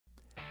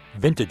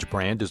Vintage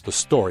Brand is the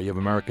story of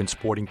American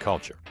sporting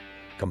culture,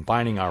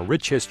 combining our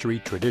rich history,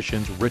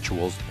 traditions,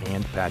 rituals,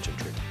 and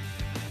pageantry.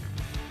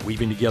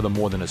 Weaving together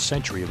more than a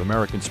century of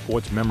American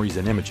sports memories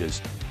and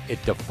images,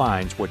 it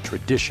defines what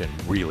tradition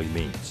really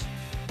means.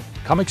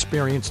 Come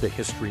experience the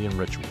history and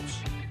rituals.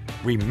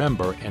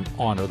 Remember and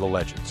honor the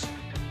legends.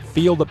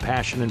 Feel the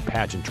passion and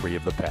pageantry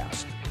of the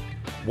past.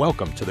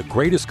 Welcome to the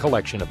greatest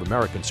collection of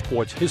American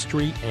sports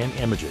history and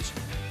images,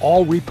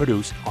 all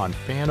reproduced on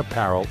fan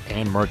apparel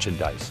and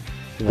merchandise.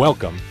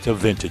 Welcome to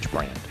Vintage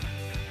Brand.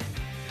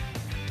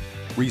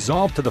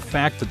 Resolved to the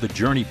fact that the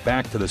journey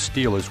back to the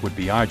Steelers would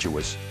be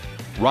arduous,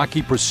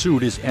 Rocky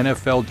pursued his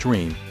NFL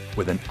dream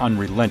with an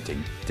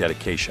unrelenting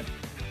dedication.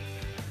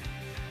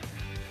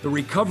 The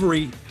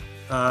recovery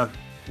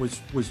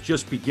was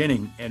just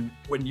beginning, and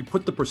when you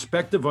put the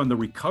perspective on the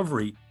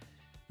recovery,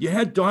 you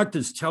had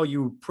doctors tell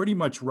you pretty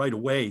much right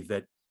away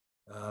that,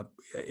 the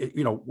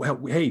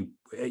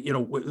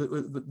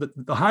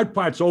hard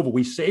part's over.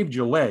 We saved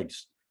your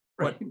legs.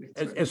 But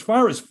as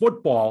far as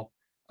football,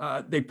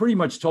 they pretty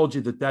much told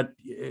you that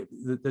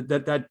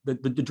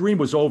the dream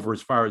was over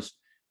as far as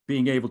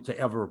being able to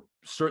ever,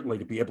 certainly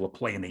to be able to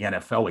play in the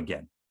NFL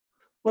again.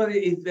 Well,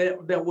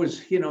 that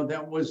was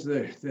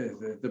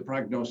the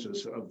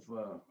prognosis of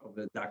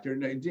the doctor.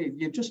 And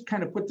you just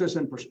kind of put this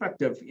in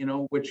perspective,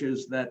 which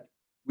is that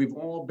we've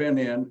all been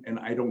in, and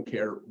I don't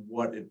care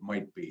what it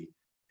might be,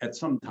 at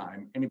some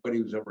time, anybody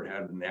who's ever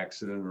had an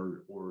accident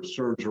or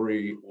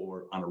surgery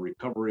or on a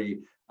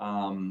recovery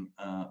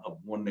of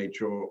one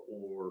nature,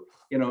 or,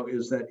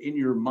 is that in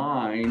your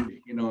mind,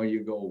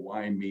 you go,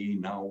 why me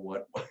now?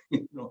 What,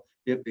 what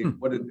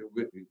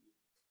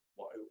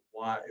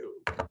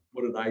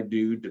did I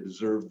do to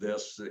deserve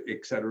this,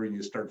 et cetera? And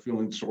you start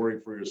feeling sorry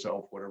for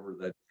yourself, whatever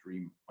that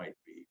dream might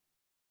be.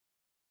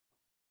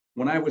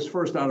 When I was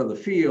first out of the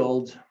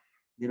field,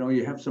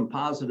 you have some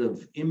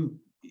positive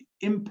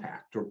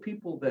impact, or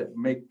people that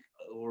make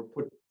or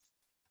put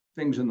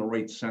things in the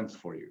right sense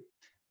for you.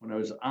 When I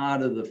was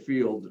out of the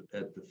field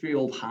at the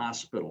field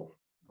hospital,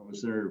 I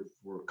was there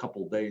for a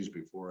couple of days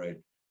before I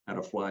had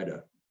to fly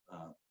to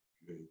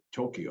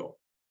Tokyo.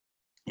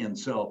 And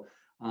so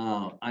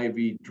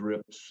IV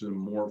drips and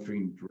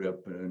morphine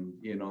drip, and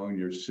and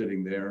you're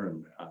sitting there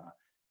and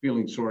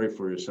feeling sorry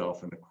for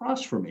yourself. And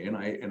across from me,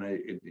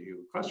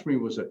 across from me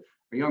was a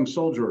young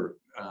soldier,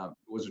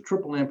 was a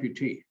triple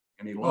amputee,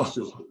 and he lost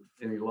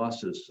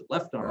his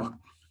left arm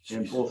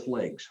and both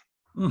legs.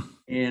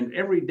 And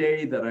every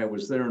day that I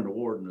was there in the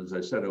ward, and as I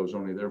said, I was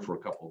only there for a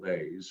couple of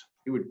days,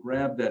 he would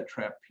grab that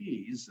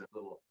trapeze, that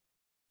little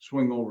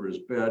swing over his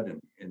bed,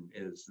 and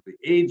as the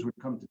aides would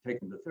come to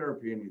take him to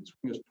therapy, and he'd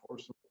swing his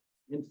torso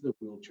into the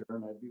wheelchair,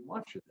 and I'd be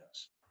watching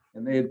this.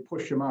 And they'd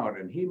push him out,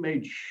 and he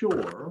made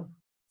sure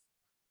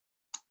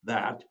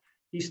that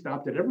he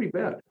stopped at every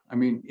bed. I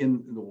mean,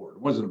 in the ward,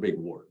 it wasn't a big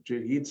ward.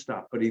 He'd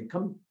stop, but he'd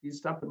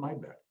stop at my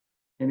bed,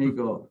 and he'd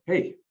go,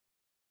 "Hey,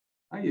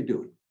 how you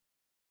doing?"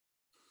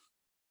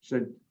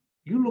 Said,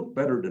 "You look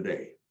better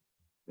today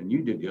than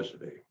you did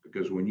yesterday,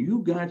 because when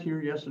you got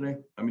here yesterday,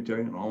 let me tell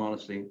you, in all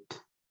honesty,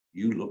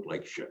 you look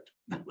like shit.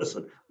 Now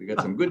listen, we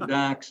got some good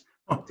docs.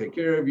 I'll take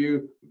care of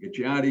you. We'll get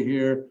you out of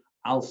here.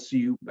 I'll see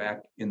you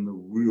back in the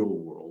real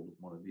world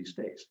one of these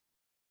days."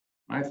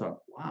 And I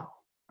thought, wow.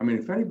 I mean,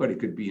 if anybody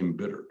could be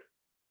embittered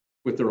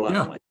with their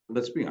life,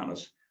 let's be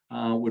honest,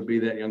 would be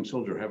that young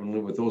soldier having to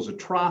live with those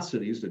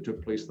atrocities that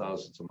took place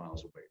thousands of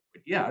miles away.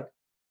 But yet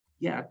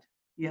he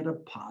had a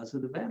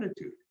positive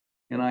attitude.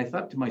 And I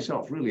thought to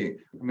myself, really,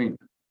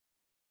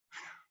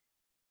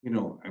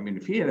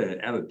 if he had an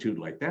attitude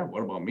like that,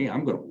 what about me?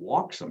 I'm going to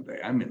walk someday.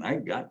 I mean, I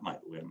got my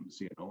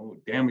limbs,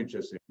 damaged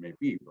as it may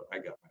be, but I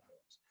got my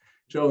limbs.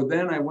 So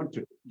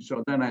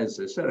then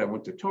as I said, I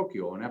went to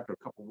Tokyo, and after a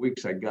couple of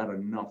weeks, I got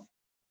enough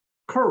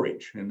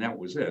courage, and that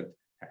was it,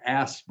 to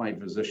ask my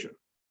physician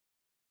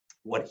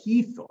what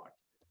he thought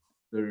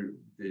the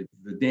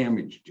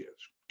damage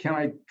is. Can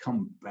I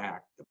come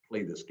back to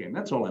play this game?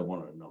 That's all I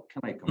wanted to know.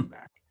 Can I come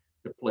back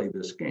to play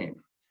this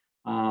game?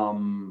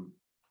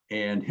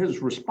 And his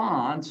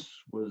response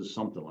was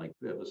something like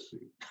this,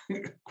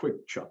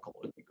 quick chuckle.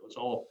 And he goes,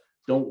 "Oh,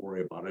 don't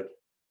worry about it.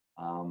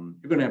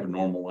 You're going to have a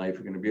normal life.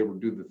 You're going to be able to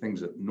do the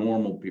things that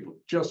normal people.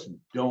 Just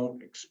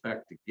don't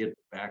expect to get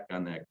back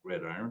on that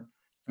gridiron.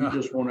 You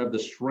just won't have the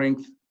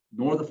strength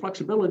nor the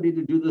flexibility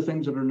to do the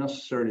things that are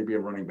necessary to be a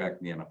running back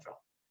in the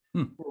NFL."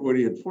 What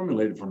he had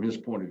formulated from his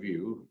point of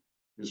view,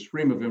 his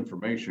stream of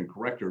information,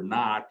 correct or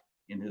not,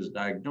 in his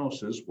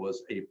diagnosis,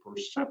 was a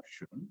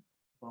perception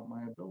about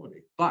my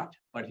ability. But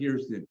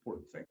here's the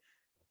important thing.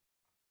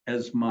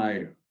 As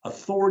my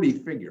authority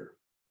figure,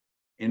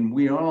 and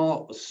we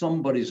all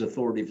somebody's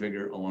authority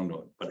figure along the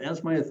way, but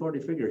as my authority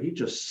figure, he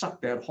just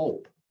sucked that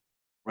hope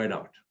right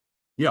out.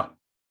 Yeah.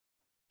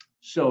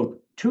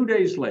 So 2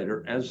 days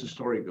later, as the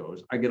story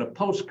goes, I get a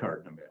postcard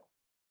in the mail,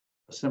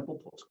 a simple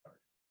postcard.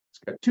 It's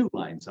got 2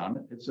 lines on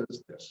it. It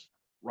says this: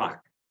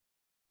 "Rock,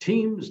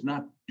 team's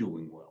not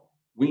doing well.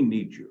 We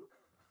need you.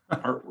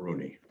 Art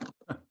Rooney."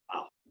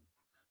 Wow.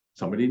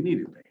 Somebody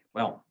needed me.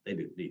 Well, they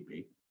didn't need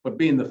me, but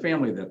being the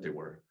family that they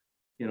were,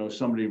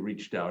 somebody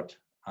reached out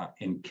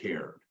and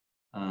cared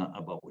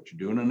about what you're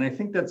doing. And I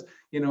think that's,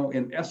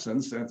 in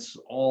essence, that's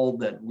all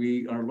that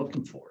we are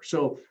looking for.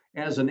 So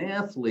as an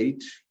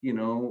athlete,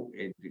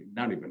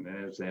 not even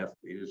as an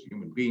athlete, as a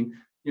human being,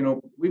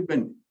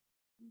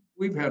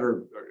 we've had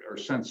our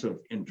sense of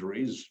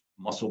injuries,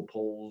 muscle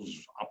pulls,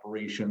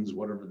 operations,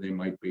 whatever they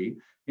might be.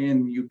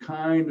 And you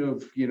kind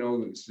of,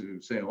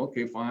 say,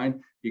 okay,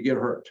 fine, you get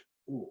hurt.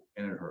 Ooh,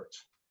 and it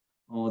hurts.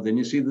 Oh, then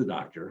you see the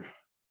doctor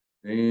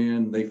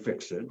and they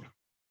fix it.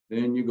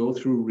 Then you go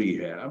through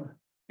rehab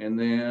and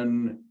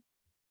then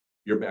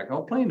you're back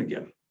out playing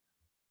again,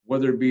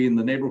 whether it be in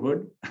the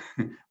neighborhood,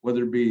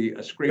 whether it be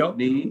a scraped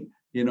knee,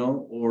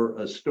 or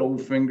a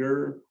stove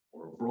finger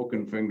or a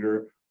broken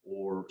finger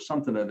or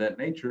something of that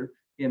nature.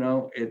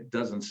 It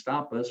doesn't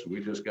stop us.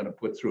 We just got to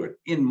put through it.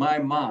 In my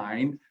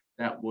mind,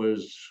 that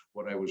was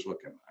what I was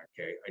looking at.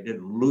 Okay, I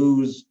didn't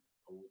lose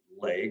a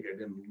leg. I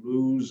didn't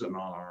lose an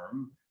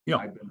arm. Yeah.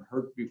 I've been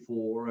hurt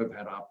before. I've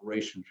had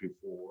operations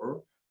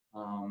before.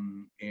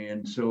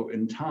 And so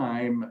in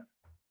time,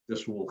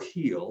 this will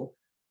heal.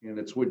 And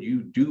it's what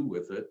you do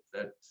with it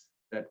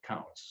that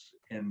counts.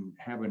 And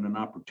having an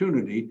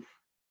opportunity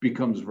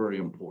becomes very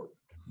important.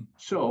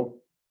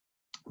 So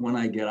when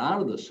I get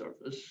out of the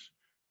service,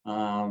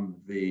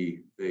 the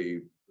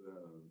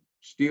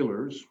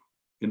Steelers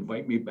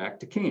invite me back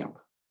to camp,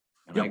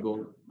 and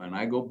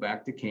I go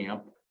back to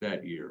camp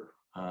that year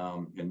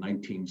in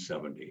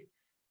 1970,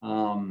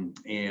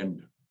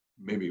 and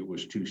maybe it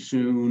was too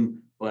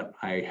soon, but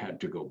I had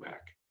to go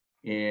back,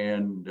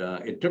 and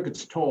it took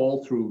its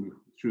toll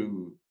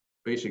through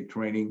basic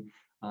training,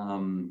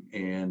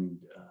 and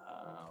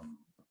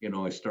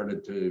I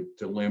started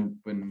to limp,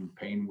 and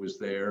pain was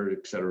there,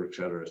 et cetera, et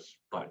cetera.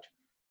 But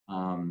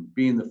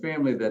being the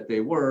family that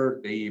they were,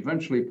 they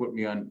eventually put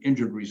me on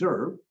injured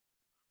reserve,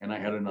 and I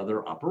had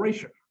another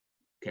operation,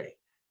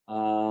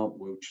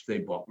 which they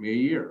bought me a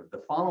year.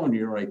 The following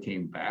year, I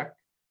came back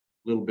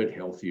a little bit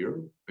healthier,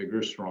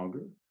 bigger,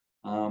 stronger,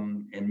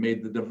 and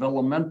made the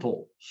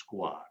developmental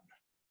squad.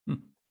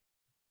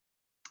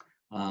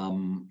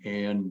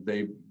 And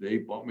they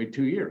bought me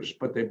 2 years,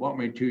 but they bought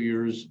me 2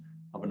 years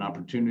of an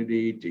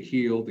opportunity to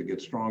heal, to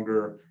get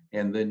stronger,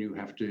 and then you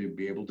have to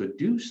be able to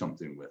do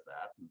something with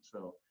that. And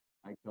so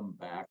I come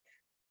back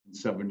in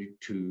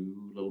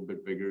 72, a little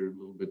bit bigger, a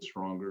little bit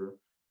stronger.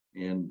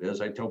 And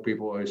as I tell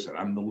people, I said,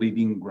 I'm the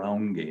leading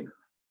ground gainer.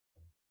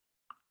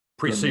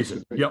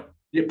 Preseason. Yep.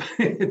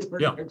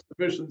 During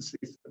exhibition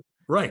season.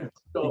 Right.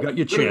 So you got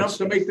your chance enough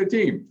to make the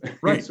team.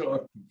 Right.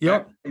 So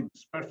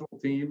special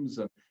teams.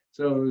 And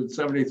so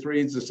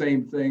 73 is the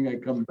same thing. I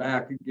come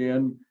back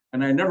again.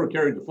 And I never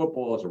carried the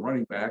football as a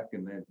running back.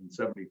 And then in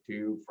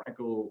 72,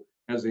 Franco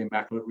has the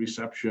immaculate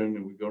reception,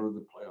 and we go to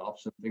the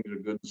playoffs, and things are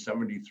good. In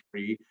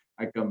 73,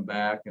 I come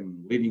back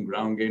and leading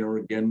ground gainer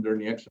again during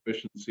the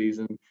exhibition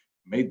season,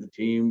 made the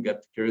team,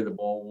 got to carry the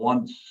ball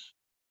once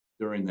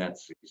during that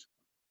season.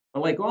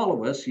 But like all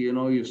of us,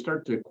 you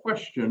start to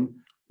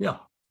question,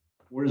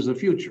 where's the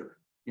future?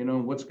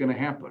 What's going to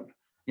happen?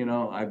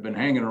 I've been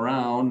hanging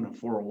around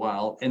for a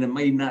while, and it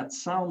may not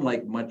sound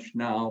like much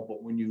now,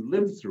 but when you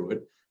live through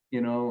it,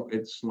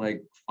 it's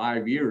like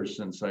 5 years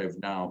since I've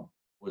now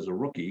was a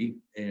rookie.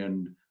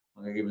 And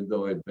even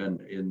though I'd been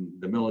in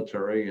the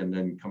military and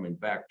then coming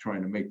back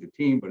trying to make the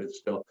team, but it's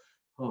still,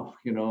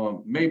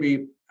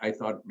 maybe I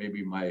thought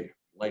maybe my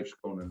life's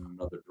going in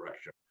another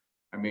direction.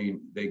 I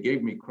mean, they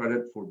gave me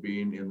credit for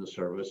being in the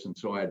service. And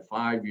so I had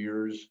 5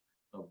 years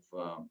of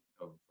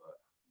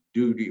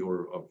duty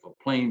or of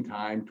playing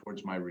time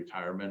towards my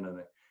retirement.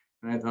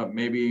 And I thought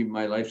maybe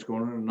my life's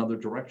going in another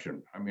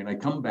direction. I mean, I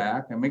come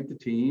back, I make the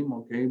team.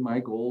 Okay, my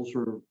goals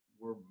were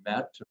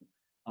met.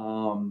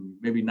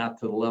 Maybe not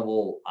to the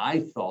level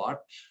I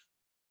thought,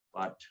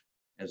 but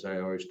as I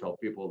always tell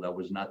people, that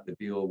was not the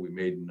deal we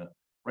made in the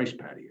rice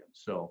paddy.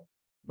 So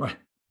right.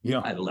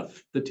 Yeah. I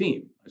left the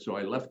team. So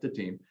I left the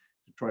team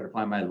to try to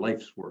find my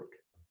life's work.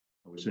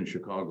 I was in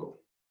Chicago,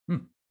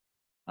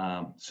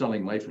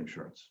 selling life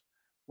insurance,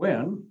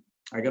 when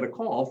I got a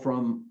call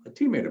from a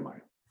teammate of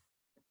mine.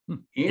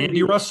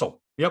 Andy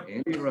Russell. Yep.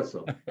 Andy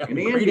Russell. And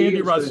Great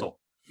Andy Russell.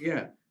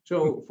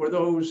 So for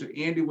those,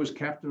 Andy was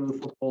captain of the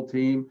football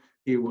team.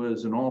 He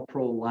was an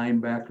all-pro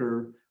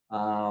linebacker,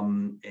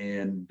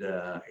 and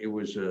it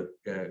was a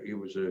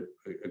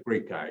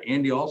great guy.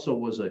 Andy also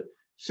was a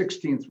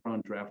 16th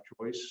round draft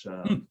choice.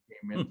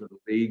 Came into the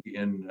league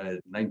in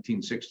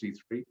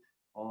 1963.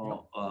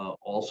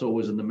 Also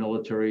was in the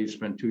military.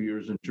 Spent 2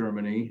 years in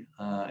Germany,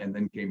 and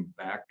then came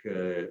back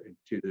to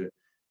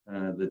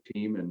the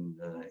team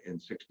in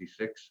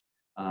 '66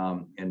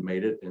 and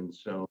made it. And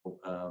so,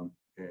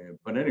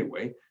 but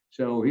anyway,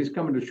 so he's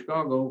coming to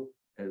Chicago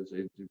as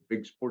a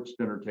big sports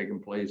dinner taking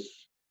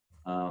place,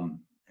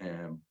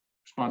 and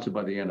sponsored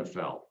by the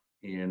NFL.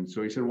 And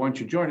so he said, "Why don't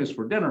you join us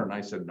for dinner?" And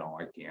I said, "No,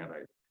 I can't.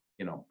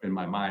 In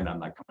my mind, I'm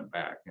not coming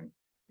back."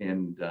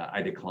 And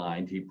I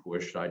declined. He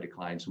pushed. I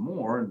declined some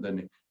more, and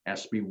then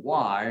asked me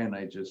why, and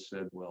I just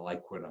said, "Well, I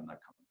quit. I'm not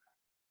coming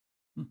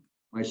back."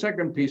 My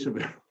second piece of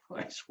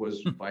advice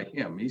was by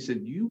him. He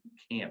said, "You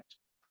can't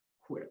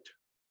quit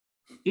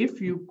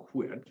If you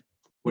quit,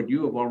 what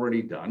you have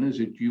already done is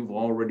that you've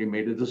already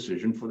made a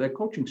decision for that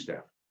coaching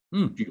staff.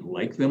 Mm. Do you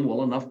like them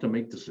well enough to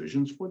make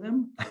decisions for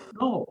them?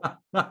 No.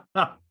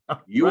 Right.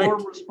 Your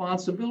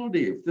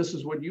responsibility, if this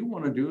is what you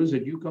want to do, is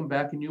that you come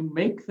back and you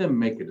make them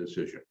make a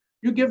decision.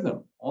 You give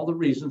them all the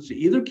reasons to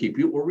either keep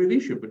you or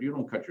release you, but you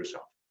don't cut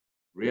yourself.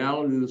 The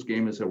reality of this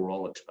game is that we're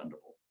all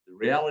expendable. The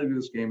reality of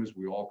this game is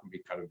we all can be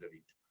cut at any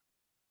time.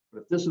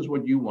 But if this is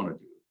what you want to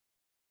do,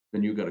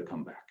 then you got to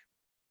come back.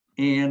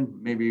 And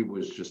maybe it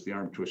was just the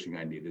arm twisting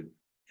I needed,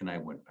 and I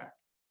went back.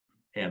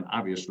 And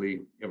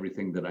obviously,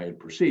 everything that I had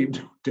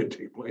perceived did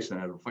take place, and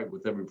I had to fight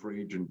with every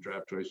free agent,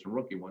 draft choice, and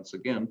rookie once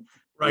again,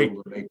 Right.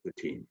 able to make the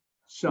team.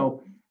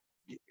 So,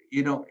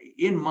 you know,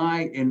 in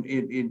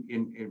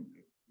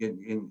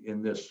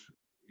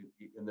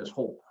this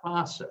whole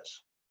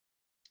process,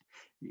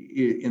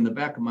 in the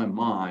back of my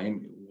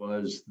mind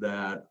was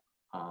that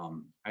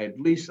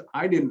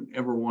I didn't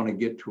ever want to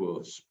get to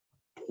a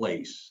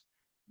place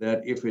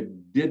that if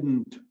it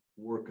didn't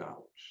work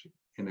out,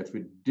 and if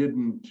it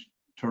didn't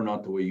turn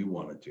out the way you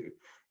wanted to,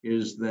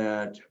 is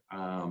that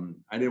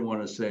I didn't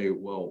want to say,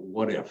 well,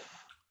 what if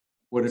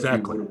you would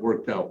have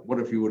worked out? What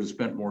if you would have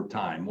spent more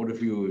time? What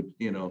if you would,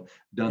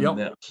 done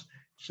this?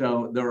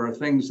 So there are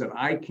things that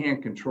I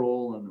can't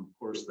control. And of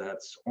course,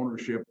 that's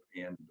ownership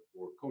and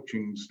or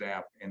coaching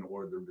staff and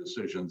or their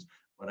decisions.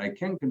 But I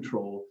can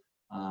control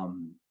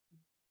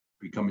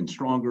becoming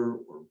stronger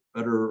or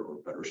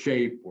better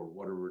shape or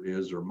whatever it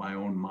is, or my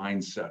own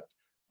mindset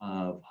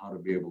of how to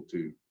be able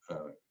to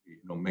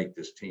make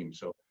this team.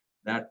 So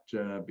that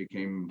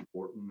became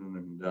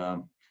important,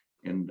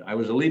 and I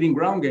was a leading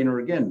ground gainer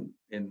again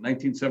in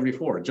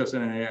 1974. Just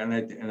and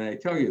I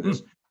tell you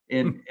this,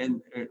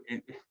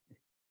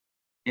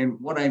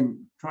 and what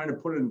I'm trying to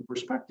put in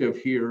perspective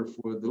here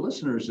for the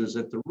listeners is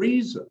that the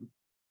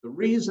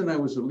reason I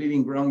was a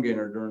leading ground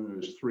gainer during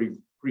those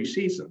three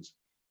seasons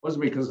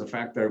wasn't because of the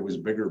fact that I was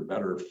bigger,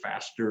 better,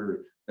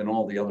 faster than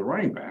all the other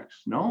running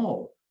backs.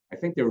 No, I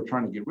think they were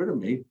trying to get rid of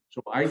me.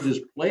 So I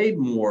just played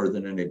more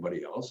than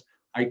anybody else.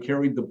 I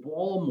carried the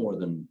ball more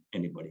than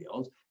anybody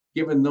else.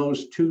 Given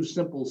those two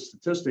simple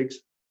statistics,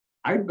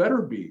 I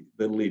better be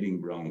the leading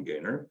ground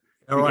gainer.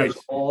 Because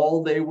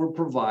all they were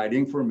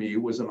providing for me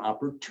was an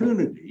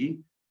opportunity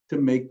to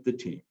make the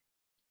team.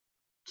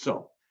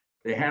 So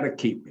they had to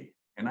keep me.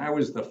 And I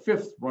was the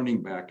fifth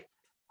running back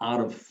out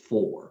of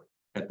four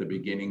at the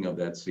beginning of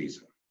that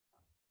season,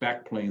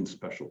 back playing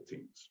special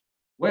teams.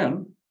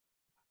 When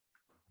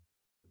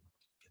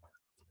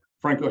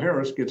Franco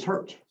Harris gets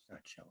hurt,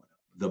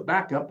 the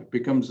backup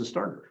becomes the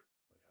starter.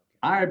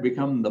 I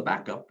become the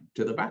backup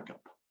to the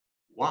backup.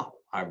 Wow,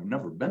 I've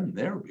never been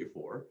there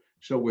before.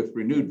 So with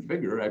renewed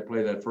vigor, I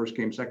play that first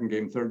game, second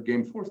game, third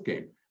game, fourth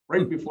game.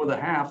 Right before the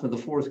half of the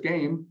fourth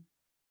game,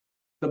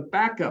 the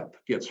backup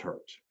gets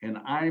hurt, and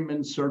I'm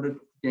inserted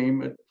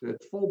game at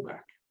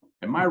fullback.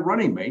 And my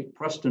running mate,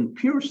 Preston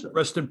Pearson,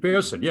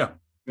 yeah,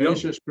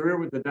 finished his career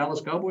with the Dallas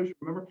Cowboys,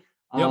 remember?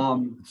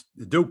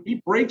 He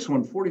breaks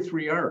one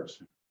 43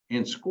 yards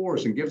and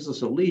scores and gives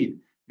us a lead.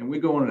 And we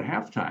go in at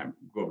halftime,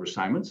 go over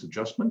assignments,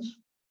 adjustments.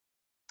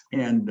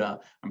 And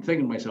I'm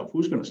thinking to myself,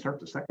 who's going to start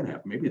the second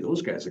half? Maybe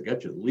those guys that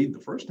got you to lead the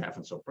first half.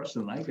 And so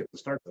Preston and I get to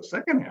start the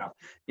second half.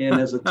 And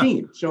as a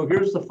team, so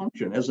here's the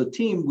function. As a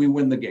team, we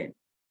win the game.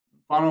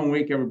 Following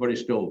week,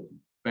 everybody's still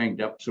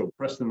banged up. So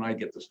Preston and I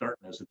get to start.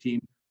 And as a team,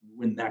 we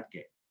win that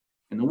game.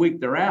 And the week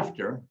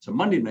thereafter, it's a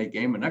Monday night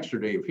game, an extra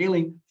day of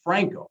healing.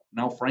 Franco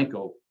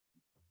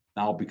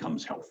now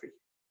becomes healthy.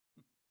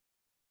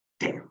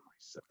 Damn, I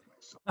said to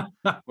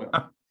myself.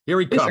 Well, here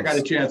he comes. At least I got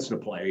a chance to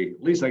play.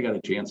 At least I got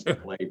a chance to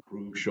play,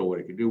 prove, show what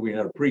I could do. We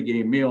had a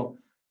pregame meal,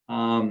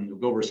 go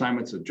over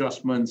assignments,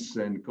 adjustments,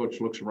 and coach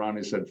looks around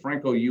and said,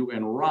 Franco, you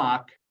and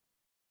Rock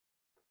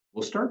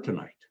will start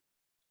tonight.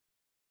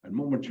 And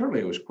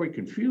momentarily, I was quite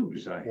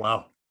confused.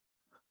 Wow.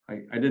 I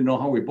didn't know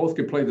how we both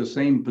could play the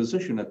same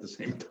position at the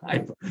same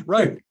time.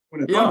 Right.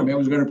 When it thought of me, I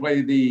was going to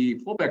play the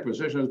fullback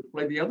position, I was going to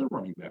play the other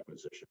running back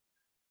position.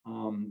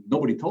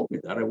 Nobody told me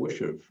that. I wish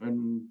have.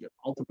 And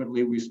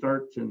ultimately, we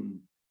start and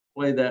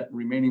play that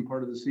remaining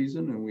part of the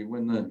season, and we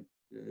win the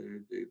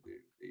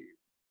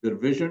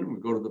division. We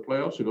go to the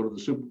playoffs. We go to the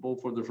Super Bowl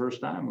for the first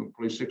time. We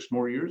play 6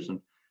 more years,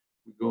 and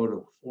we go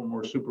to 4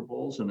 more Super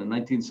Bowls. And in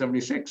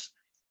 1976,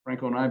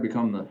 Franco and I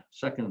become the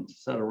second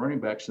set of running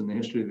backs in the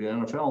history of the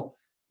NFL,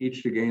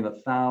 each to gain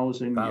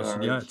 1,000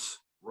 yards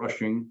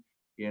rushing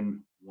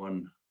in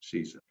one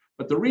season.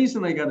 But the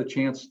reason I got a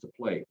chance to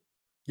play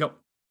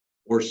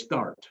or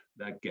start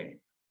that game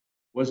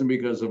wasn't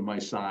because of my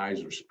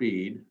size or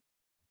speed,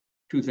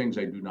 2 things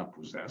I do not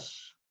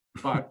possess,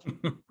 but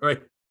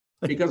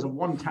because of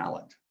one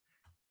talent.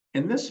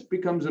 And this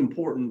becomes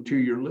important to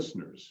your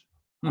listeners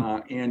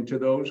and to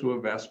those who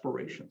have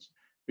aspirations,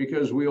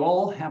 because we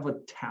all have a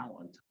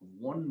talent of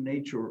one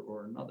nature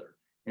or another.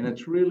 And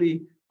it's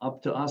really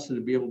up to us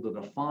to be able to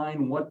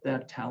define what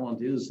that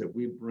talent is that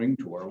we bring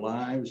to our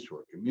lives, to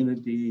our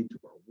community, to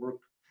our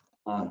work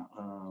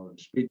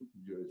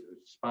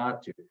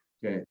spot, to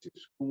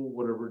school,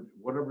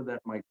 whatever that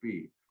might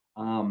be.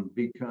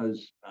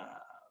 Because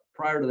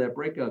prior to that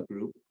breakout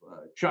group,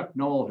 Chuck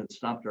Noll had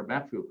stopped our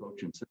backfield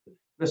coach and said,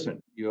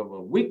 listen, you have a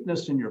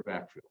weakness in your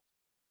backfield.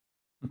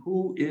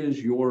 Who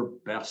is your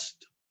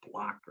best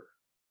blocker?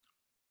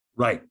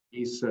 Right.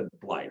 He said,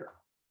 Blighter.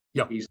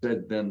 Yep. He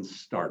said, then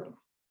start him.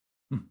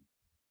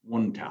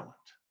 One talent.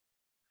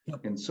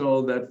 Yep. And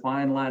so that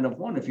fine line of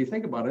one, if you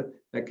think about it,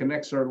 that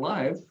connects our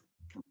life,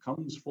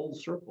 comes full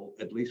circle,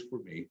 at least for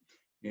me.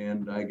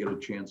 And I get a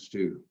chance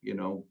to,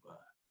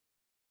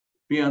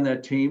 be on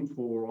that team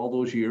for all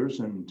those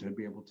years and to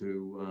be able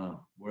to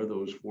wear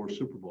those 4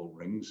 Super Bowl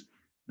rings,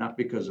 not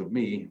because of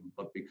me,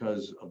 but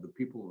because of the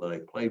people that I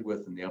played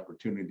with and the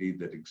opportunity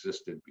that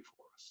existed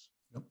before us.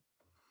 Yep.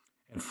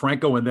 And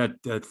Franco, in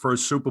that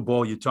first Super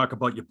Bowl, you talk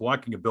about your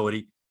blocking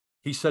ability.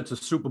 He sets a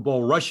Super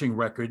Bowl rushing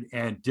record.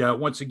 And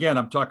once again,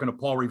 I'm talking to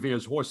Paul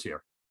Revere's horse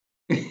here.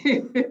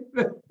 You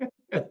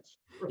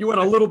had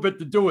a little bit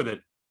to do with it.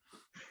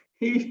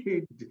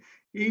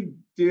 He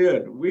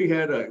did. We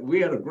had a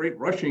great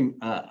rushing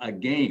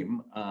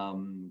game.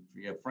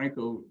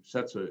 Franco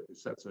sets a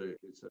Super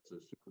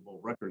Bowl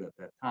record at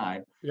that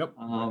time. Yep.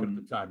 At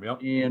the time.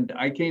 Yep. And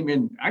I came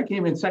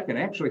in second.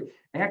 Actually.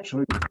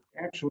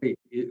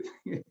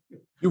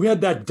 You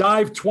had that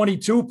dive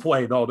 22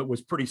 play though that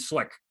was pretty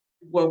slick.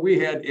 Well,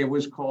 it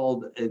was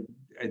called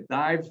a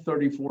dive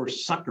 34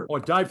 sucker. Or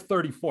dive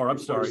 34. I'm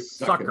sorry.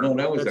 Sucker. No,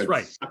 that was That's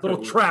right.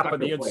 Little trap on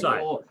the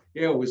inside. Oh,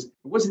 yeah, it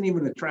wasn't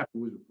even a trap.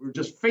 We were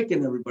just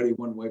faking everybody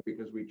one way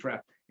because we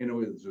trapped. It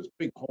was this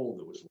big hole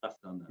that was left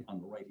on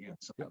the right hand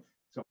side. Yep.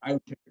 So I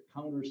would take a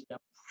counter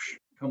step,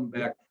 come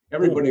back.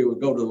 Everybody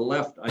would go to the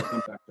left. I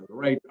come back to the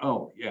right.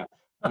 Oh yeah.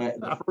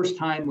 The first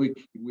time we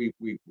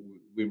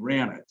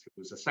ran it, it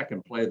was the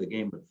second play of the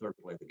game, or the third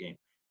play of the game,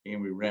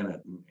 and we ran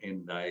it,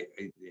 and I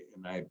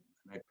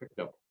picked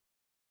up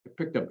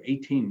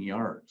 18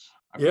 yards.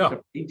 I picked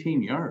up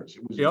 18 yards.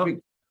 It was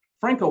big.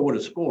 Franco would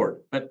have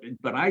scored,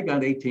 but I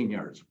got 18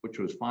 yards, which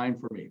was fine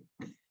for me.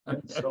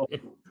 And so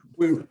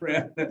we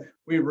ran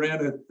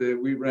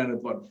it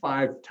about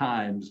 5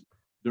 times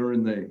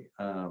during the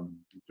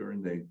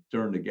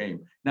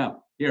game.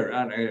 Now here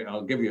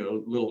I'll give you a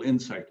little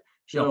insight.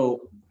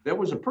 So that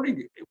was it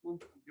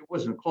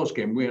wasn't a close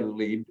game. We had a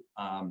lead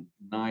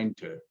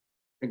 9-2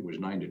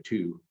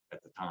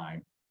 at the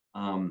time.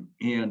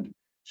 And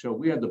so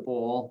we had the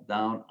ball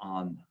down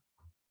on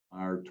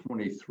our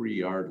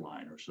 23-yard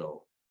line or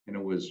so. And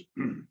it was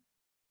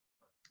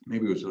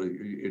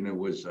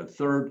a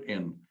third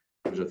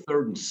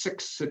and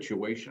 6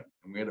 situation.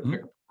 And we had to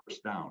pick up the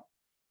first down.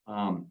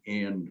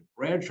 And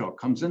Bradshaw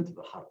comes into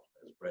the huddle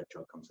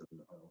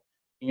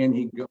and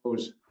he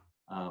goes,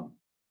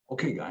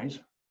 okay, guys,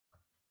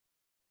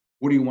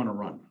 what do you want to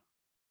run?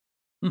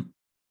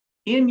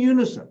 In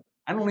unison.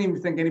 I don't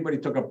even think anybody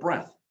took a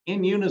breath.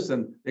 In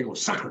unison, they go,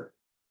 sucker.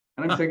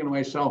 And I'm thinking to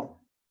myself,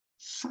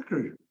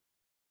 sucker?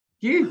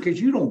 Yeah, because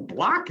you don't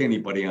block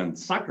anybody on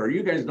sucker.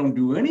 You guys don't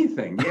do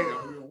anything.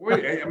 Yeah,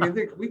 I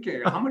mean, we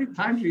can. How many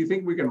times do you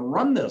think we can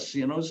run this?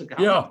 We're going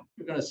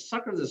to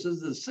sucker this.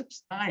 This is the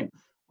 6th time.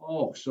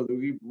 Oh, so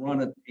we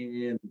run it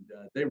and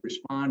they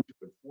respond to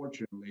it.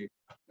 Fortunately,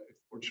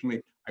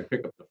 I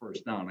pick up the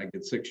first down. I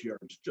get 6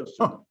 yards just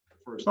on the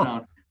first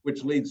down,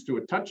 which leads to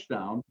a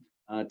touchdown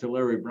to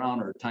Larry Brown,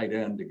 our tight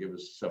end, to give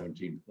us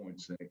 17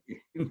 points in that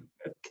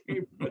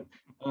game. But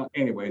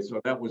anyway,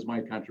 so that was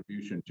my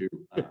contribution to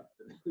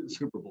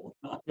Super Bowl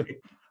 9.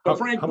 But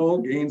Franco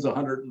gains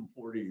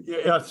 140.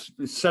 Yes,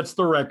 sets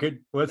the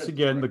record. Once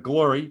again, the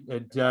glory.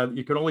 And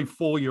you can only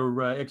fool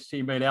your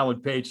ex-teammate Alan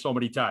Page so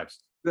many times.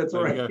 That's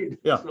right.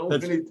 So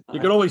many times. You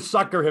can only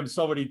sucker him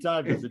so many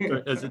times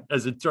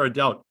as it turned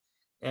out.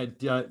 And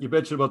you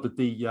mentioned about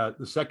the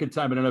second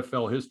time in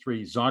NFL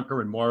history,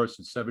 Zonker and Morris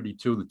in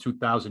 72, the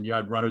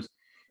 2,000-yard runners.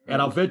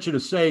 And I'll venture to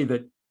say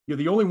that you're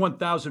the only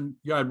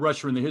 1,000-yard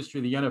rusher in the history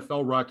of the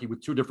NFL, Rocky,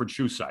 with 2 different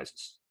shoe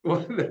sizes.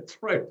 Well, that's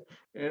right.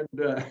 And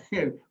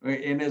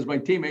as my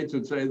teammates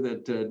would say,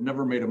 that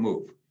never made a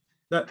move.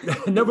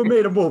 Never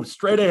made a move,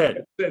 straight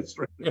ahead. That's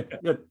right.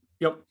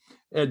 Yep.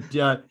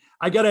 And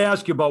I got to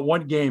ask you about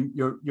one game,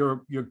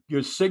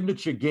 your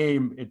signature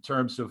game in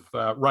terms of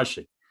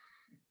rushing.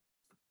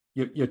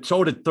 You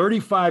towed it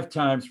 35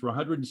 times for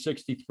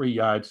 163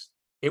 yards.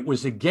 It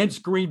was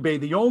against Green Bay.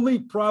 The only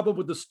problem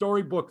with the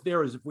storybook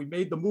there is if we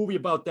made the movie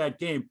about that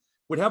game,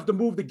 we'd have to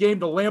move the game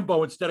to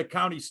Lambeau instead of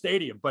County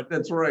Stadium. But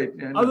that's right.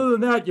 Other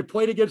than that, you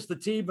played against the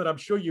team that I'm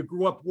sure you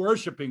grew up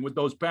worshiping with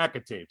those Packer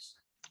teams.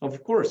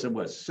 Of course it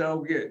was.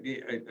 So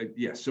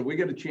yeah. So we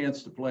get a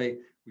chance to play.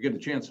 We get a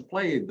chance to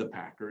play the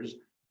Packers.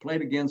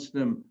 Played against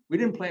them. We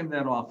didn't play them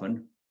that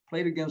often.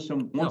 Played against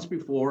them once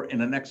before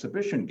in an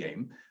exhibition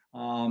game.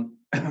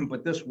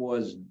 But this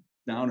was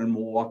down in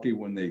Milwaukee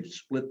when they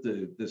split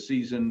the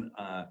season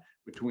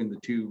between the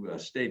 2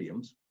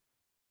 stadiums.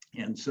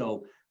 And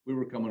so we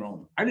were coming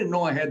home. I didn't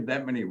know I had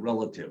that many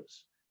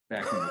relatives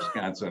back in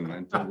Wisconsin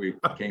until we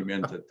came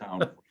into town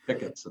for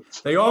tickets.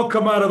 They all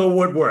come out of the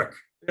woodwork.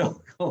 They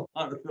all come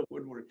out of the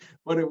woodwork.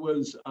 But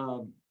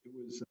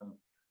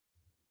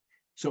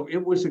so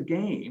it was a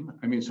game.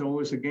 I mean, so it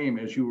was a game,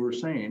 as you were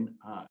saying.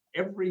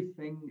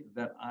 Everything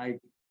that I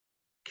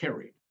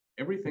carried.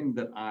 Everything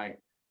that I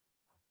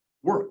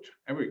worked,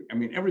 every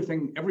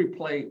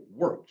play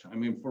worked. I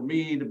mean, for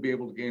me to be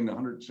able to gain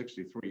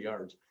 163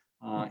 yards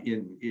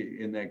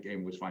in that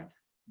game was fine.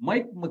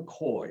 Mike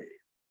McCoy,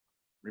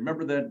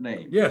 remember that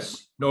name?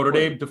 Yes, Notre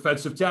Dame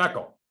defensive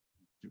tackle.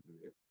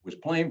 Was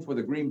playing for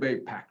the Green Bay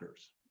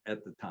Packers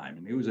at the time,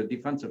 and he was a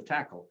defensive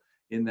tackle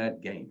in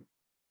that game.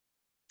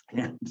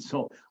 And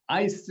so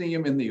I see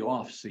him in the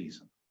off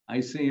season.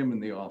 After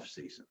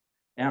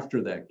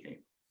that game.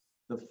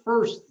 The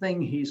first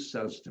thing he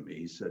says to me,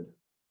 he said,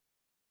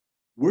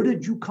 "Where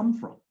did you come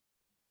from?"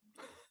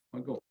 I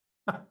go,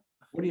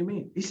 "What do you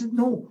mean?" He said,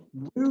 "No,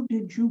 where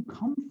did you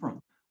come from?"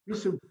 He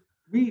said,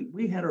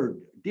 we had our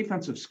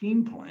defensive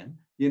scheme plan,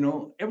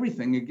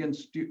 everything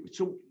against you.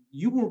 So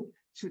you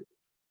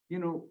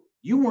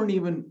weren't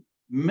even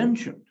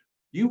mentioned.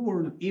 You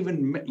weren't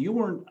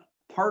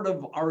part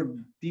of our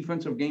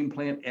defensive game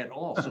plan at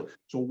all.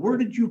 So where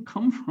did you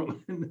come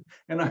from?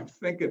 And I'm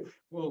thinking,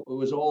 well, it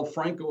was all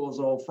Franco,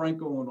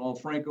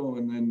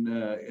 and then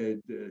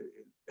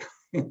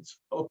and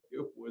so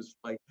it was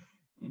like,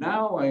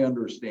 now I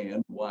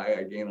understand why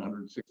I gained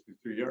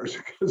 163 yards,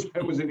 because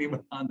I wasn't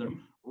even on the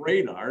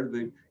radar.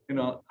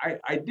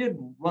 I did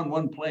run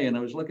one play, and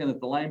I was looking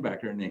at the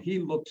linebacker, and he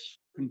looked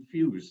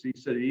confused. He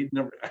said he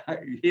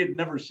had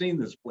never seen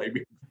this play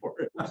before.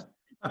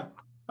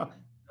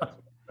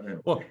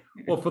 Well,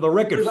 for the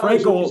record,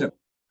 Franco. I'm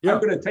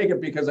going to take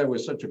it because I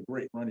was such a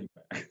great running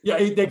back. Yeah,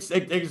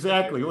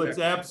 exactly. It's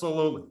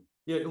absolutely.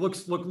 Yeah, it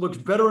looks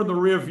better in the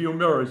rearview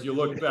mirror as you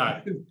look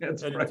back.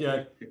 That's and,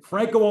 right.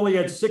 Franco only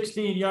had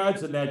 16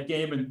 yards in that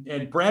game,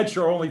 and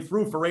Bradshaw only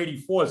threw for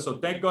 84. So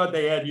thank God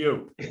they had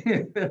you.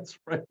 That's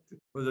right. It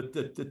was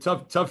a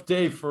tough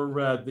day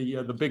for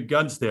the big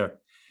guns there.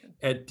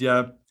 And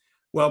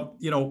well,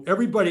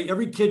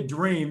 every kid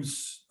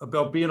dreams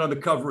about being on the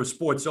cover of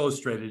Sports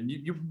Illustrated, and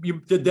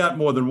you did that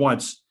more than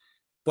once.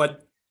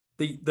 But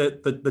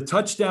the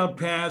touchdown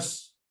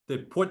pass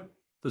that put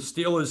the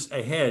Steelers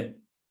ahead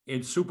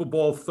in Super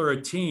Bowl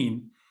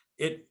 13,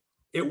 it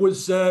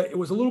was a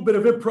little bit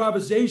of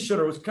improvisation,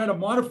 or it was kind of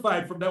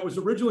modified from that was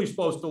originally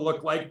supposed to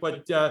look like.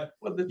 But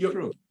well, that's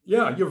true.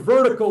 Yeah, your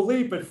vertical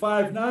leap at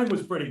 5'9"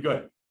 was pretty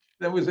good.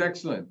 That was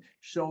excellent.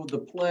 So the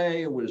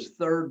play was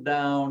third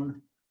and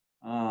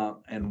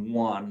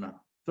one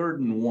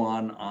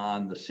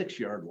on the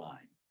 6-yard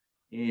line,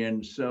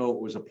 and so it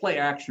was a play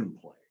action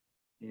play,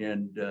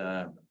 and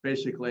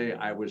basically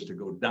I was to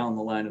go down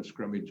the line of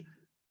scrimmage.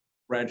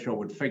 Bradshaw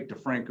would fake to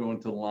Franco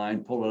into the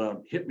line, pull it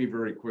out, hit me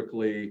very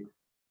quickly,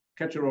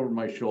 catch it over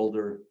my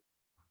shoulder,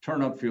 turn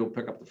upfield,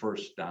 pick up the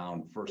first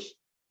down,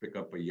 pick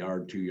up a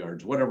yard, 2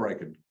 yards, whatever I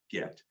could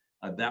get.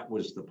 That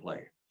was the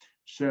play.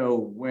 So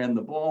when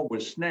the ball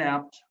was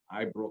snapped,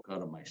 I broke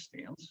out of my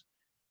stance,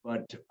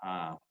 but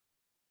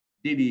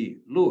Dede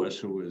Lewis,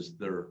 who was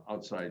their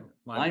outside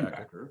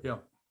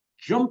linebacker,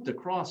 jumped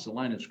across the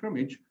line of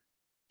scrimmage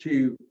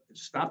to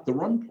stop the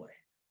run play.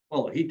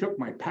 Well, he took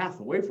my path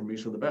away from me,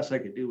 so the best I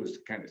could do was to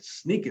kind of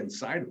sneak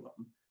inside of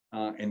him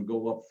and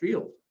go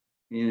upfield.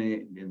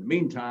 In the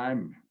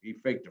meantime, he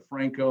faked to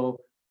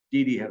Franco.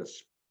 Dede had to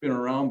spin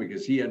around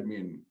because he had me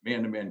in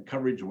man-to-man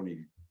coverage when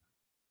he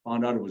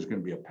found out it was going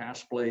to be a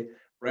pass play.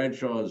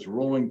 Bradshaw is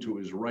rolling to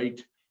his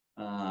right.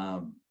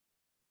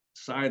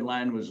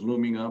 Sideline was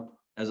looming up.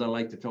 As I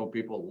like to tell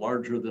people,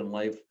 larger than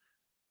life.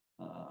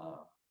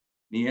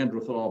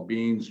 Neanderthal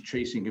beings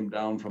chasing him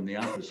down from the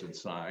opposite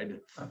side.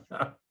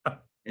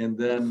 And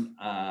then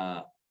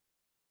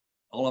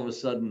all of a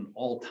sudden,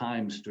 all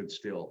time stood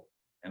still,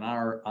 and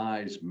our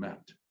eyes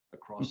met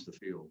across the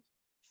field,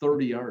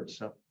 30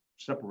 yards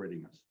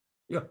separating us.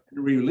 Yeah.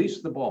 And we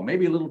released the ball,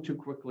 maybe a little too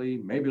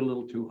quickly, maybe a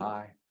little too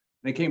high.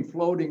 And it came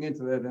floating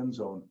into that end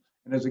zone.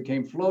 And as it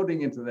came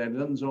floating into that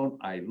end zone,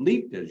 I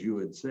leaped, as you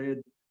had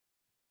said,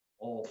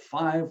 all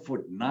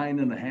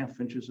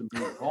 5'9.5" of me,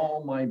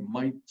 all my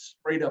might,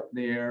 straight up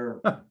in the air.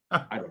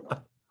 I don't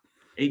know,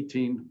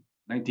 18,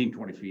 19,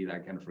 20 feet. I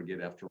kind of forget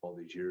after all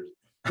these years.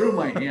 Threw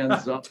my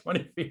hands up.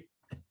 20 feet.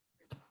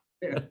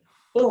 And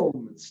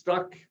boom, it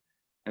stuck.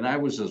 And I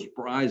was as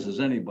surprised as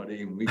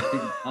anybody. And we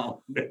came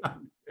down and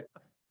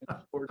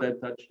scored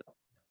that touchdown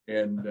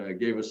and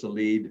gave us a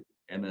lead.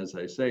 And as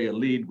I say, a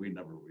lead we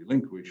never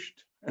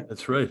relinquished.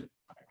 That's right.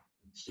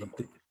 So,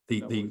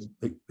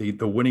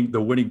 the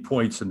winning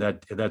points in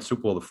that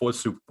Super Bowl, the fourth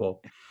Super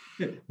Bowl.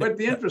 but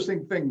the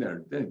interesting thing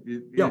there,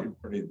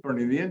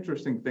 Bernie, the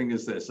interesting thing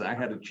is this: I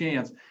had a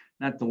chance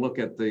not to look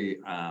at the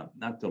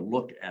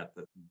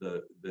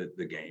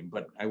game,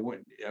 but I was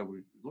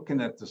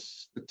looking at the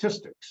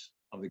statistics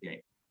of the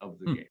game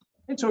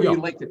And so you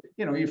like to,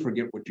 you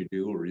forget what you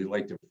do, or you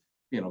like to,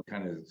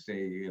 kind of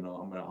say,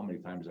 how many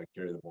times I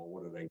carry the ball,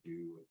 what did I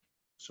do, and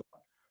so on.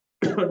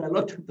 But I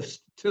looked at the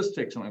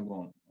statistics and I'm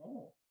going,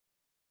 oh,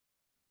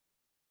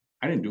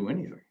 I didn't do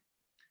anything.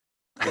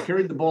 I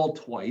carried the ball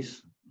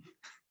twice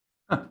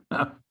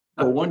for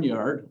 1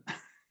 yard.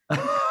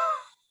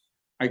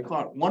 I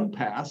caught one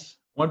pass,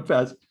 and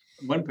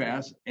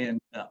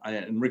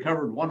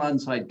recovered one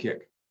onside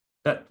kick.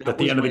 at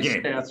the end of the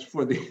game. Stats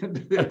for the,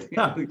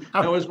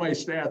 that was my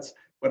stats.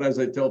 But as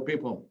I tell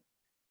people,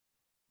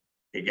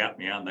 he got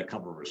me on the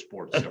cover of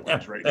Sports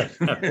Illustrated.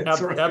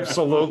 That's right.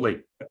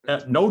 Absolutely.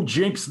 No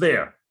jinx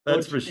there.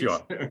 That's for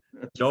sure.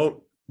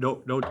 No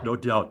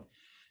doubt.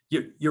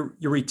 You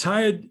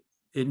retired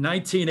in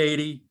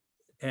 1980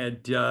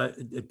 and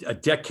a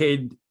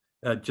decade,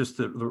 just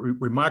a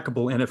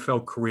remarkable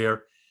NFL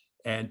career,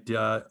 and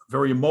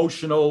very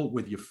emotional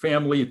with your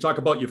family. You talk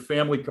about your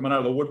family coming out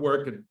of the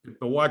woodwork in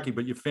Milwaukee,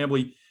 but your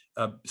family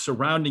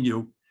surrounding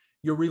you.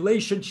 Your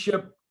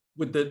relationship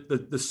with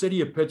the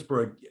city of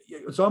Pittsburgh,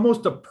 it's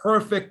almost a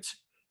perfect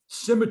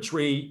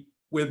symmetry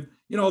with,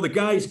 the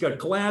guy's got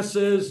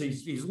glasses,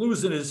 he's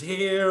losing his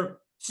hair,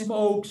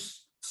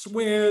 smokes,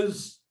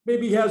 swears,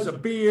 maybe has a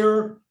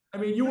beer. I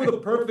mean, you were the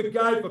perfect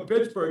guy for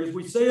Pittsburgh. As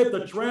we say at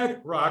the track,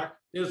 Rock,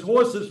 there's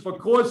horses for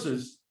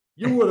courses.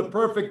 You were the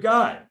perfect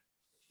guy.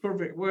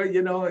 Perfect. Well,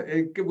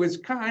 it was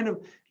kind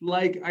of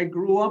like I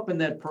grew up in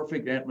that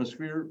perfect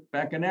atmosphere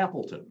back in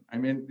Appleton. I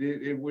mean,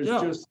 it was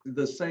just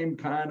the same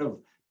kind of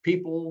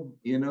people,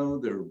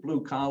 they're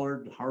blue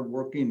collared,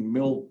 hardworking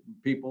mill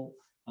people.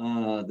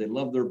 They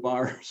love their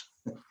bars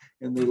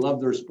and they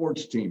love their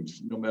sports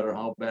teams, no matter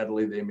how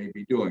badly they may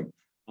be doing,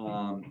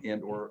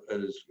 and or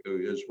as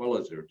well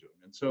as they're doing.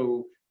 And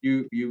so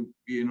you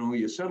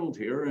settled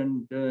here,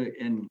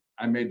 and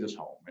I made this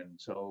home, and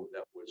so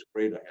that was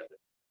great. I had a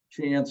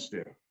chance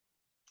to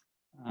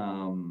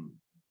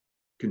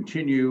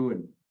continue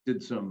and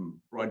did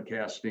some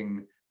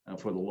broadcasting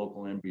for the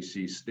local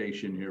NBC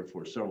station here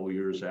for several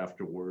years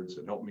afterwards.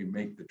 It helped me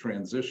make the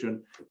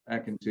transition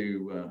back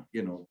into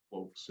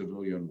quote,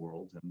 civilian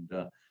world. And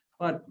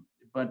but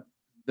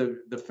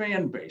the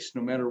fan base,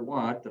 no matter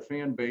what, the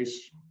fan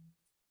base,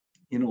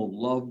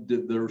 loved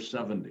their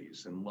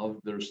 70s and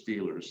loved their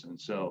Steelers, and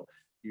so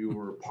you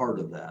were part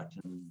of that.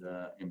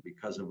 And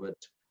because of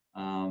it,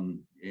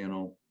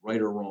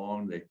 right or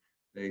wrong,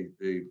 they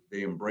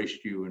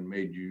embraced you and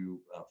made you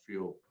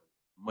feel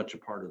much a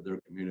part of their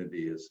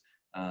community as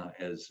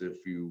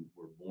if you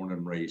were born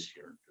and raised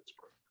here in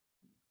Pittsburgh.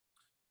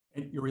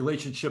 And your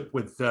relationship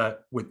with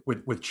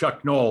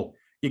Chuck Noll,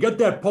 you got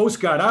that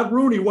postcard. Art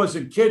Rooney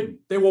wasn't kidding.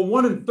 They were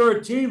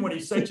 1-13 when he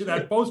sent you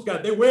that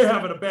postcard. They were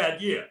having a bad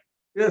year.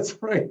 That's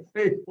right,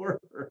 they were.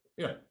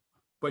 Yeah,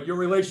 but your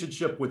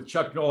relationship with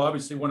Chuck Noll,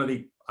 obviously one of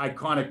the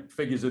iconic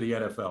figures of the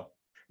NFL.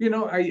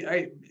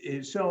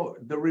 So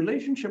the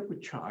relationship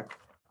with Chuck,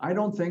 I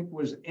don't think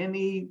was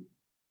any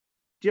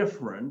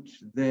different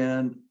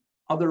than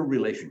other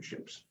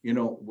relationships,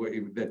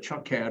 that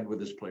Chuck had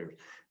with his players.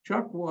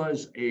 Chuck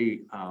was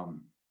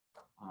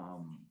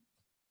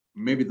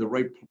maybe the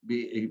right,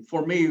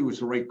 for me, he was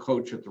the right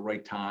coach at the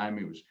right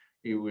time.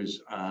 He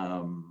was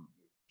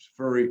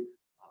very,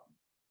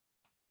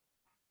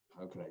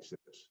 how can I say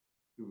this?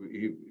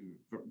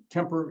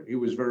 He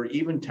was very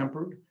even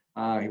tempered.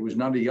 He was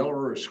not a yeller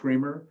or a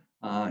screamer.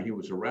 He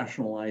was a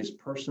rationalized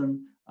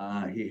person.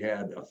 He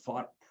had a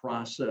thought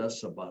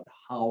process about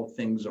how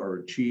things are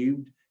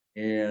achieved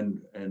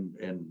and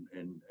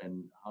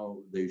how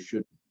they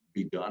should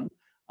be done.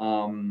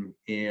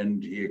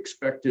 And he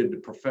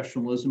expected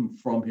professionalism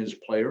from his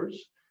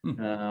players.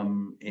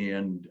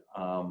 And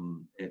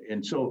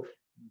so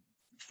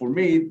for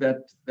me,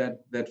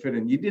 that fit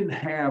in. You didn't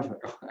have,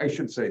 I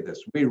should say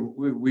this,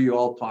 we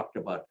all talked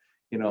about,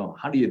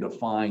 how do you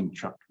define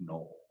Chuck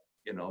Noll?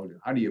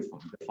 How do you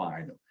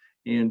define him?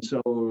 And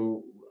so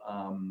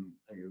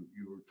you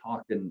were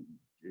talking,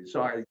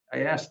 so I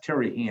asked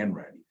Terry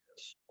Hanratty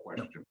this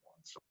question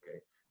once, okay?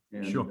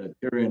 And sure.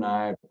 Terry and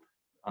I,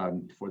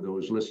 for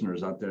those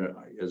listeners out there,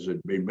 as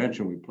it been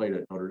mentioned, we played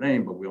at Notre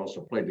Dame, but we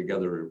also played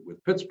together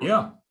with Pittsburgh.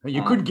 Yeah,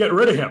 you couldn't get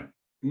rid of him.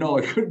 No,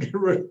 I couldn't get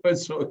rid of him.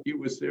 So he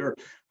was there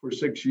for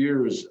 6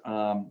 years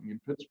in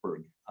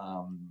Pittsburgh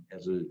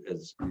as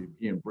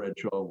he and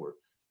Bradshaw were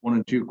 1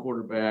 and 2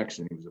 quarterbacks,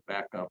 and he was a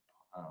backup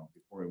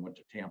before he went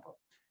to Tampa.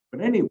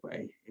 But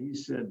anyway, he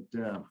said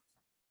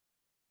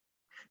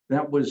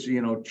that was,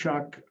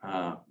 Chuck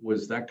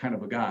was that kind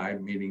of a guy,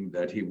 meaning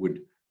that he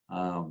would,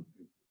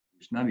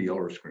 he's not a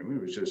yeller or screamer, he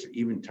was just an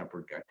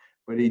even-tempered guy,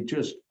 but he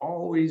just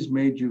always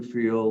made you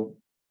feel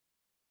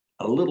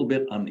a little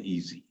bit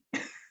uneasy.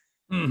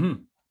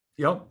 Mm-hmm.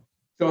 Yep.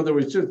 So there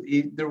was just,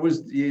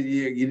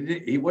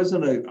 he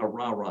wasn't a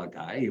rah-rah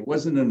guy. He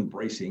wasn't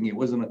embracing. He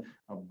wasn't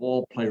a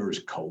ball player's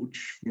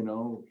coach.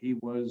 He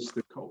was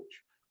the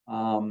coach.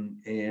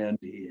 And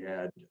he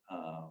had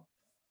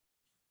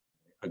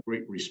a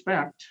great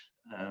respect,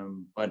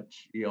 but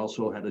he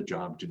also had a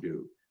job to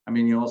do. I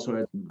mean, he also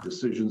had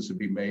decisions to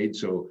be made,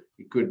 so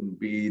he couldn't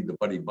be the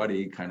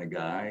buddy kind of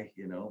guy,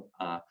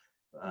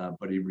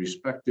 but he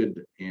respected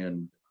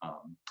and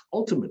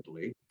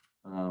ultimately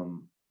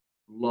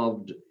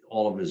loved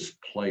all of his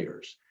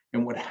players.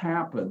 And what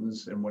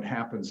happens and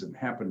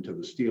happened to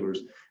the Steelers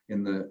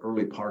in the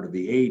early part of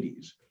the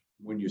 80s,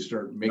 when you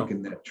start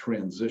making that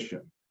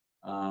transition.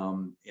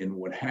 And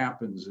what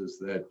happens is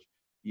that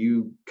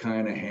you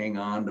kind of hang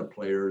on to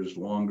players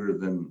longer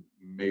than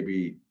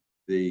maybe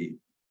they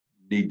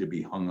need to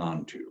be hung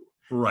on to.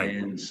 Right.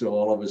 And so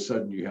all of a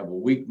sudden you have a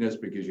weakness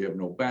because you have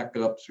no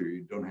backups or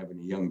you don't have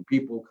any young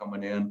people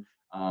coming in,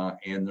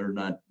 and they're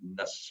not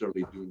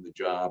necessarily doing the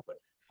job. But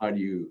how do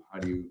you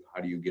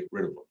get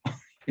rid of them?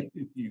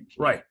 You can't,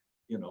 Right.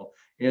 you know.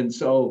 And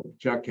so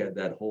Chuck had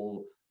that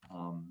whole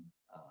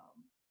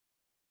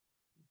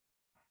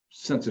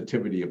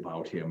sensitivity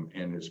about him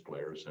and his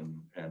players,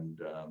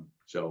 and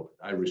so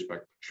I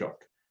respect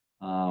Chuck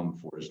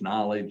for his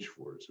knowledge,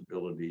 for his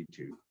ability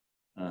to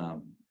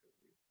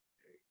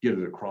get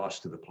it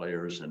across to the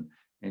players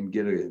and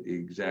get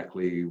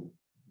exactly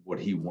what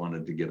he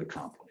wanted to get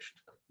accomplished,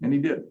 and he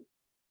did.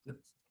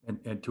 And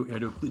a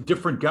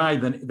different guy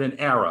than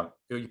Ara.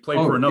 You played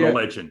for another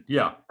legend.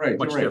 Yeah, right,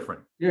 much right.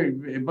 different. Yeah,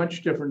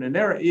 much different. And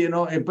Ara, you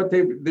know, but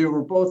they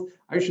were both.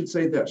 I should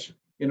say this,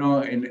 you know,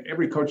 and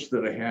every coach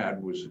that I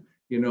had was,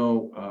 you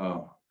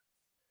know,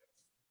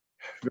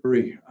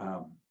 very.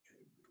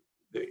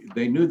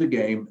 They knew the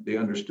game. They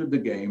understood the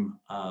game.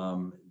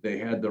 They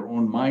had their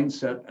own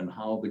mindset and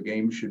how the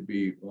game should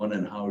be won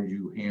and how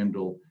you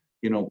handle,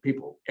 you know,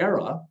 people.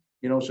 Ara,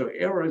 you know, so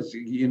Ara's,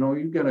 you know,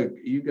 you got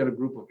a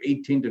group of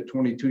 18 to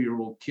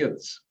 22-year-old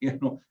kids, you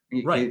know,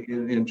 Right.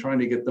 in trying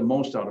to get the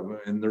most out of them,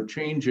 and they're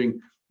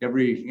changing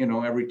every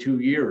 2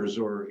 years,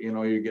 or you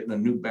know, you're getting a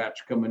new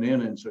batch coming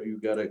in, and so you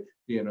got to,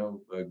 you know,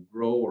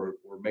 grow or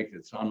make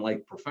it sound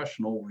like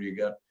professional, where you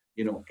got,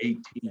 you know, a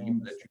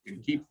team that you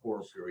can keep for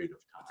a period of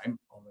time.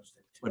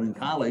 But in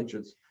college,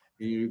 it's,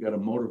 you got to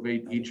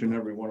motivate each and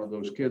every one of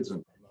those kids.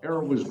 And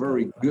Ara was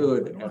very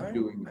good at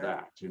doing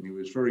that. And he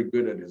was very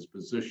good at his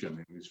position.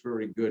 And he was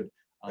very good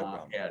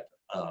at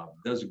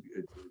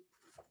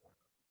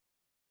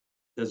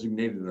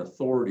designated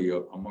authority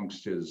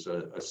amongst his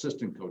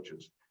assistant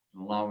coaches,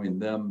 and allowing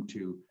them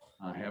to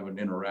have an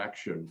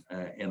interaction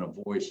and a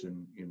voice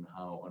in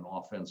how an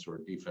offense or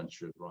a defense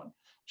should run.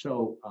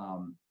 So,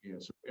 you know,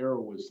 so Ara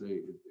was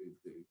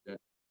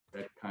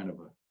that kind of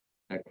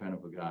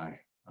a guy.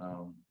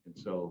 And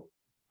so,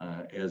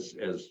 as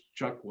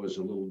Chuck was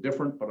a little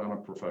different, but on a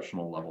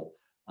professional level,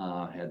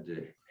 had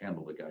to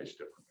handle the guys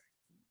differently.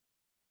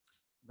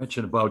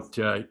 Mentioned about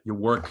your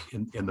work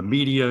in the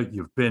media.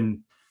 You've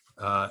been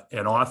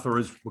an author,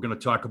 as we're going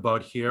to talk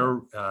about here.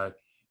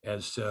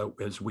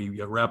 As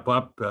we wrap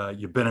up,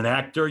 you've been an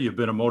actor, you've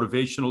been a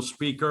motivational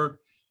speaker,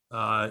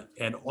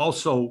 and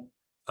also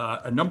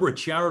a number of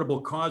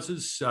charitable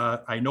causes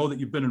I know that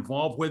you've been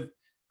involved with,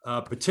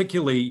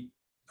 particularly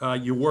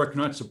your work,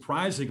 not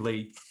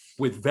surprisingly,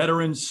 with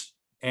veterans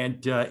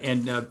and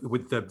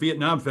with the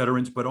Vietnam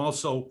veterans, but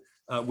also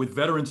with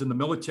veterans in the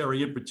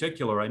military in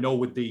particular. I know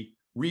with the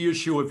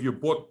reissue of your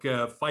book,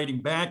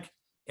 Fighting Back,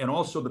 and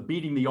also the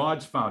Beating the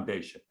Odds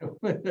Foundation.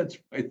 That's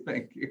right.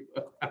 Thank you.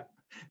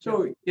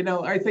 So, you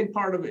know, I think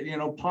part of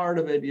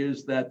it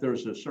is that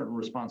there's a certain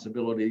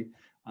responsibility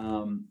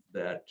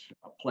that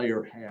a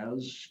player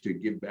has to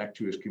give back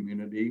to his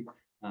community.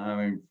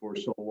 For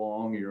so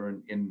long, you're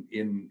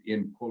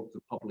in quote,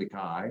 the public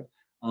eye.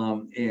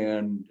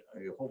 And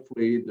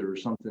hopefully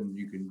there's something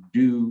you can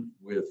do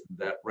with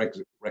that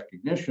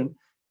recognition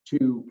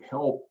to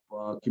help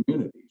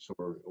communities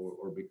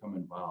or become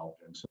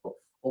involved. And so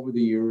over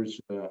the years,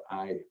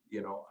 I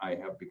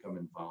have become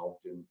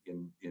involved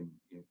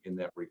in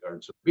that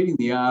regard. So Beating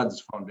the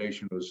Odds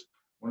Foundation was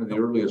one of the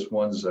earliest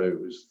ones. It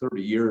was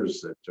 30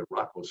 years that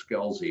Rocco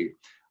Scalzi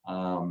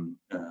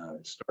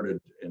started,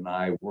 and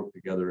I worked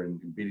together in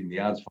Beating the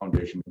Odds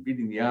Foundation.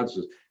 Beating the Odds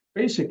is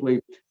basically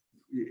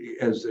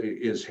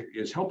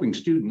is helping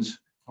students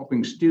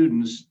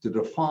to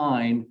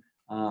define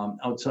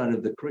outside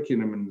of the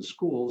curriculum in the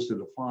schools, to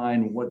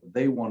define what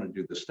they want to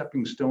do, the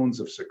stepping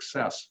stones of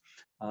success,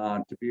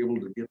 to be able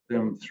to get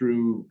them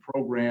through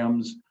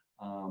programs,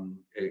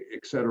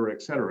 et cetera,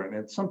 et cetera. And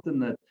it's something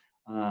that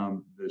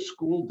the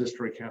school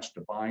district has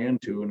to buy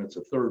into, and it's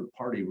a third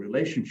party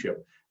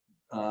relationship,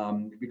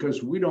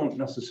 because we don't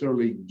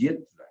necessarily get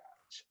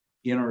that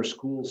in our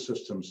school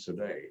systems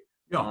today.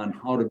 Yeah. On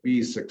how to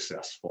be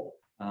successful,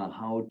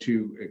 how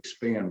to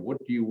expand, what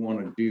do you want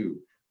to do?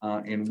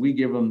 And we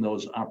give them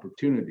those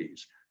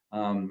opportunities,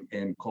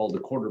 and called the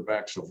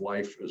quarterbacks of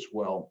life as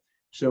well.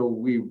 So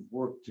we've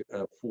worked,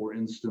 for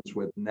instance,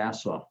 with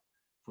NASA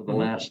for the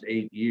last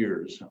 8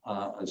 years,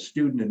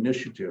 student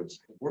initiatives,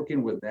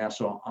 working with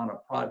NASA on a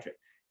project,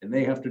 and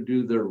they have to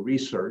do their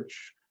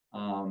research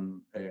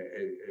along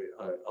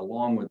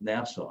with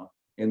NASA,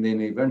 and then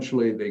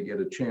eventually they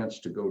get a chance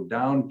to go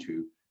down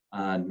to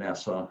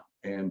NASA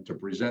and to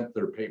present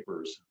their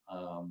papers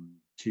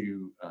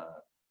to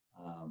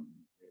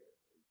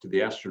the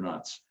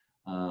astronauts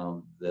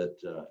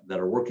that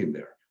are working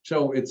there.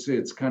 So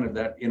it's kind of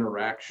that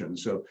interaction.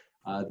 So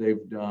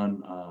they've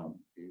done.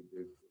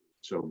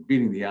 So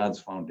Beating the Odds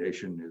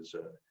Foundation is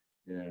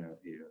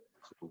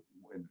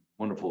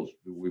wonderful.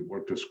 We've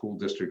worked with school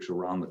districts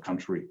around the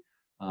country,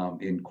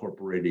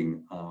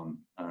 incorporating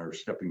our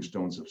stepping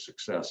stones of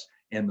success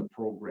and the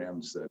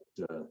programs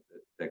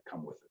that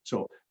come with it.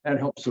 So that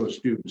helps those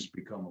students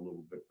become a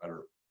little bit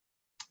better,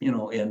 you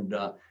know. And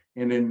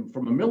then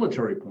from a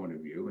military point of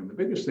view, and the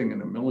biggest thing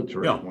in a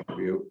military point of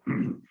view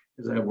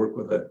is I work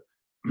with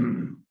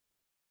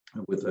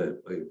with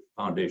a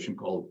foundation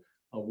called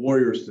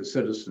Warriors to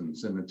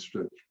Citizens, and it's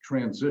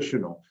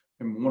transitional.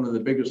 And one of the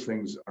biggest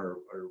things are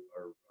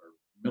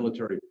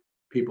military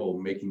people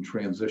making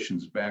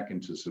transitions back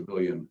into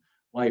civilian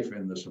life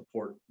and the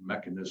support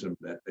mechanism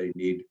that they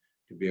need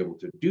to be able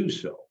to do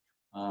so.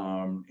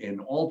 In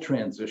all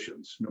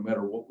transitions, no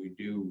matter what we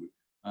do,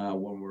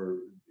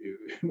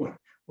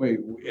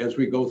 as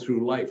we go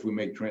through life, we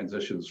make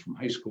transitions from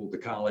high school to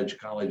college,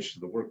 college to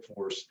the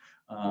workforce.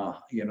 How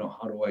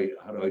do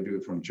I do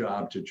it from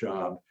job to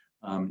job?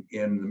 And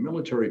the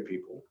military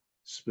people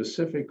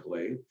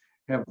specifically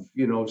have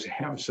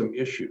some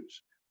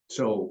issues.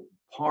 So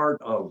part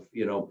of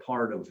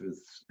the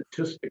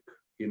statistic,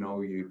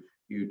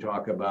 you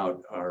talk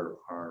about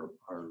our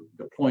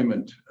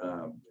deployment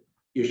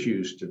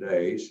issues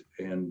today,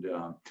 and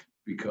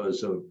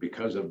because of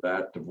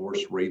that,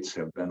 divorce rates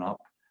have been up.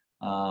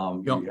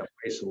 You have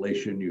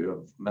isolation, you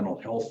have mental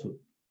health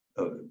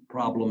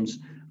problems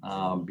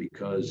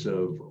because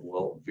of,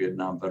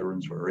 Vietnam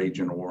veterans were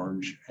Agent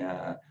Orange,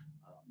 and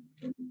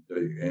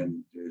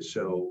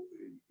so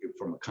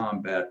from a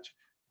combat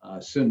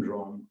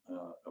syndrome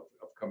of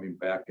coming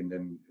back and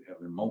then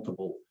having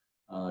multiple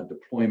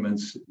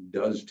deployments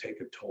does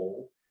take a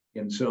toll.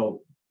 And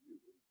so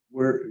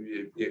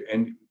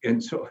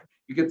so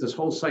you get this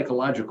whole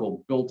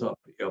psychological buildup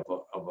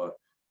of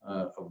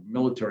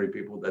military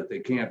people that they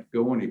can't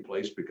go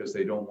anyplace because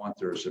they don't want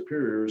their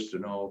superiors to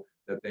know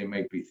that they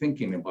might be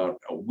thinking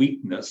about a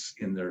weakness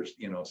in their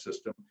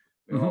system,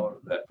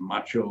 that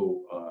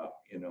macho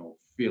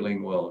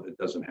feeling. Well, it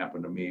doesn't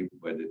happen to me,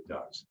 but it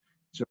does.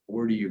 So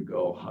where do you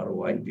go? How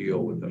do I deal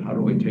with it? How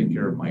do I take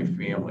care of my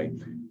family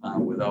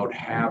without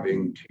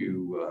having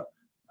to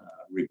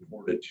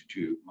report it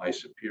to my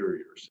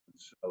superiors? And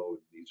so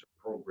these are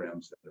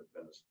programs that have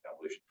been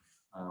established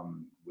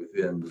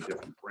within the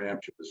different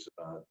branches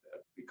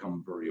that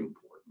become very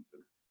important,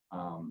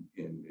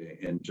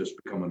 and just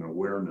become an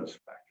awareness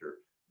factor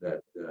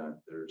that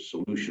there's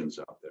solutions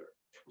out there.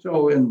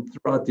 So, and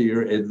throughout the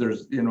year,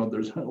 there's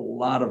a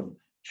lot of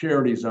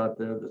charities out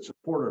there that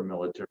support our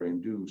military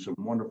and do some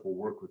wonderful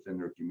work within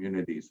their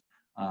communities.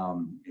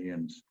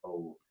 And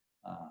so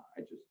I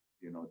just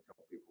tell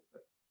people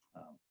that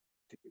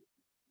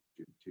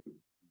to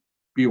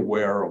be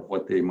aware of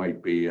what they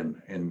might be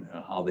and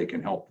how they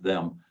can help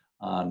them,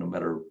 no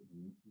matter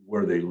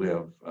where they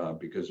live,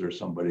 because there's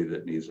somebody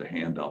that needs a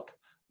hand up,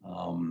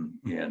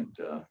 and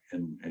a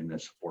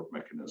support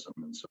mechanism.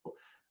 And so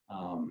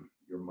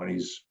your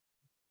monies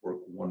work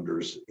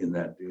wonders in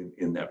that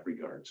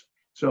regards.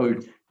 So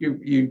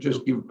you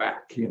just give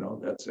back,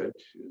 that's it,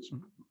 as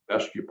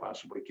best you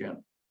possibly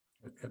can.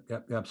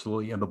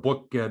 Absolutely. And the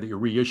book that you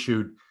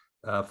reissued,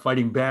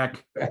 Fighting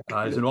Back,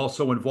 is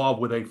also involved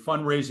with a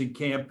fundraising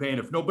campaign.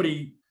 If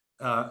nobody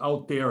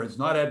out there has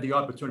not had the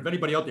opportunity, if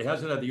anybody out there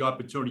hasn't had the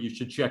opportunity, you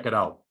should check it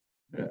out.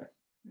 Yeah.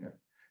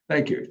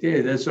 Thank you.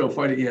 Yeah, that's so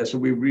funny. Yeah, so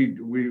we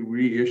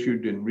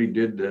reissued and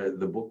redid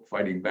the book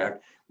Fighting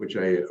Back, which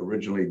I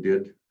originally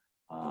did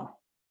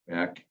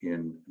back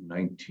in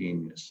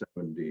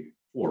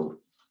 1974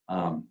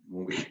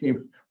 when we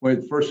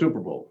went first Super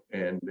Bowl,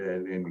 and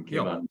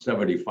came out in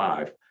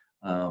 75.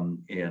 So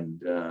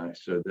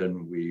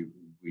then we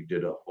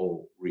did a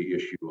whole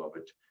reissue of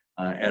it,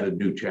 added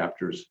new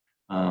chapters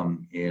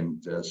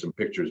and some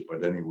pictures.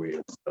 But anyway,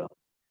 it's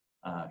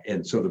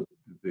and so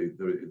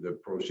the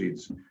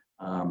proceeds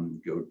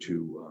go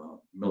to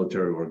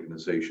military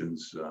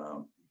organizations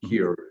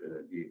here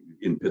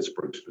in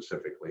Pittsburgh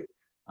specifically,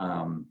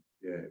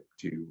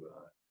 to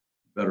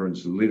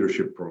Veterans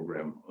Leadership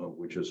Program,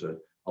 which is a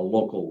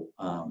local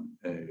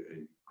a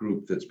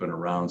group that's been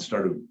around,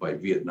 started by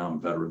Vietnam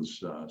veterans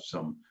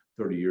some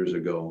 30 years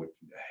ago.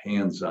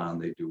 Hands-on,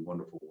 they do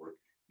wonderful work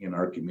in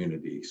our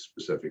community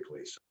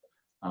specifically. So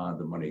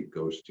the money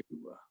goes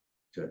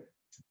to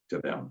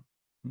them.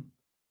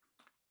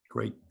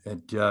 Great.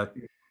 And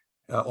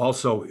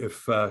also,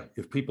 if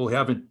people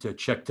haven't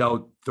checked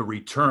out the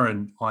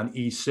return on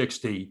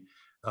E60,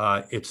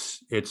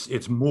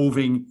 it's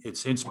moving,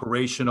 it's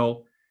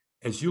inspirational.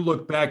 As you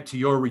look back to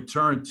your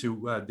return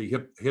to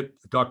the Hip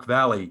Duck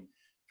Valley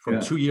from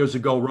 2 years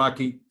ago,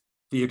 Rocky,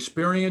 the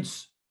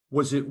experience,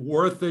 was it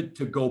worth it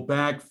to go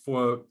back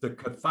for the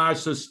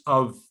catharsis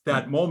of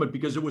that moment?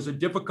 Because it was a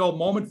difficult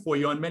moment for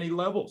you on many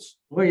levels.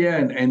 Well, yeah,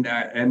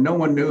 and no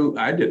one knew.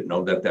 I didn't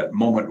know that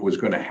moment was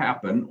going to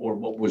happen, or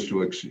what I was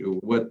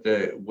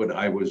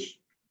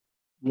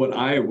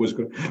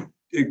going to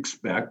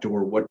expect,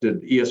 or what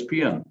did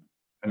ESPN.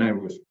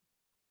 And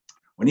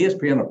when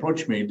ESPN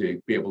approached me to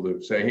be able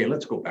to say, hey,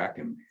 let's go back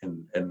and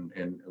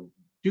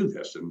do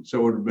this. And so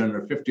it would have been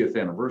their 50th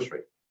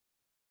anniversary.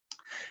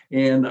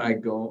 And I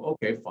go,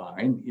 okay,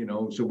 fine.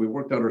 So we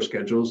worked out our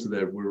schedules so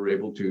that we were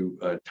able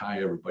to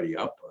tie everybody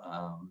up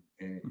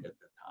at the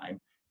time.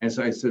 And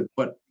so I said,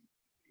 but,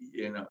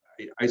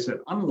 I said,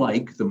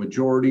 unlike the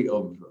majority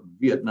of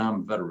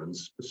Vietnam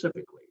veterans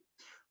specifically,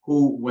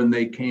 who, when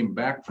they came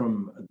back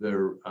from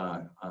their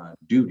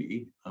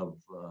duty of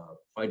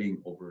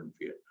fighting over in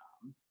Vietnam,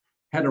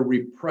 had to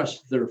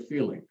repress their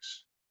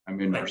feelings I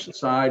mean, our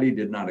society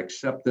did not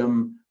accept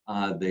them.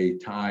 They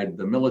tied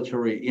the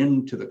military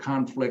into the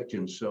conflict,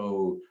 and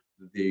so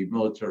the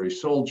military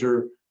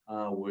soldier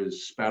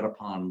was spat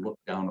upon,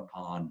 looked down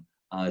upon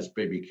as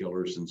baby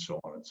killers, and so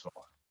on and so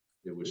on.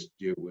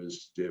 You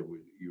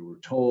were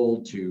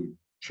told to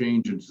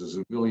change into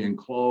civilian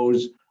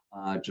clothes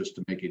just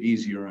to make it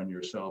easier on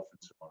yourself,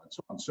 and so on and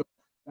so on. So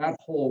that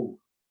whole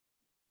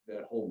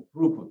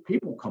group of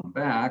people come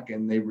back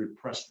and they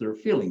repress their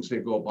feelings. They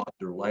go about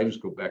their lives,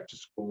 go back to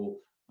school,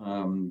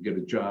 get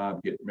a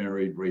job, get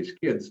married, raise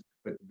kids,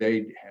 but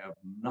they have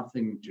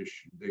nothing to.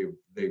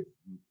 They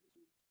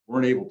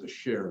weren't able to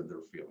share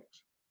their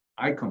feelings.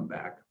 I come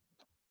back,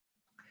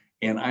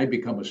 and I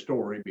become a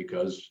story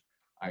because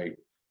I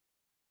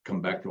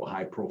come back to a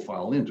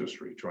high-profile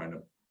industry trying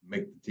to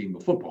make the team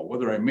of football.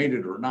 Whether I made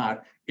it or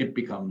not, it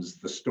becomes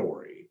the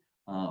story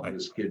of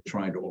this kid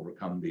trying to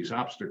overcome these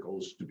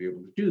obstacles to be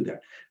able to do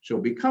that. So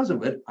because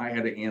of it, I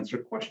had to answer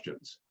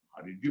questions.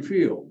 How did you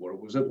feel? What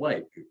was it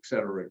like? Et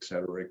cetera, et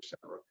cetera, et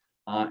cetera.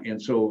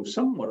 And so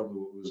somewhat of it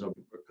was a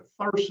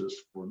catharsis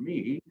for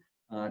me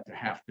to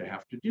have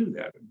to do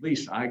that. At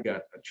least I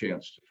got a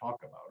chance to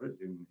talk about it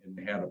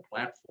and had a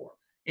platform.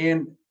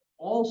 And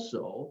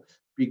also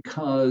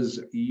because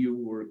you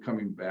were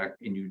coming back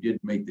and you did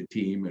make the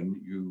team and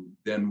you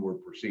then were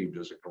perceived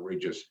as a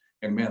courageous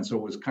young man. So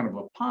it was kind of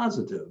a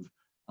positive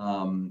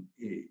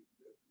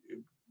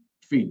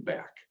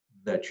feedback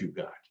that you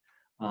got.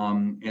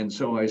 And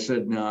so I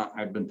said, no,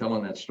 I've been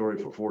telling that story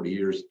for 40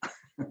 years.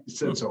 I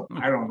said, so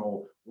I don't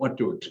know what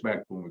to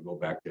expect when we go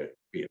back to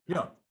Vietnam.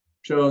 Yeah.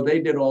 So they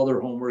did all their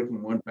homework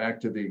and went back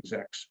to the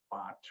exact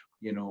spot,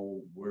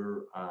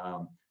 where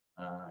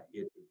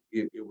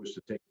it was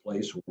to take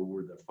place,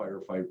 where the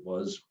firefight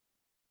was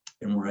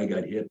and where I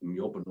got hit in the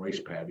open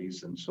rice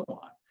paddies and so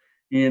on.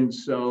 And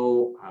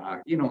so,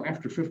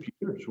 after 50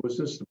 years, was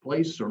this the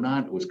place or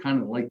not? It was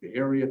kind of like the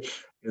area.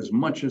 As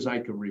much as I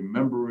can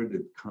remember it,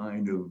 it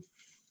kind of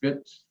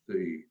fits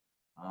the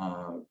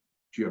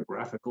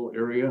geographical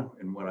area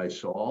and what I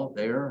saw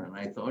there. And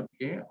I thought,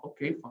 yeah,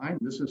 okay, fine.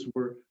 This is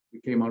where we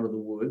came out of the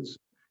woods.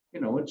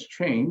 It's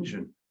changed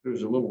and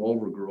there's a little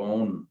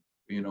overgrown,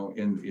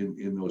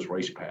 in those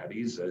rice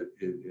paddies, and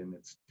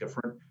it's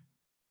different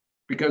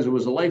because it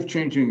was a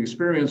life-changing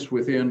experience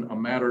within a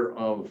matter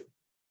of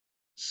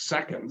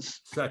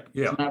seconds. Yeah.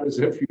 It's not as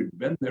if you'd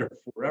been there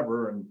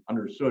forever and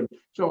understood.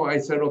 So I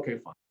said, okay,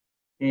 fine.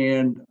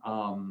 And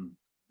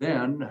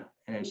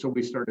so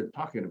we started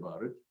talking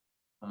about it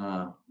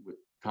with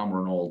Tom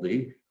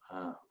Rinaldi,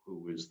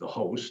 who is the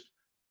host.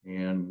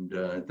 And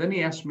then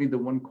he asked me the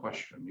one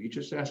question. He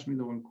just asked me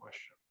the one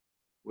question,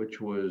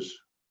 which was,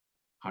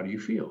 how do you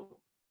feel?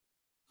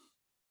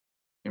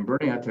 And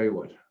Bernie, I tell you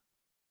what,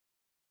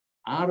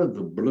 out of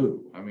the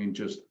blue,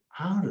 just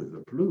out of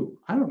the blue,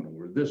 I don't know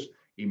where this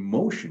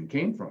emotion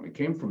came from. It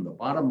came from the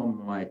bottom of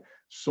my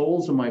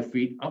soles of my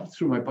feet up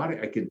through my body.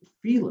 I could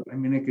feel it.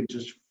 I could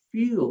just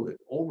feel it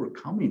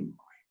overcoming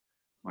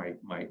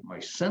my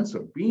sense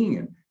of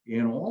being.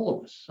 And all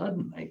of a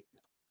sudden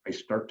I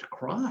start to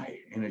cry,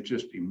 and it's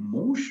just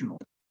emotional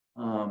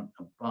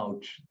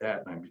about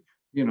that. And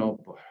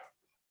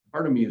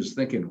part of me is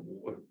thinking,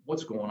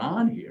 what's going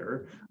on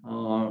here?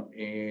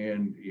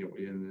 And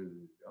the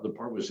other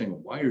part was saying,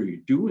 why are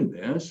you doing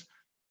this?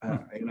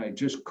 And I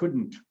just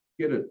couldn't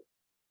get it.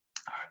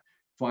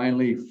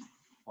 Finally,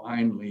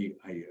 I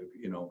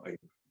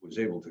was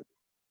able to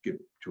get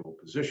to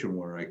a position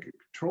where I could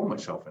control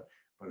myself.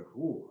 But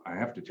I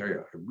have to tell you,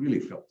 I really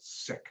felt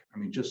sick.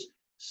 Just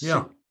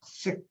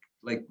sick,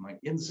 like my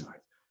inside.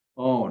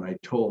 Oh, and I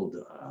told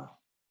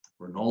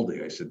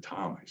Rinaldi, I said,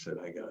 Tom,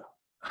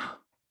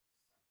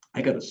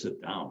 I gotta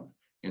sit down.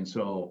 And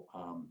so,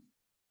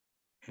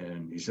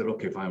 and he said,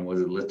 okay, fine. Well,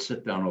 let's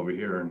sit down over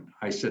here. And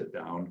I sit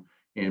down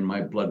and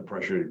my blood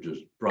pressure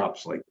just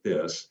drops like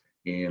this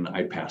and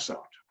I pass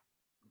out.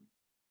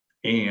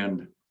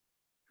 And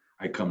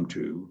I come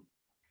to,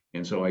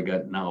 and so I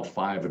got now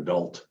 5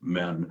 adult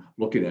men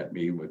looking at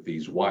me with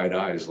these wide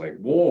eyes like,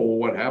 whoa,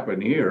 what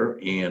happened here?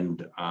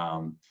 And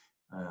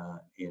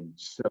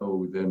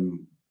so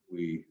then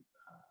we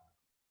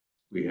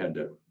had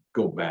to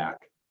go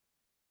back.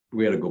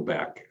 We had to go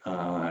back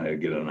and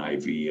get an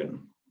IV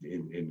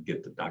and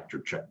get the doctor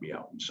check me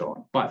out and so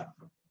on. But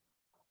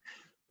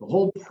the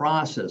whole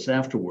process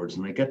afterwards,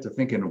 and I got to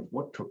thinking of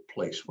what took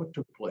place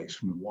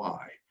and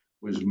why,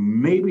 was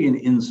maybe an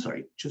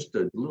insight, just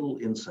a little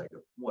insight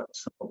of what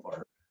some of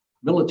our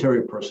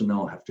military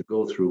personnel have to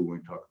go through when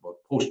we talk about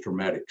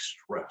post-traumatic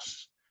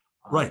stress.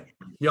 Right.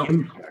 Yeah.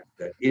 Impact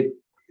that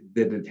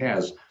it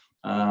has.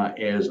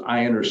 As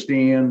I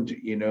understand,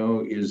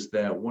 is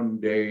that one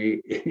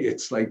day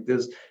it's like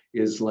this,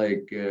 is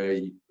like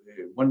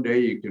one day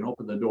you can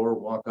open the door,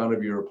 walk out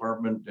of your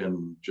apartment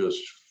and just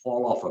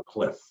fall off a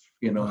cliff,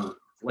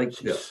 like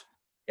this.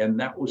 And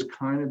that was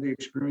kind of the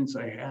experience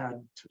I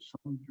had to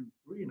some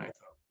degree. And I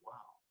thought,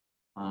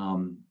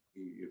 wow,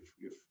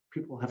 if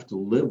people have to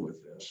live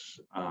with this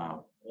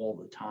all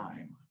the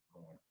time,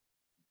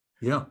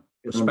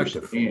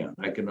 perspective.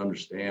 I can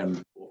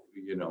understand,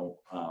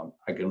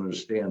 I can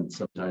understand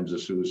sometimes the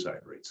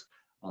suicide rates.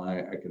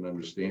 I can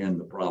understand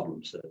the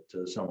problems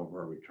that some of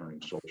our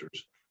returning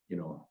soldiers,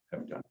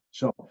 have done.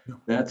 So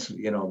that's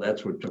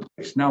what took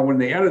place. Now, when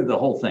they added the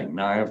whole thing,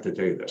 now I have to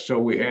tell you this. So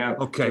we have,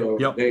 Okay, so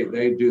yep.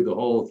 they do the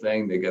whole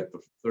thing. They get the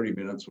 30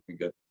 minutes when we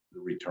get the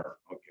return.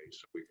 Okay,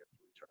 so we get the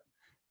return.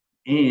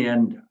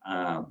 And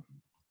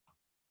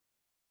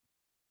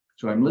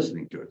so I'm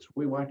listening to it. So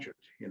we watch it,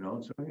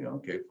 so,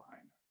 okay,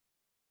 fine.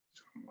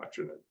 So I'm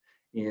watching it.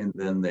 And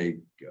then they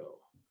go,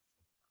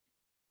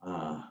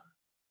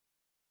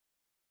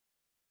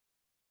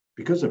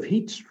 because of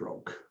heat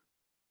stroke,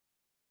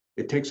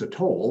 it takes a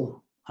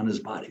toll on his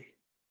body.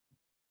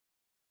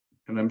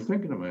 And I'm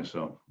thinking to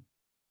myself,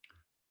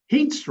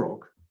 heat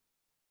stroke?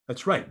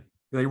 That's right.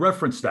 They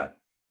referenced that.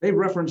 They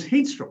reference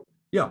heat stroke.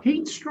 Yeah.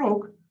 Heat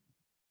stroke?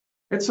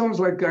 It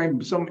sounds like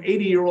I'm some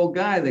 80-year-old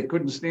guy that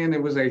couldn't stand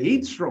it was a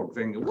heat stroke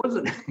thing. It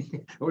wasn't.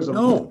 It was a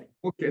No.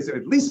 Okay, so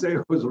at least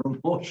it was an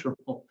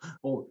emotional,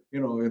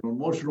 an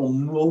emotional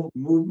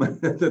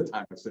movement at the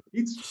time. I said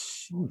heat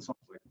stroke. It sounds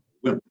like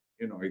wimp.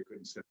 He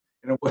couldn't sit.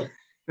 And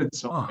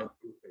so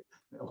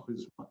that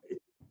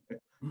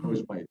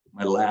was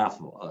my laugh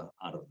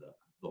out of the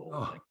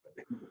whole thing.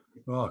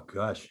 Oh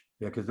gosh,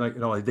 yeah, because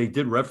they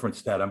did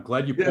reference that. I'm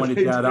glad you Yes, pointed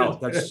they that did.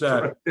 out. That's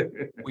right.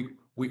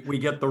 we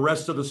get the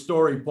rest of the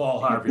story,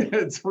 Paul Harvey.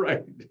 That's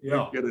right.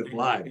 Yeah, Get it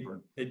live.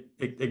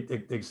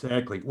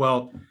 Exactly.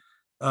 Well,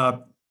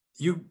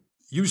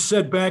 you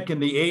said back in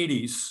the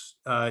 80s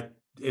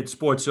at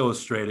Sports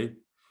Illustrated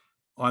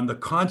on the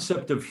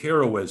concept of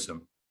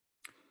heroism,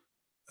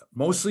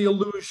 mostly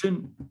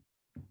illusion.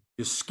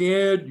 You're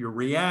scared, you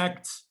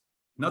react,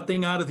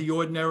 nothing out of the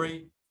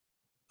ordinary.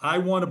 I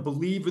want to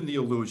believe in the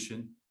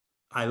illusion.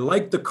 I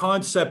like the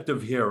concept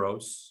of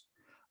heroes.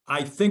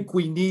 I think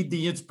we need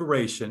the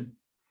inspiration.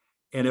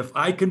 And if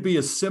I can be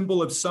a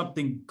symbol of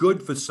something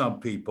good for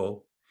some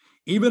people,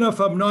 even if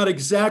I'm not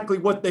exactly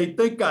what they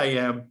think I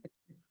am,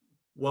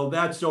 well,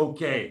 that's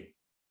okay.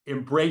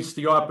 Embrace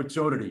the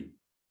opportunity.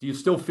 Do you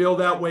still feel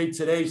that way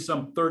today,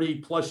 some 30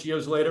 plus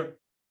years later?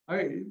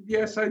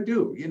 Yes, I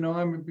do.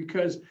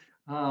 Because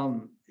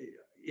really,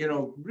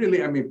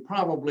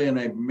 probably, and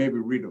I maybe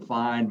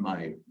redefine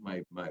my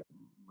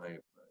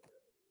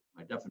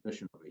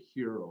definition of a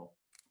hero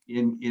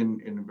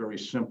in a very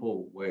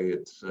simple way.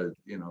 It's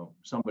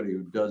somebody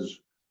who does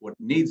what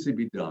needs to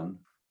be done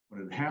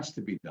when it has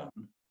to be done,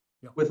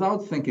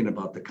 without thinking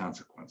about the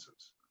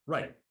consequences,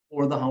 right,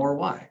 or the how or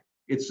why.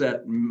 It's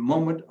that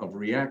moment of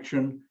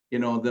reaction.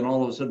 Then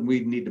all of a sudden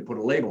we need to put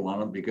a label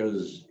on him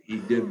because he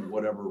did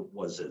whatever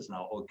was his.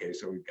 Now, okay,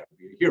 so we've got to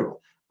be a hero.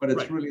 But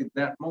it's right. really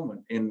that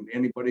moment, and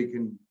anybody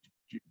can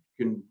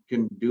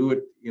do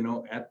it,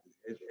 at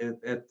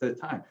the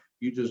time.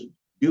 You just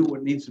do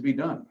what needs to be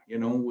done,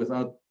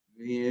 without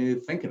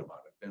thinking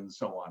about it, and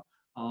so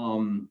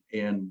on.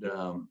 And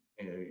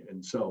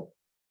so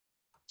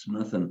it's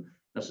nothing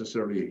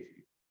necessarily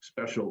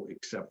special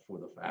except for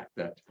the fact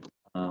that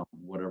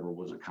whatever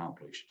was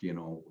accomplished,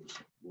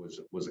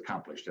 was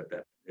accomplished at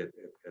that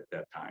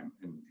time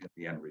in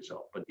the end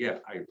result. But yeah,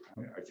 I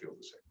feel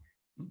the same.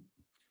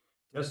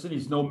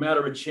 Destiny's no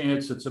matter of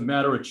chance. It's a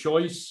matter of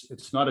choice.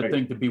 It's not a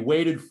thing to be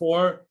waited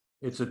for.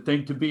 It's a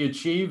thing to be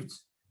achieved.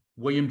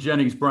 William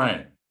Jennings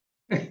Bryan.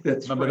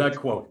 That's Remember right. that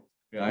quote?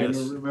 Yeah, I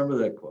remember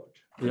that quote.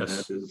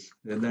 Yes.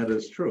 And that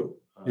is true.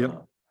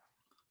 Yep.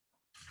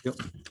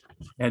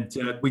 And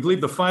we leave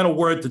the final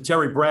word to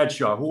Terry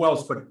Bradshaw. Who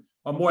else but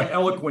a more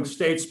eloquent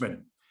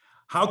statesman?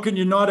 How can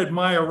you not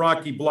admire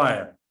Rocky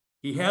Bleier?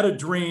 He had a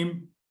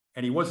dream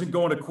and he wasn't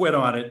going to quit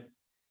on it.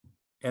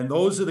 And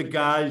those are the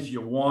guys you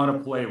want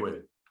to play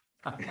with.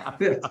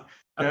 that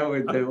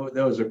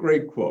was a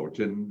great quote,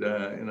 and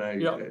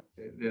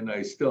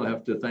I still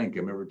have to thank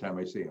him every time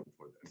I see him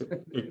for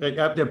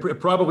that.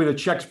 Probably the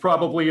check's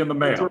probably in the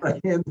mail. That's right,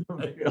 in the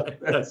mail.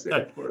 That's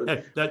it for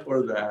that.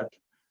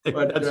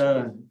 But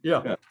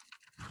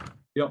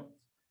yeah.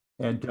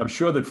 And I'm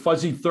sure that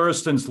Fuzzy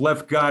Thurston's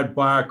left guard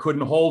bar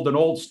couldn't hold an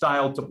old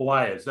style to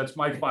Bleier's. That's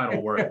my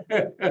final word.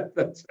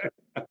 That's it.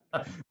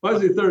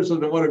 Fuzzy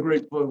Thurston, what a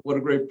great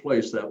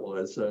place that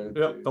was.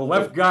 The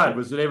left guard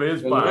was the name of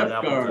his bar.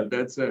 Left guard,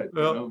 that's it.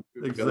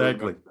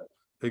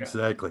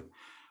 Exactly.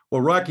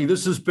 Well, Rocky,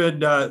 this has been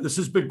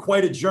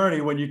quite a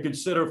journey when you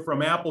consider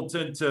from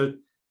Appleton to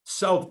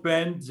South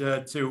Bend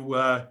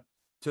to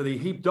the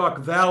Heap Dock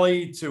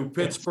Valley to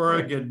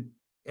Pittsburgh, and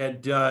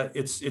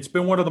it's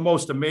been one of the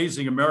most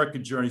amazing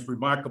American journeys.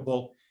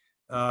 Remarkable.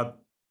 I'm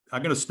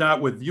going to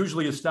start with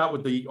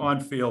the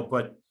on-field,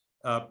 but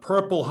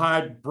Purple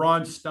Heart,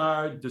 Bronze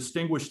Star,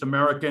 Distinguished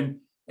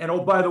American, and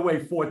oh, by the way,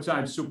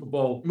 4-time Super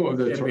Bowl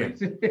champion.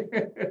 Right.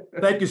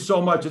 Thank you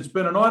so much. It's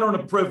been an honor and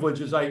a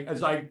privilege, as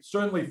I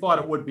certainly thought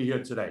it would be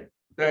here today.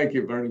 Thank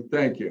you, Bernie.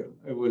 Thank you.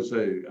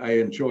 I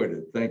enjoyed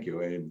it. Thank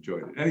you. I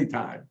enjoyed it.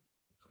 Anytime.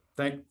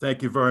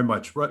 Thank you very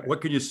much.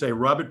 What can you say?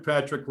 Robert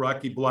Patrick,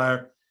 Rocky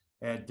Bleier,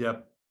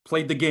 and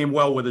played the game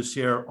well with us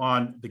here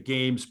on The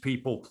Games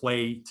People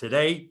Play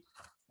Today.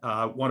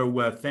 I want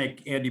to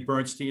thank Andy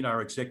Bernstein,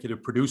 our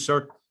executive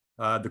producer.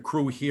 the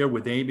crew here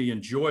with Amy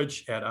and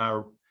George at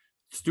our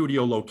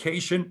studio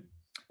location.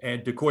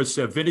 And of course,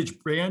 Vintage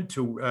Brand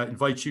to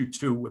invite you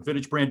to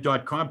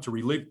vintagebrand.com to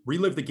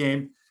relive the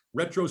game,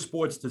 retro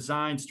sports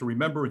designs to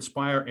remember,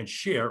 inspire, and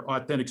share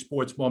authentic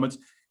sports moments.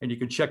 And you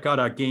can check out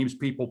our Games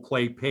People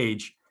Play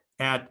page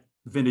at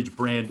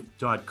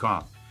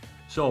vintagebrand.com.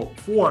 So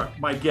for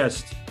my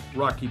guest,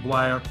 Rocky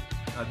Bleier,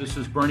 this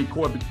is Bernie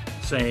Corbett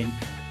saying,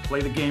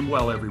 play the game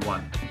well,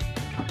 everyone.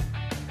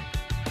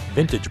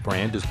 Vintage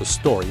Brand is the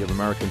story of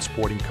American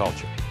sporting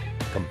culture,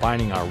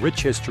 combining our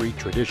rich history,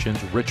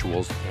 traditions,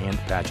 rituals, and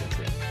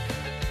pageantry.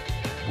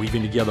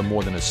 Weaving together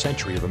more than a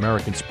century of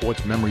American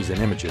sports memories and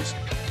images,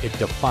 it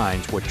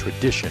defines what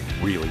tradition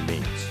really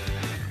means.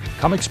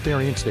 Come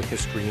experience the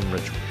history and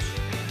rituals.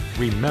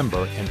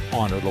 Remember and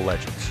honor the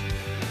legends.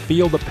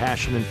 Feel the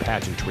passion and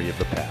pageantry of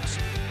the past.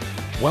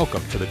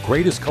 Welcome to the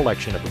greatest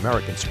collection of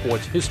American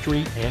sports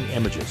history and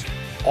images,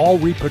 all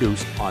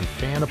reproduced on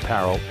fan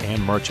apparel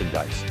and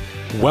merchandise.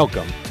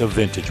 Welcome to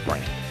Vintage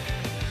Brand.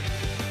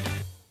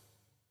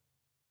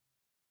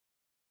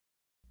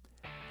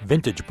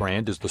 Vintage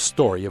Brand is the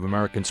story of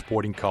American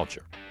sporting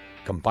culture,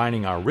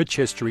 combining our rich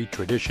history,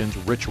 traditions,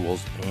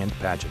 rituals, and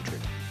pageantry.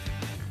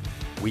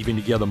 Weaving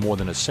together more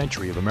than a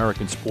century of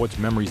American sports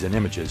memories and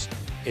images,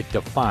 it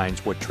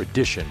defines what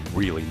tradition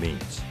really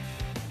means.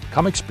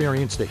 Come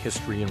experience the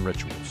history and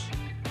rituals.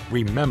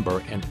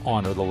 Remember and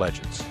honor the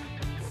legends.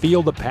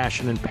 Feel the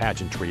passion and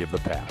pageantry of the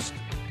past.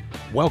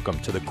 Welcome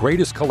to the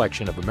greatest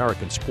collection of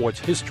American sports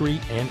history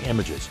and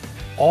images,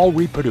 all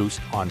reproduced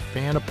on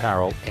fan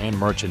apparel and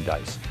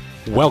merchandise.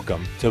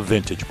 Welcome to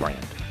Vintage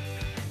Brand.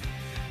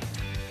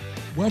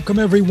 Welcome,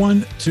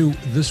 everyone, to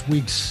this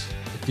week's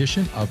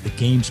edition of The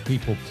Games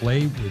People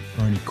Play with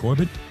Bernie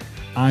Corbett.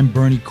 I'm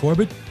Bernie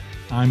Corbett.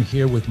 I'm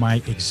here with my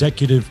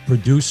executive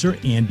producer,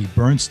 Andy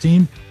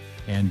Bernstein.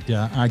 And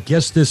our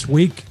guest this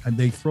week, and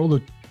they throw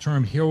the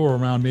term hero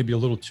around maybe a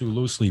little too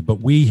loosely, but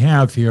we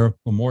have here,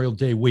 Memorial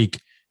Day week,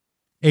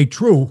 a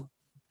true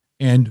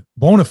and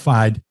bona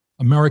fide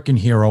American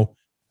hero.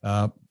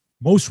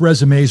 Most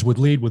resumes would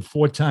lead with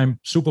four-time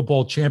Super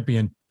Bowl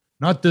champion.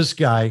 Not this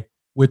guy.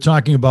 We're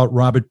talking about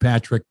Robert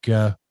Patrick,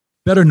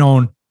 better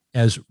known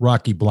as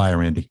Rocky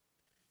Bleier, Andy.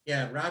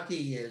 Yeah,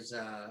 Rocky is,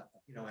 as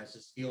a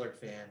Steeler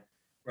fan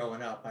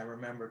growing up, I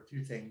remember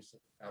two things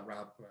about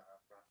Rocky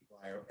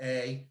Bleier.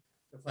 A,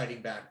 the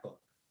Fighting Back book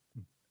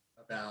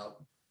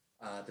about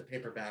the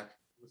paperback.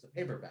 It was a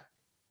paperback.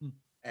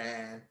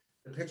 And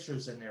the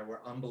pictures in there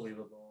were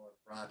unbelievable of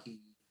Rocky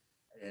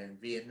in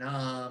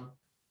Vietnam,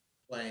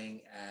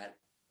 playing at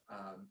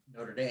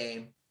Notre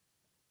Dame.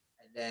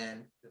 And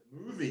then the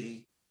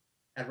movie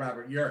had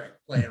Robert Urich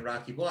playing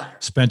Rocky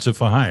Bleier. Spencer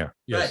for Hire.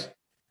 Yes. Right.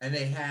 And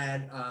they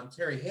had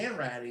Terry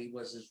Hanratty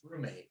was his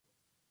roommate.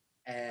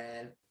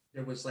 And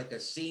there was like a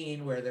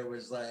scene where there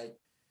was like,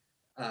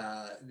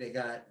 they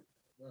got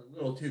a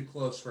little too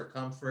close for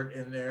comfort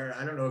in there.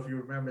 I don't know if you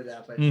remember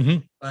that, but,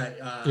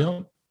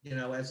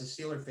 as a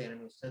Steeler fan,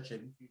 it was such a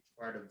huge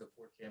part of the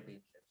four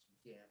championships.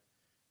 You can't,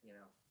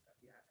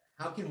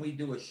 how can we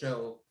do a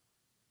show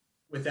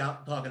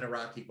without talking to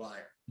Rocky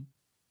Bleier?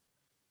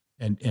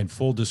 And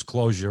full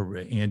disclosure,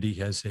 Andy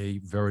has a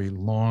very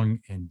long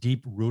and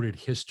deep-rooted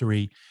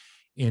history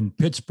in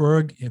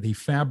Pittsburgh, in the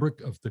fabric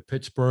of the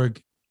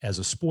Pittsburgh as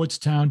a sports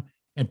town,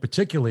 and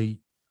particularly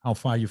how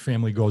far your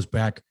family goes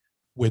back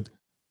with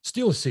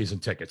Steelers season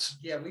tickets.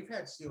 Yeah, we've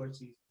had Steelers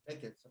season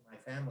tickets in my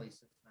family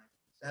since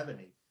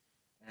 1970.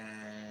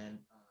 And,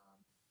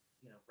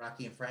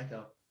 Rocky and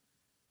Franco,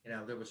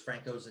 there was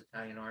Franco's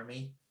Italian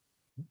Army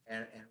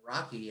and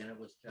Rocky, and it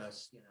was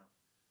just,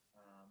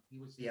 he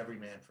was the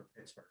everyman for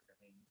Pittsburgh. I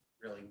mean,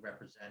 really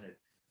represented,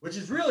 which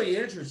is really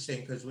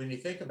interesting because when you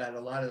think about it,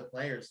 a lot of the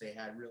players they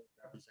had really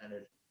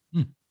represented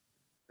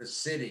the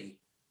city,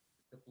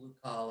 the blue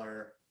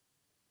collar,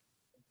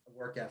 the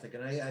work ethic.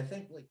 And I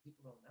think like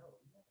people don't know,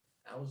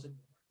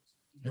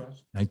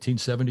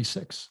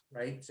 1976.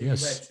 Right. So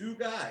yes. You had two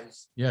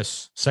guys.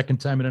 Yes. Second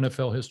time in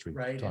NFL history.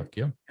 Right.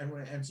 Yeah.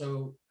 And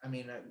so, I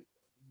mean,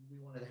 we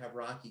wanted to have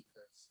Rocky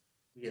because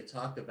we had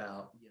talked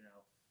about,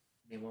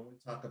 when we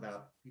talk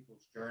about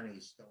people's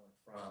journeys going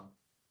from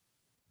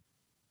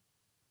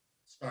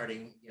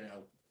starting,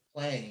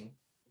 playing,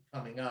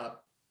 coming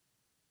up,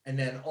 and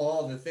then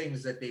all the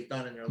things that they've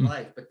done in their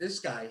life. But this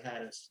guy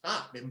had a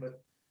stop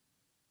but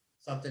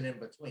something in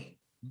between.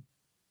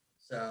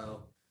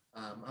 So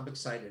I'm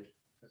excited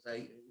because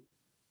it's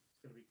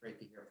going to be great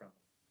to hear from him.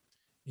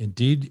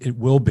 Indeed, it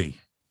will be.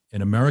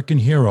 An American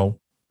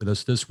hero with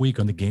us this week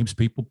on The Games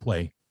People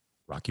Play,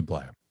 Rocky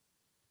Bleier.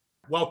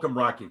 Welcome,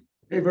 Rocky.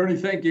 Hey, Bernie,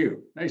 thank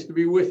you. Nice to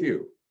be with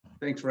you.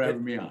 Thanks for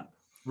having me on.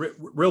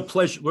 Real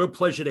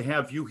pleasure to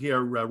have you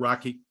here,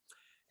 Rocky.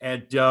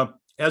 And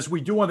as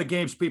we do on The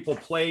Games People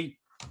Play,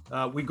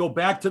 we go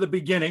back to the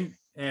beginning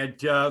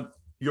and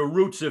your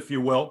roots, if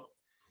you will,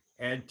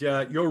 and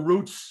your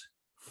roots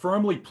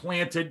firmly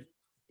planted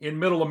in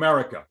Middle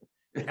America,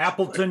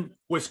 Appleton,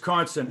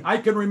 Wisconsin. I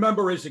can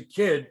remember as a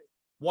kid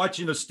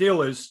watching the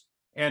Steelers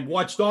and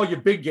watched all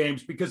your big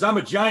games because I'm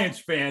a Giants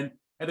fan.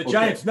 And the Okay.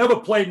 Giants never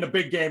played in a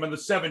big game in the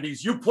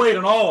 70s. You played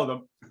in all of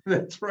them.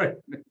 That's right.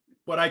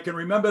 But I can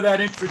remember that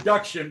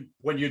introduction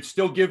when you'd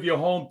still give your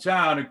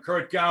hometown in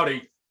Kurt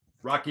Gowdy,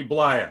 Rocky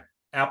Blyer,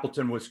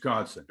 Appleton,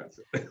 Wisconsin.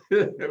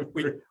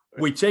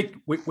 We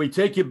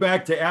take you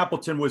back to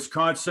Appleton,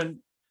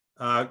 Wisconsin.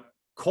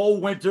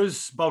 Cold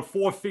winters, about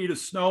 4 feet of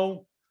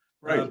snow,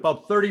 Right.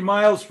 about 30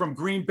 miles from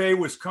Green Bay,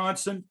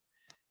 Wisconsin,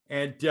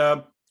 and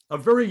a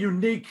very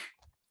unique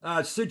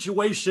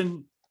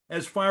situation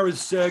as far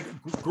as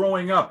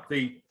growing up.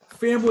 The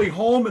family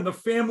home and the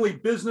family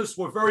business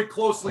were very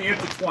closely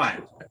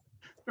intertwined.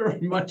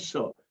 Very much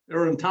so.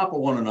 They're on top of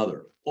one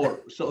another,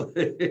 or so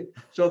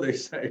they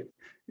say.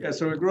 Yeah,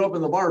 so we grew up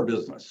in the bar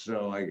business.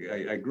 So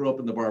I grew up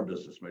in the bar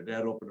business. My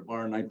dad opened a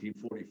bar in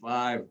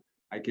 1945.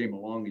 I came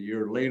along a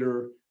year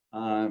later,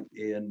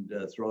 and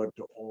throughout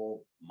to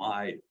all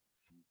my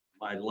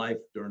life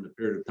during the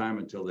period of time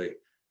until they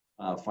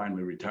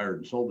finally retired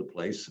and sold the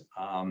place,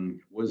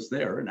 was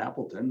there in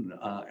Appleton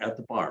at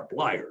the bar,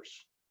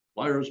 Blyer's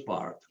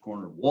Bar at the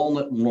corner of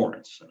Walnut and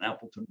Lawrence in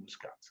Appleton,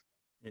 Wisconsin.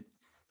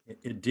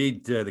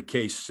 Indeed, the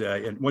case,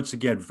 and once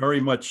again,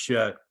 very much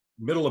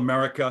Middle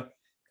America.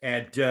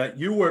 And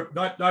you were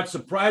not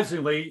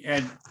surprisingly,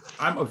 and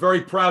I'm a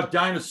very proud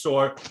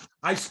dinosaur.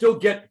 I still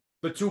get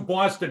the 2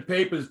 Boston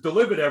papers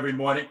delivered every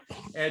morning,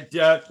 and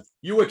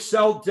you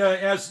excelled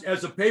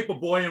as a paper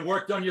boy and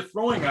worked on your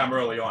throwing arm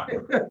early on.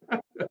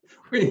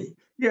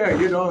 Yeah,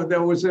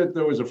 that was it.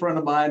 There was a friend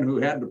of mine who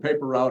had the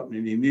paper route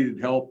and he needed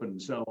help,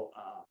 and so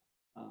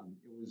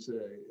it was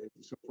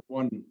so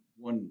for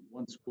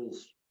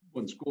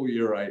one school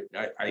year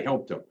I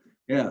helped him.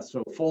 Yeah,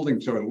 so folding,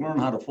 so I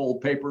learned how to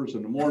fold papers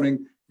in the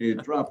morning. He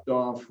dropped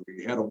off.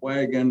 We had a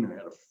wagon. I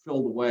had to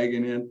fill the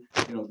wagon in.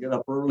 Get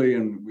up early,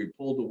 and we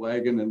pulled the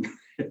wagon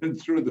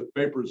and threw the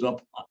papers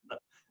up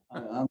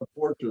on the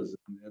porches.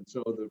 And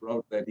so the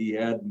route that he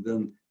had, and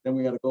then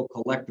we had to go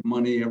collect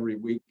money every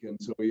week, and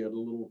so we had a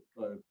little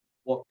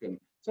book. And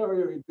so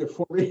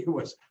for me, it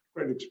was a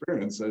great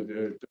experience just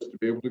to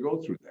be able to go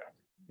through that.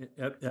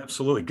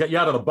 Absolutely, get you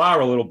out of the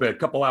bar a little bit, a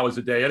couple hours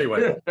a day,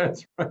 anyway. Yeah,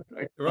 that's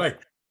right. Right.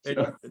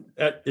 So,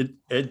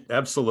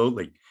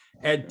 Absolutely.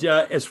 And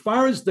as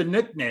far as the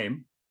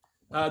nickname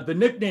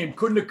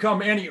couldn't have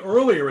come any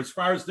earlier as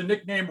far as the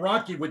nickname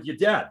Rocky with your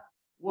dad.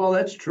 well,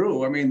 that's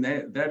true. I mean,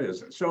 that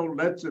is so.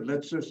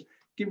 Let's just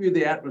give you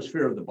the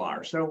atmosphere of the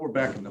bar. So we're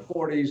back in the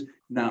 40s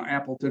now.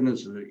 Appleton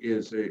is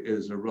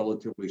a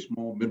relatively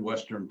small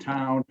Midwestern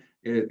town.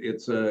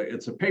 It's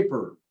a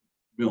paper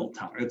mill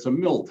town. It's a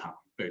mill town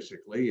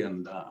basically,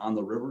 and on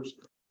the rivers.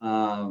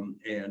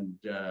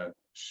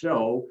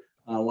 So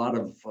a lot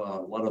of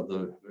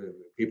the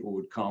people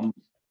would come.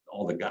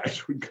 All the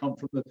guys would come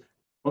from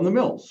the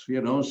mills,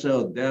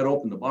 So Dad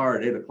opened the bar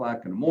at 8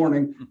 o'clock in the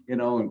morning,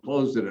 and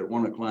closed it at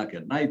 1 o'clock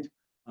at night,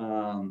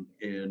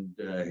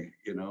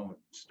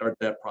 start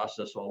that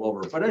process all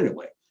over. But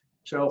anyway,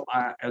 so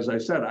as I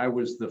said, I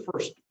was the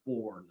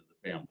firstborn of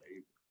the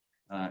family,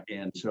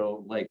 and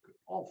so like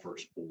all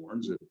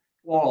firstborns, and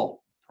we're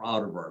all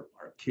proud of our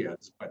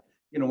kids. But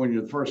when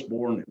you're the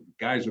firstborn,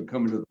 guys would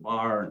come into the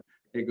bar and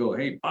they go,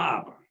 "Hey,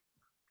 Bob,"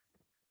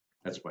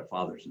 that's my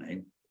father's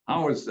name.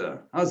 How's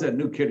that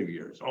new kid of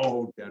yours?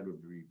 Oh, Dad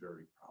would be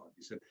very proud.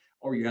 He said,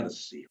 "Oh, you got to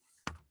see him.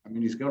 I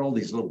mean, he's got all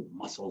these little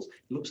muscles.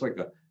 He looks like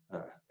a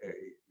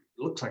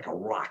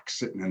rock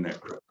sitting in that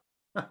grip."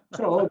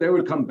 So they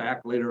would come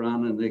back later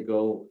on and they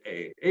go,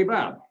 "Hey,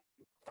 Bob,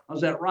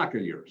 how's that rock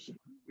of yours?"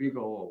 We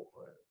go,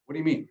 "What do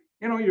you mean?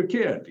 Your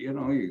kid.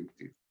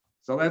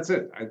 So that's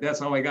it. That's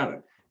how I got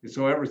it. And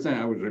so everything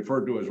I was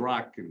referred to as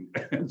Rock,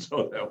 and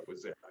so that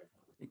was it.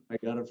 I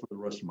got it for the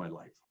rest of my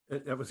life.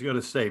 I was going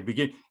to say,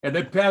 and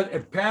then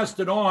passed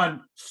it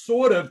on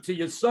sort of to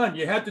your son.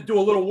 You had to do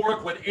a little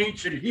work with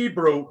ancient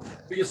Hebrew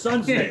for your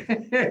son's name.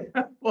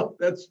 Well,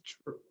 that's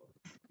true.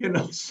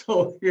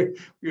 So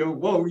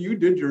well, you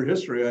did your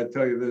history. I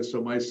tell you this.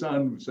 So my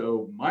son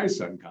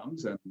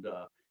comes, and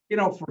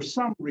for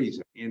some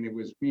reason, and it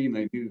was me, and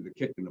I needed the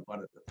kick in the butt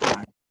at the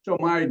time. So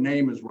my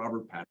name is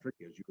Robert Patrick,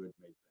 as you had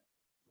made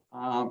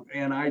that,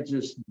 and I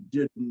just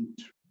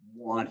didn't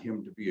want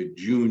him to be a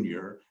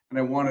junior, and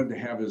I wanted to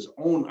have his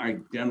own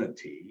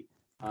identity,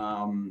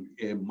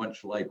 and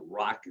much like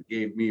Rock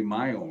gave me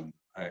my own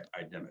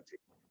identity.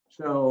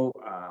 So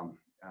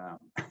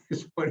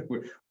I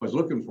was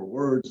looking for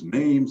words,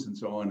 names, and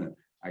so on, and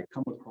I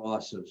come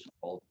across it's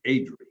called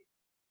Adri,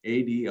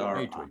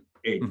 A-D-R-I, Adri.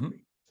 Mm-hmm.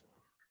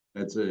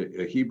 That's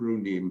a Hebrew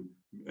name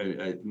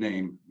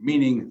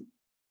meaning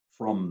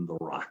from the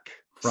rock.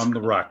 From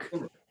the rock.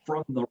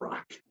 From the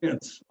rock. And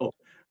so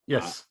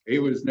yes, he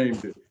was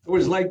named. It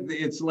was like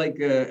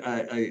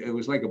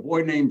a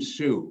boy named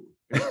Sue.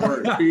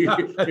 If he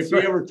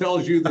ever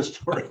tells you the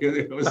story,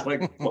 it was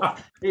like, well,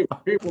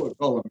 people would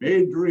call him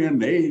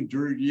Adrian.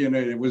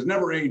 It was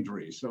never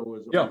Adri, so it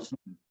was always some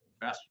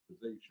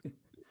bastardization.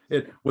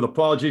 With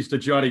apologies to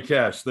Johnny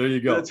Cash. There you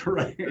go. That's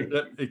right.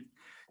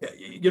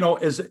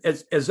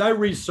 As I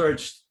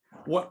researched,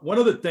 one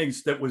of the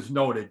things that was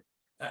noted,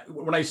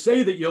 when I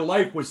say that your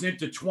life was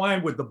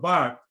intertwined with the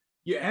bar,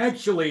 you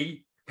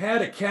actually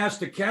had a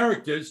cast of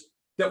characters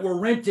that were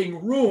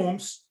renting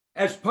rooms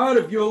as part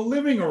of your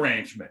living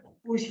arrangement.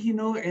 Well,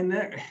 and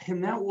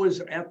that was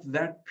at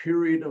that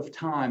period of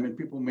time, and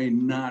people may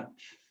not,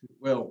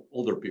 well,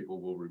 older people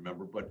will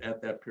remember, but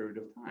at that period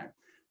of time.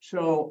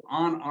 So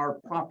on our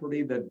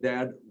property that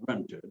Dad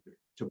rented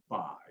to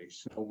buy,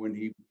 so when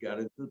he got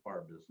into the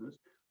bar business,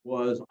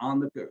 was on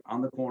the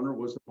corner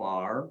was the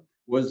bar,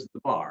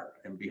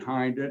 and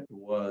behind it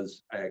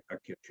was a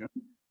kitchen,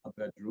 a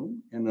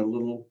bedroom, and a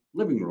little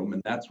living room,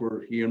 and that's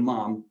where he and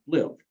Mom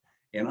lived.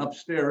 And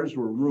upstairs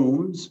were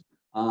rooms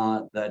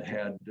that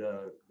had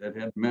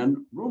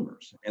men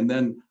roomers. And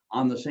then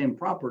on the same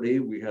property,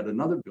 we had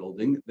another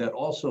building that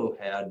also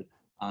had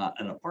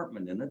an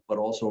apartment in it, but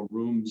also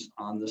rooms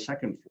on the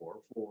second floor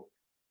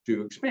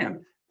to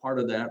expand. Part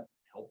of that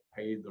helped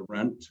pay the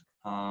rent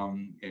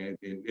and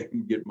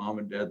get Mom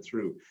and Dad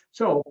through.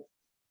 So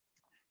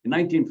in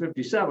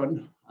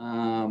 1957,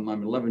 I'm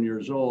 11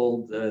 years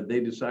old. They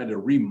decided to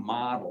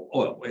remodel.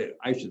 Oh, wait,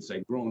 I should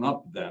say, grown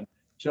up then.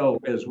 So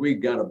as we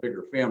got a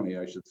bigger family,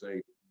 I should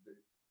say,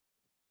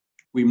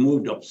 we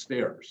moved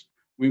upstairs.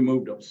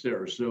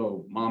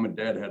 So Mom and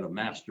Dad had a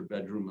master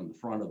bedroom in the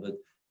front of it.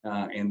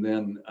 And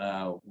then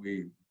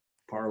we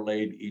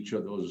parlayed each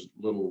of those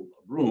little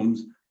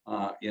rooms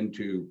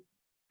into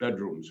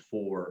bedrooms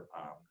for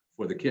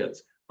the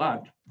kids.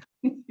 But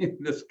in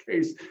this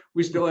case,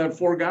 we still had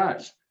 4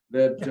 guys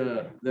that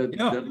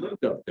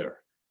lived up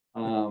there.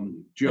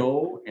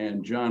 Joe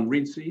and John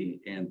Reedsey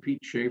and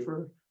Pete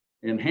Schaefer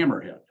and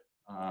Hammerhead.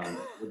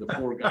 Were the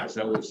 4 guys.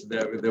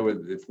 There were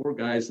the 4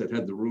 guys that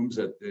had the rooms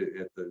at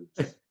the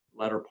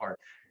latter part,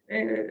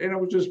 and it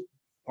was just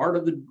part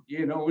of the,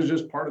 it was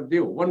just part of the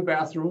deal. 1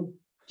 bathroom.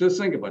 Just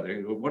think about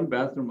it. 1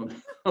 bathroom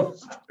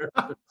upstairs.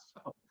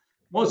 So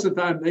most of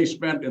the time they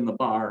spent in the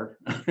bar.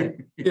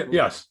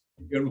 Yes.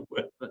 And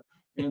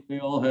they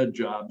all had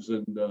jobs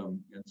and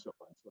so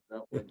on. So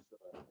that was.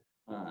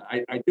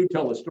 I do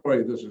tell a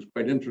story. This is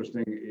quite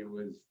interesting. It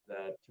was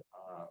that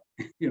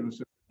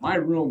so my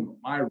room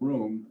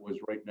was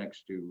right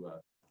next to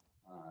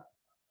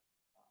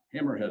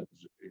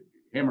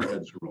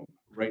Hammerhead's room,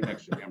 right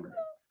next to Hammerhead's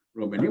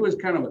room, and he was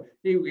kind of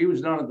he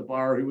was down at the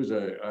bar. He was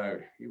a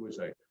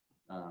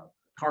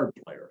card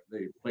player.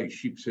 They played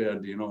sheep's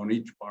head, and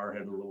each bar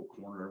had a little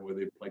corner where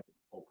they played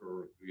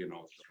poker,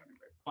 So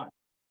anyway, fine.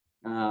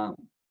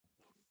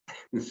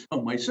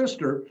 So my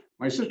sister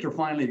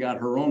finally got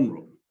her own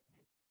room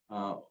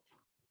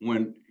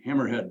when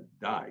Hammerhead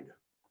died.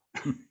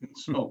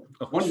 So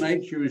one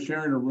night she was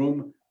sharing a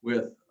room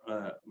with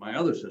my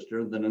other sister.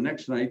 And then the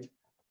next night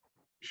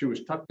she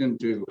was tucked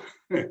into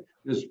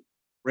this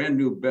brand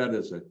new bed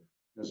as a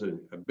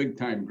big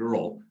time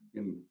girl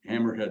in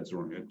Hammerhead's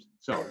room.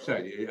 So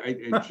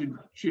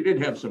she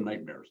did have some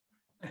nightmares.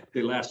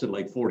 They lasted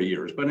like 40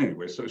 years, but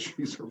anyway, so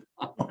she survived.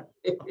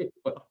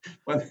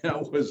 but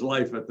that was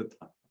life at the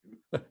time.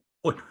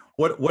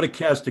 What a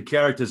cast of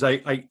characters.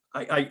 I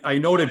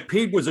noted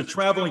Pete was a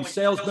traveling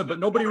salesman, but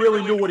nobody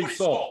really knew what he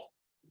sold.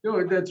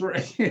 Dude, that's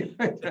right.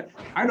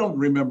 I don't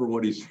remember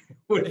what he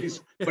but he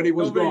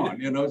was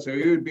gone, so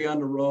he would be on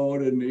the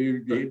road and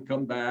he'd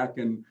come back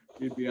and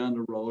he'd be on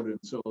the road. And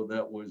so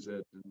that was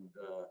it. And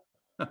so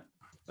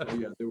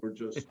yeah, they were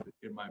just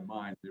in my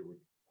mind.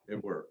 They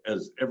were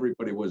as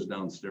everybody was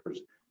downstairs.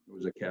 It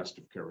was a cast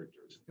of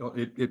characters.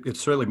 It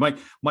certainly,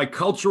 my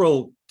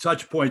cultural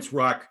touch points,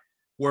 Rock,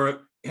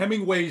 were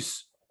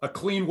Hemingway's A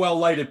Clean,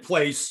 Well-Lighted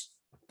Place,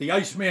 The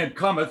Iceman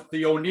Cometh,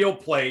 the O'Neill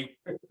play,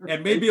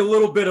 and maybe a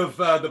little bit of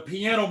the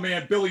Piano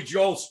Man, Billy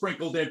Joel,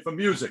 sprinkled in for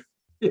music.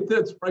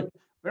 That's right,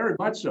 very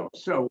much so.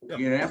 So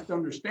you have to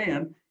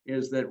understand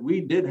is that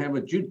we did have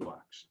a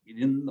jukebox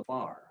in the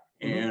bar,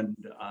 and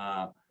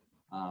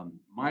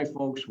my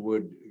folks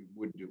would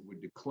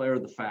declare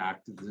the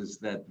fact is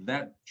that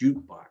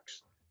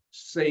jukebox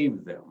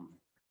saved them,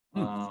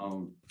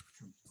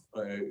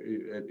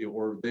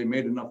 or they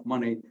made enough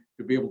money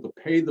to be able to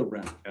pay the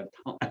rent at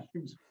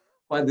times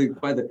by the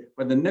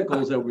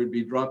nickels that would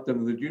be dropped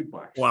into the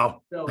jukebox.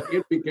 Wow! So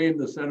it became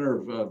the center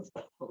of the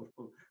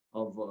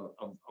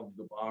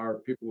bar.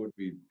 People would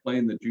be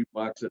playing the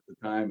jukebox at the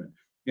time,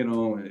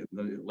 and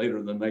the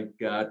later the night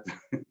got,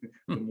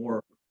 the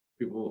more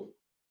people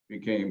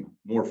became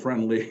more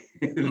friendly.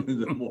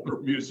 The more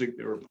music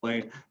they were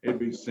playing, they'd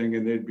be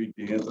singing, they'd be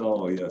dancing.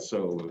 Oh yeah,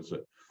 so it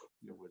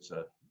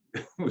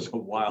was a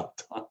wild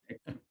time.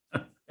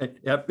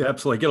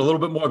 Absolutely, get a little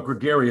bit more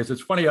gregarious.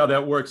 It's funny how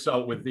that works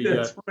out with the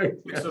use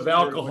of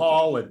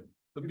alcohol and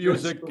the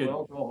music. Yes,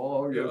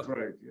 alcohol, that's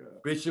right. Yeah.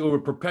 Basically, we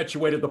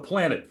perpetuated the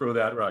planet through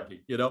that,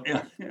 Rocky. Yeah.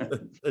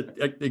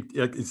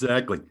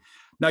 Exactly.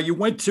 Now you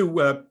went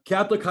to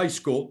Catholic high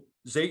school,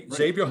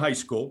 Xavier High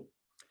School,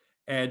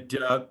 and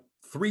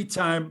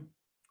 3-time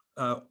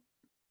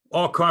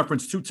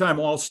all-conference,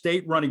 2-time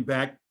all-state running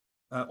back.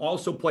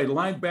 Also played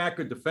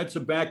linebacker,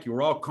 defensive back. You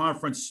were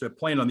all-conference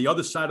playing on the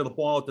other side of the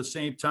ball at the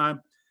same time.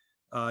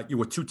 You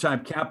were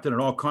 2-time captain and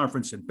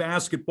all-conference in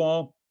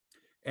basketball,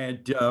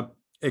 and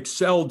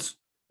excelled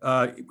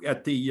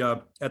at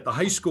the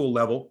high school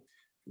level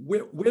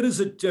where does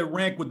it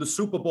rank with the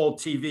Super Bowl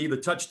TV, the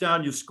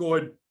touchdown you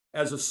scored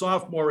as a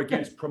sophomore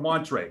against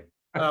Promontory?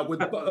 Are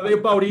they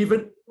about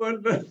even? Well,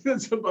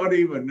 that's about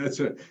even.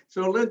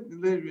 So let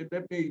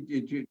me,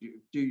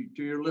 to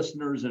your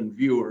listeners and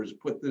viewers,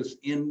 put this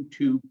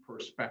into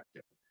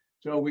perspective.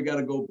 So we got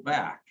to go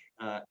back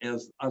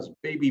as us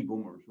baby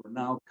boomers. We're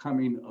now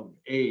coming of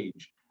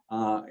age,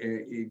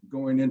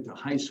 going into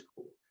high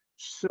school.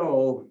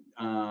 So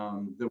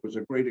there was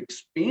a great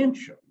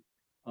expansion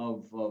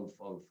of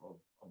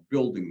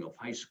building of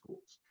high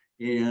schools,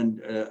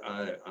 and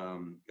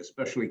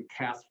especially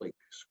Catholic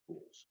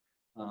schools.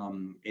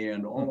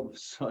 And all of a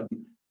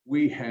sudden,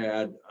 we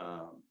had,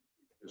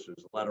 this was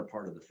the latter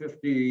part of the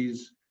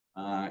 50s,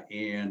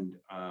 and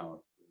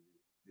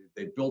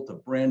they built a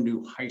brand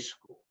new high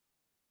school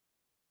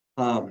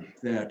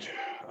that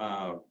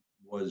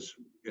was,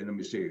 and let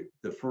me see,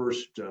 the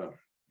first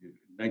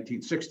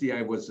 1960,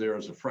 I was there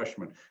as a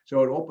freshman.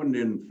 So it opened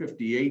in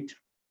 58.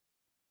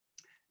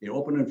 It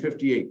opened in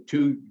 58,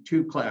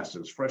 two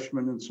classes,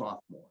 freshman and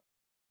sophomore.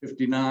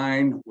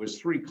 59 was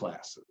 3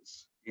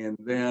 classes. And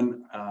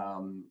then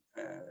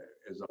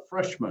as a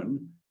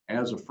freshman,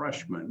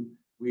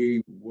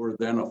 we were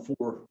then a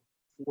four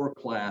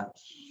class,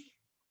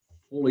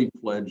 fully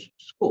fledged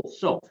school.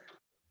 So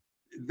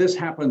this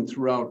happened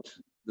throughout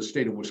the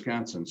state of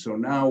Wisconsin. So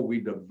now we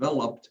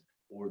developed,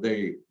 or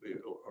they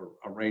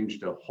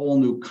arranged a whole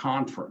new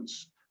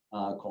conference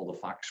called the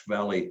Fox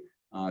Valley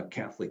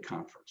Catholic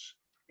Conference.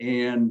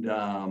 And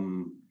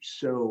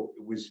so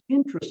it was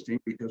interesting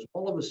because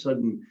all of a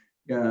sudden,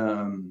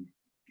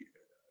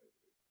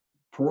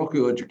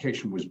 parochial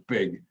education was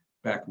big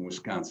back in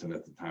Wisconsin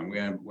at the time.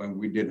 When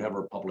we did have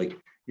our public,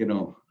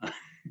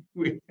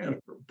 we had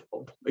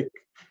our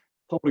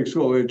public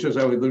school. It's just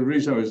the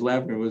reason I was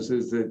laughing is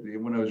that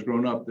when I was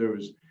growing up, there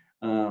was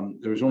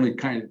only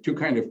two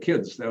kind of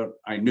kids that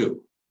I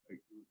knew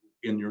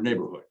in your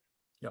neighborhood: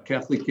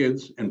 Catholic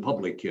kids and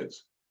public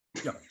kids.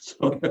 Yeah.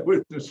 So that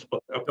was just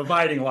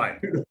Dividing line.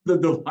 the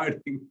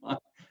dividing line.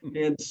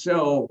 And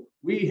so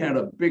we had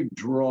a big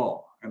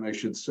draw, and I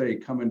should say,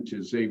 coming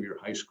to Xavier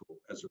High School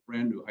as a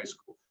brand new high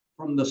school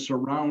from the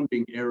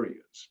surrounding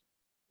areas.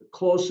 The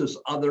closest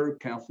other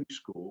Catholic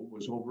school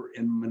was over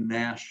in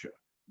Menasha.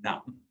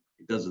 Now,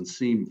 it doesn't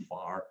seem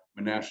far.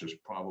 Menasha is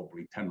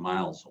probably 10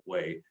 miles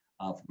away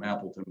from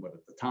Appleton, but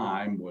at the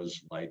time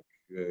was like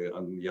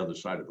on the other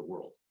side of the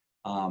world.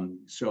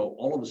 So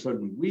all of a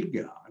sudden we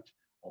got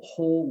a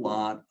whole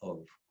lot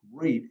of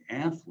great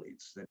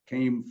athletes that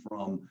came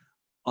from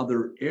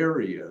other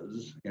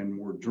areas and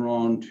were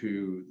drawn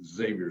to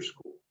Xavier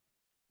School.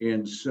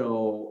 And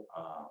so,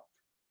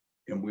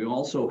 and we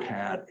also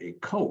had a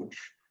coach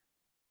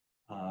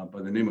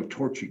by the name of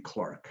Torchy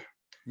Clark.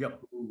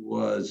 Yep. Who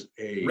was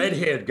a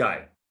red-haired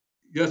guy.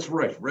 That's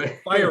right.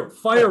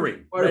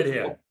 Fiery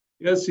red-haired.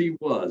 Yes, he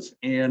was.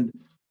 And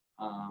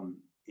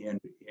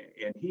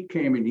he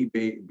came and he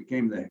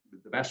became the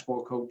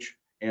basketball coach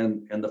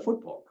and the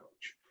football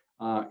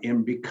coach.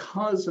 And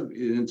because of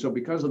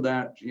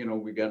that,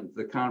 we got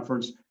the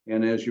conference.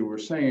 And as you were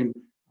saying,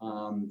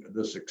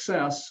 the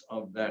success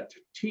of that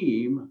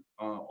team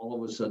all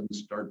of a sudden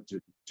started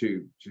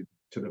to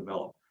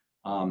develop.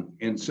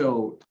 And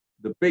so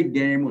the big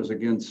game was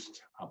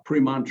against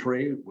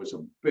Premontory. It was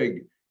a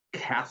big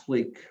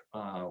Catholic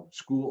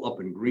school up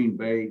in Green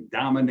Bay,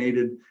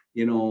 dominated,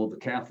 the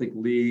Catholic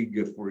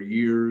League for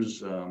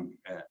years.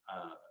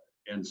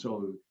 And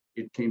so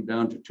it came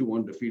down to 2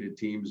 undefeated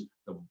teams.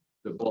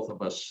 The both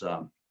of us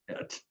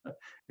had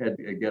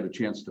got a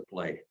chance to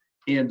play.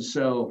 And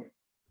so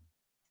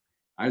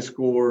I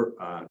score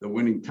the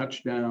winning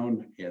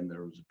touchdown, and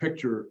there was a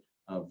picture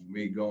of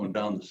me going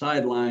down the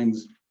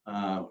sidelines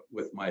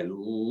with my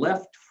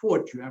left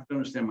foot. You have to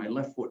understand, my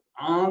left foot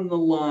on the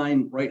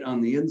line, right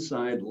on the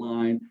inside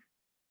line.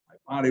 My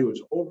body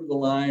was over the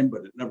line,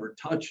 but it never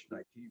touched.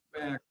 I came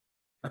back,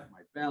 got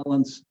my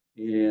balance,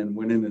 and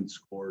went in and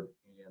scored.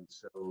 And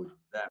so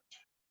that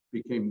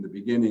became the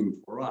beginning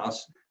for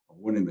us of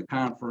winning the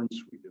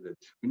conference. We did it.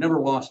 We never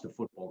lost a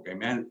football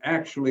game. And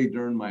actually,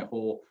 during my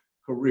whole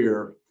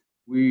career,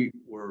 we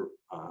were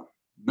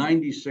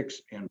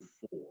 96-4.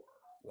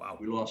 Wow.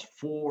 We lost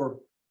 4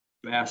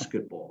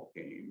 basketball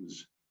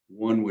games,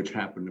 one which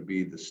happened to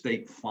be the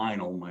state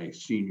final my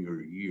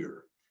senior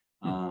year.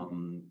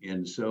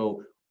 And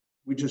so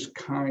we just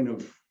kind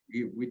of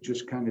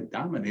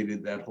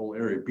dominated that whole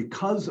area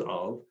because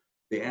of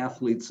the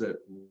athletes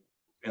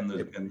and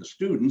the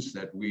students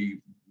that we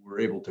were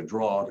able to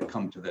draw to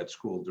come to that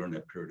school during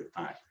that period of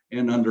time.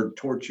 And under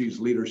Torchy's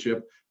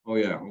leadership,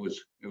 it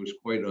was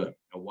quite a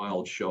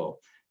wild show.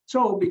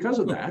 So because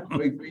of that,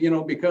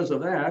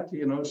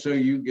 so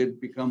you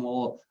become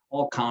all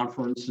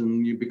conference,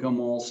 and you become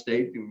all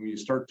state, and when you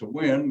start to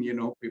win,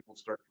 people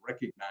start to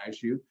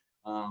recognize you.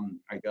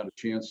 I got a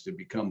chance to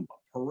become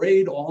a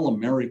Parade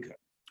All-American.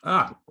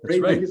 That's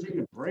right.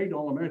 Parade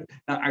All-American.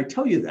 Now, I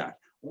tell you that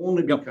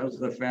only because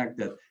of the fact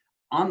that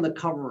on the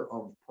cover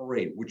of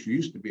Parade, which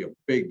used to be a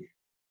big,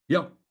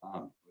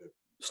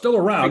 still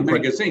around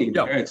magazine,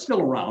 it's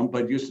still around,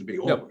 but it used to be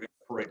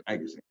Parade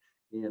magazine.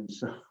 And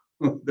so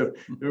there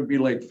would be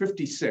like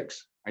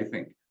 56, I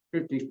think,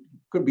 50,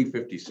 could be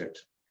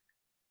 56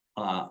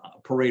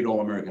 parade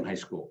All-American high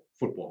school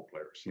football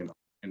players,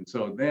 And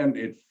so then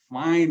it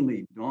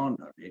finally dawned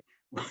on me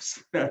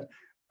was that,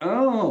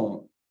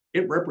 oh,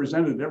 it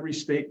represented every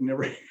state and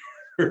every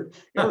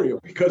area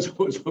because it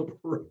was a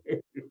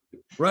parade.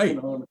 Right.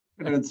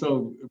 And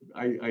so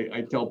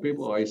I tell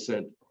people, I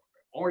said,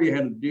 all you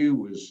had to do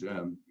was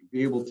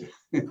be able to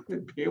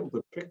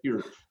pick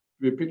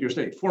your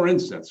state. For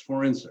instance,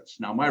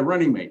 now my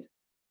running mate,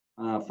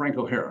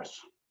 Franco Harris.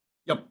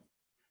 Yep.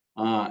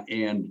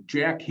 And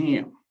Jack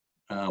Ham,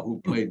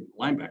 who played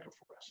linebacker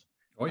for us.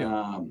 Oh,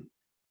 yeah.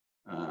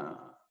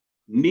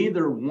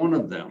 Neither one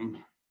of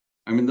them,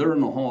 I mean, they're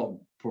in the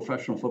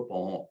Professional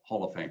Football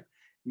Hall of Fame.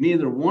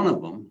 Neither one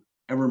of them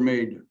ever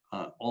made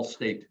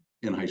All-State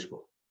in high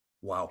school.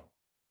 Wow.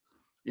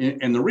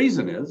 And the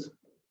reason is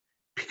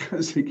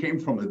because he came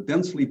from a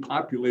densely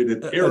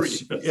populated area.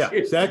 Yeah,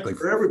 exactly.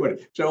 For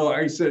everybody. So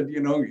I said,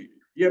 you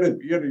had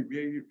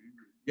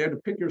to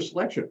pick your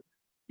selection.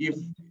 If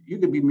you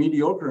could be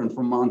mediocre and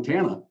from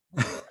Montana,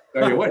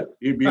 tell you what,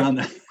 you'd be on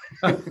that.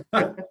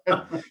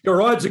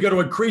 Your odds are going to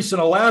increase in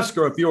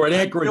Alaska if you were at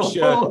Anchorage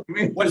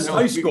West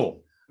High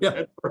School. Yeah.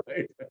 That's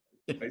right.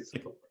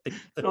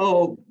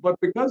 So, but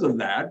because of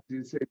that,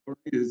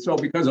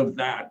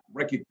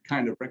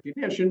 kind of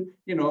recognition,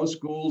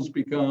 schools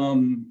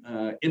become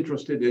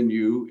interested in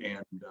you,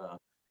 and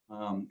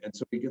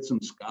so you get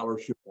some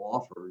scholarship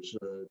offers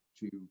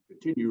to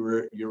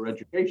continue your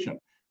education.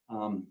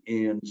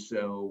 And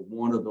so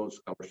one of those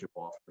scholarship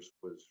offers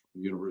was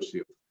from the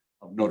University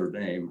of Notre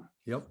Dame.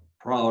 Yep.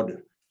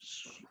 Proud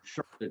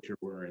shirt that you're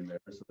wearing there,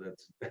 so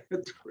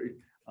that's great.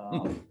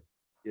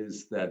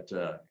 Is that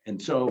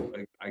and so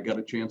I got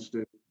a chance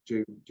to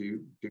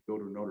go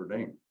to Notre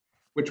Dame,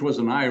 which was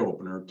an eye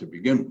opener to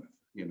begin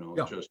with,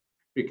 Yeah. Just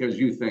because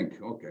you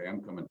think, okay,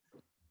 I'm coming.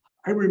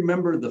 I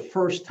remember the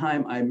first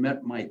time I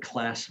met my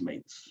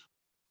classmates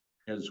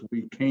as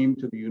we came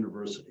to the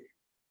university,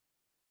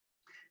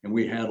 and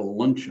we had a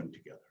luncheon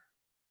together.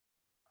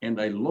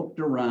 And I looked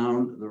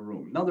around the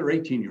room. Now they're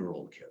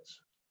 18-year-old kids.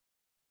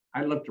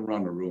 I looked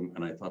around the room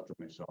and I thought to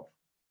myself,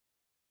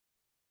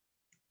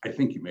 I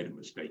think you made a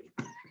mistake.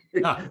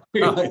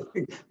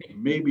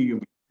 Maybe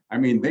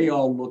they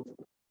all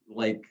looked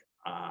like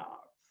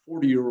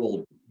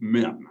 40-year-old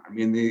men. I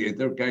mean,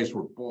 their guys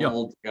were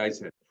bald,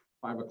 guys had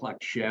 5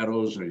 o'clock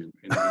shadows, and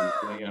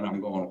I'm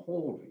going,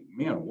 holy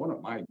man, what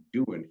am I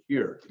doing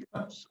here?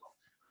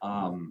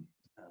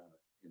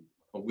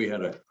 But we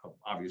had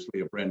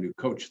obviously a brand new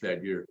coach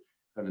that year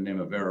by the name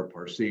of Ara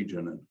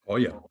Parsegian, and Oh,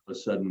 yeah. all of a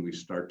sudden we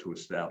start to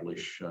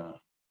establish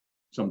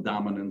some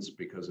dominance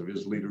because of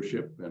his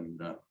leadership, and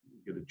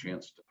get a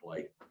chance to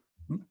play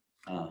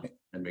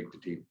and make the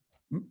team.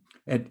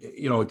 And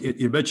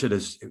you mentioned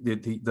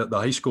the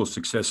high school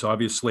success.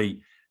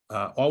 Obviously,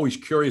 always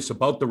curious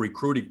about the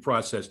recruiting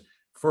process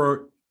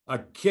for a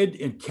kid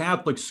in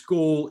Catholic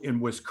school in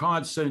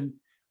Wisconsin.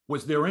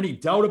 Was there any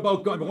doubt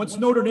about going? Once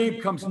Notre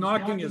Dame comes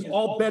knocking, is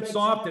all bets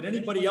off? Did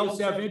anybody else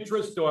have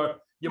interest, or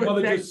your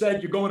mother just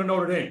said you're going to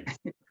Notre Dame?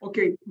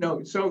 Okay,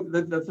 no. So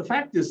the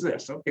fact is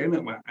this. Okay,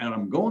 and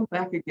I'm going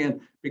back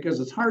again because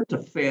it's hard to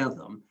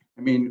fathom.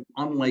 I mean,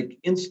 unlike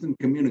instant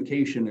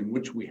communication in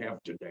which we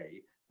have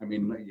today. I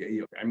mean,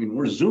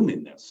 we're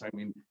Zooming this. I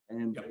mean,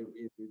 and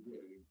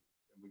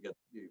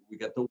we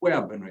get the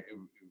web, and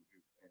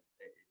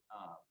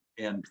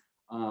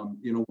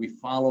we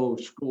follow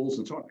schools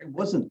and so on. It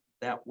wasn't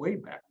that way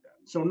back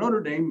then. So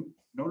Notre Dame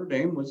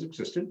was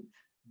existent.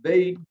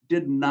 They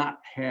did not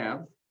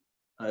have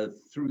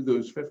through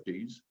those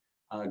 50s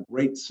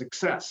great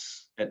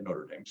success at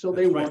Notre Dame. So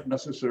they weren't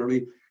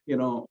necessarily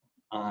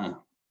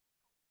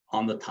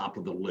on the top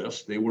of the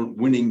list. They weren't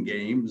winning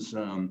games.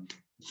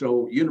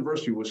 So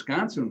University of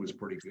Wisconsin was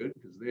pretty good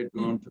because they had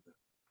gone to the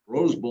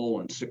Rose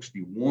Bowl in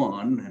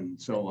 '61, and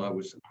so I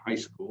was in high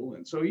school,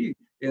 and so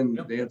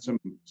they had some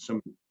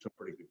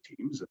pretty good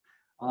teams.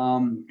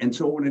 And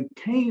so when it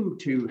came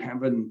to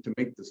having to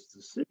make this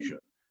decision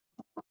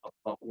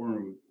about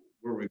where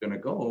we're going to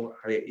go,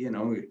 I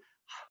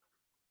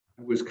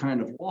was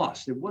kind of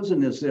lost. It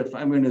wasn't as if,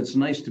 it's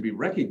nice to be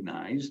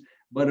recognized,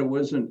 but it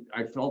wasn't.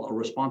 I felt a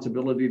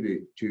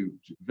responsibility to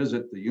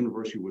visit the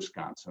University of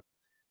Wisconsin.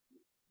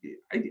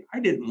 I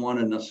didn't want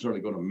to necessarily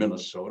go to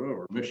Minnesota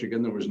or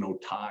Michigan. There was no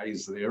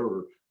ties there,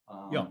 or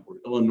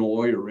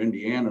Illinois or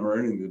Indiana or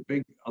any of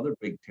the other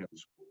Big Ten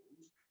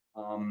schools.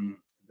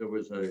 There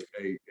was a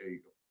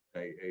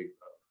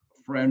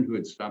friend who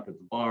had stopped at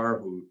the bar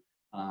who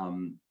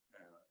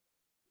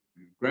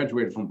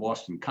graduated from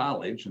Boston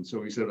College, and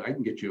so he said, "I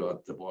can get you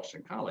out to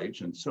Boston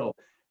College." And so,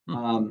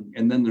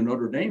 and then the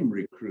Notre Dame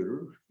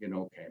recruiter,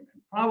 came.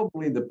 And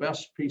probably the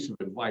best piece of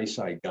advice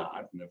I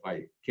got, and if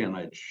I can,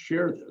 I'd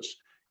share this,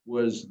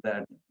 was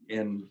that,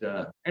 and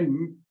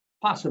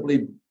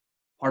possibly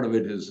part of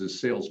it is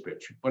his sales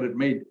pitch, but it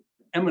made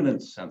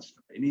eminent sense to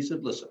me. And he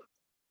said, "Listen,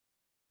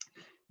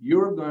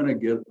 you're going to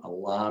get a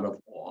lot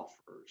of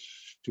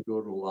offers to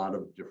go to a lot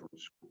of different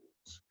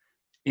schools.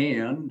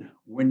 And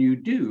when you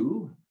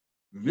do,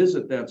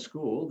 visit that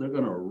school, they're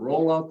going to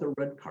roll out the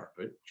red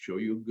carpet, show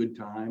you a good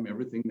time,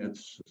 everything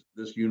that's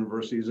this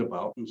university is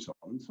about, and so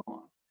on and so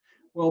on.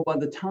 Well, by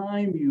the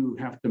time you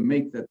have to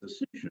make that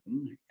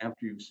decision,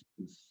 after you've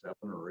seen 7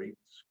 or 8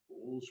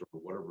 schools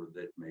or whatever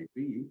that may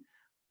be,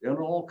 it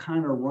all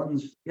kind of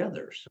runs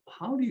together. So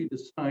how do you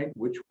decide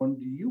which one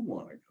do you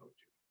want to go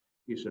to?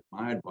 He said,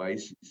 my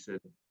advice, he said,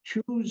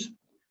 choose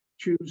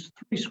 3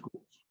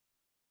 schools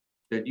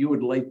that you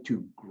would like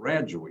to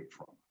graduate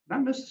from,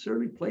 not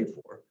necessarily play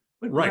for,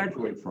 but Right.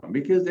 graduate from,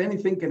 because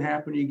anything can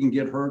happen. You can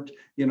get hurt,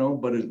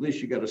 but at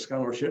least you got a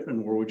scholarship,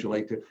 and where would you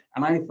like to?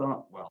 And I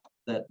thought, well,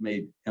 that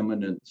made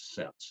eminent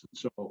sense. And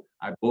so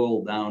I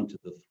boiled down to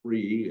the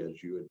 3,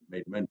 as you had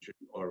made mention,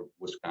 or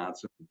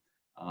Wisconsin,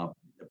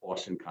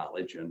 Boston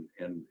College, and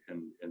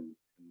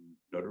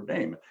Notre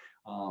Dame.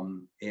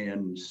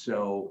 And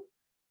so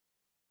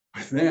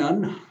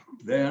then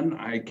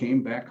I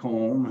came back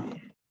home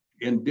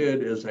and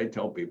did, as I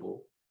tell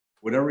people,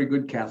 what every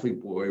good Catholic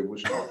boy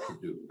was taught to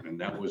do, and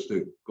that was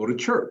to go to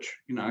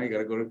church. You got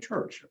to go to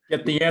church.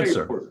 Get the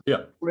answer.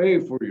 Yeah. Pray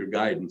for your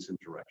guidance and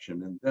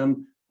direction. And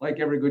then,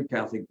 like every good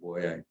Catholic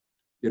boy, I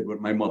did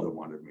what my mother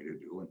wanted me to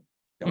do, and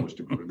that was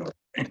to go to Notre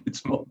Dame.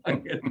 So I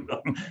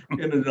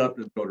ended up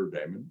at Notre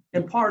Dame.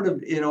 And part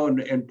of,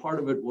 and part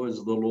of it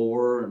was the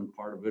lore, and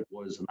part of it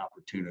was an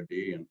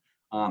opportunity. And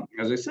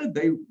as I said,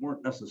 they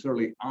weren't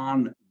necessarily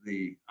on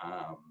the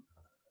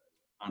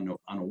on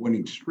a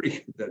winning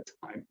streak at that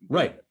time.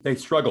 Right. They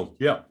struggled.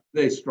 Yeah.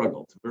 They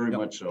struggled very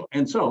much so.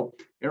 And so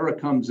Era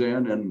comes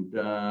in, and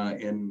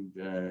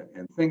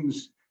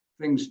things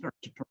start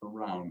to turn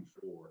around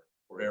for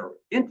Era.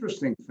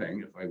 Interesting thing,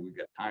 if we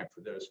get time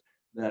for this,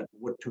 that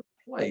what took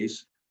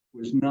place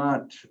was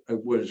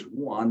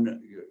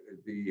one,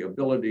 the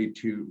ability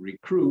to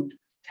recruit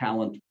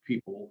talent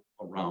people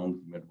around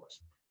the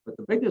Midwest. But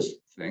the biggest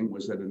thing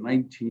was that in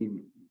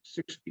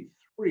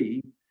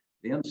 1963,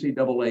 the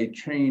NCAA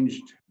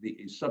changed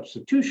the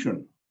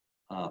substitution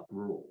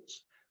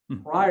rules.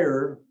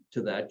 Prior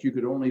to that, you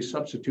could only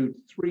substitute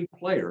 3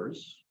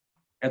 players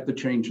at the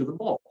change of the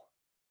ball.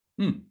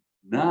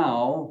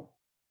 Now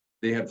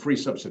they had free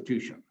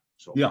substitution.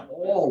 So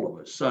all of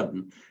a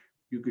sudden,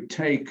 you could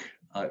take,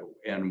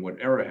 and what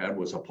Era had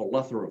was a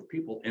plethora of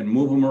people, and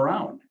move them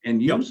around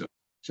and use them.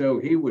 So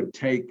he would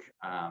take,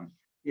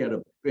 he had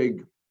a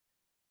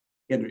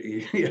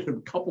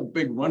couple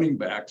big running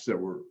backs that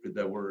were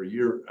a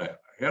year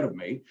ahead of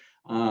me,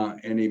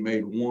 and he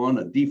made one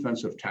a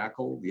defensive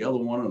tackle, the other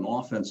one an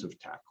offensive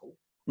tackle,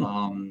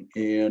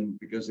 and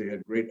because they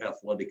had great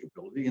athletic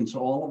ability. And so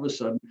all of a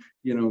sudden,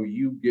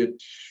 you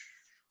get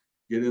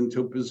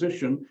into a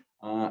position,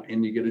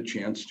 and you get a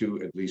chance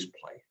to at least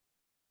play.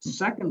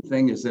 Second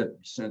thing is that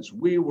since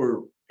we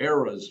were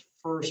Era's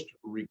first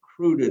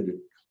recruited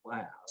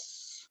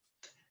class,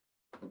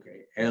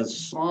 as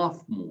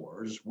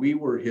sophomores, we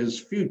were his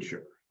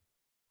future.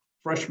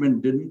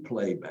 Freshmen didn't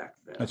play back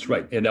then. That's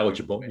right.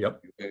 Ineligible.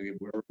 Yep. We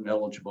were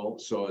ineligible.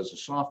 So as a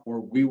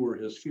sophomore, we were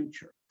his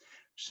future.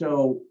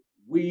 So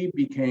we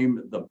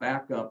became the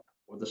backup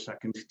for the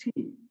second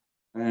team.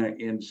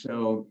 And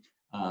so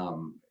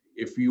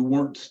if you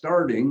weren't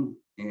starting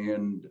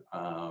and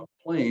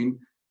playing,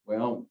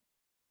 well,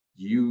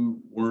 you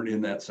weren't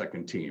in that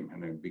second team.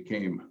 And it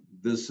became,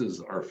 this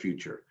is our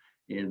future.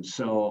 And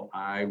so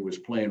I was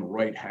playing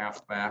right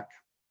halfback,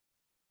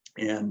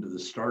 and the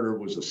starter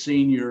was a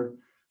senior,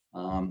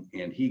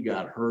 and he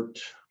got hurt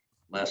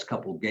last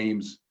couple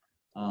games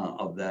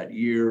of that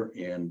year,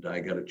 and I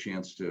got a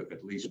chance to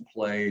at least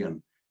play,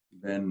 and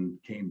then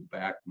came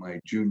back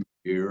my junior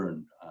year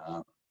and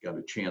got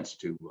a chance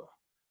to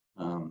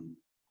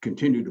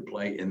continue to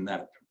play in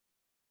that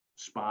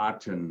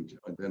spot. And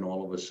then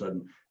all of a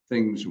sudden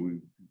things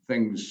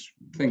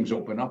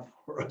open up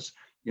for us.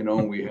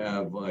 We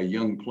have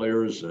young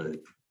players.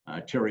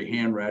 Terry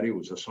Hanratty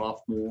was a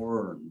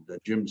sophomore, and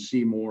Jim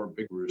Seymour,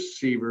 big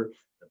receiver.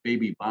 The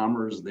Baby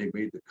Bombers, they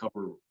made the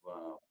cover of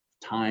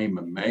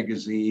Time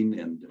magazine,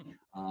 and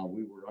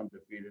we were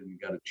undefeated and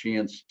got a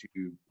chance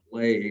to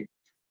play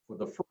for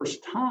the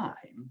first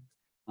time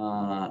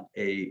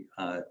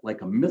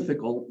like a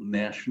mythical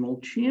national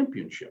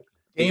championship.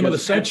 Game of the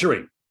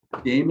century.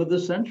 Game of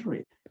the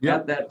century. Yeah.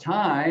 At that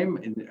time,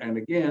 and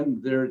again,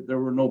 there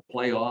were no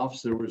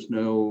playoffs, there was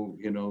no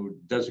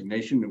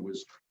designation. It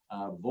was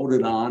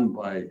voted on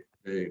by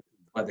the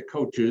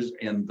coaches,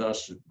 and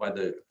thus by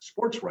the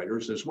sports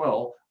writers as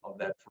well, of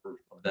that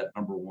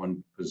number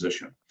 1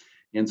 position.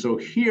 And so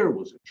here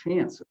was a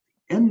chance at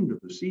the end of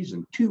the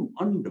season, 2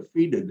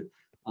 undefeated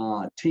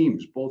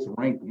teams, both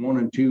ranked 1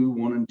 and 2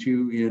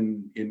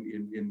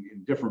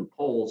 in different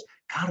polls,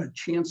 got a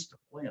chance to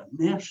play on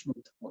national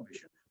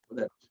television for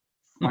that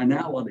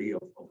finality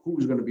of who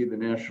was going to be the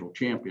national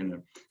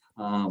champion.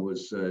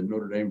 Was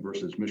Notre Dame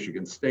versus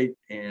Michigan State,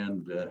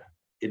 and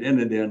it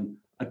ended in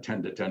a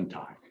 10-10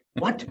 tie.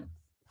 What?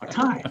 A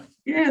tie?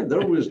 Yeah,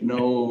 there was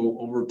no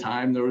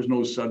overtime, there was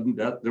no sudden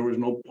death, there was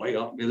no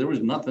playoff, there was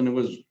nothing.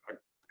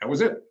 That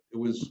was it. It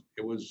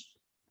was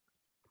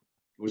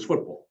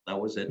football. That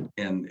was it,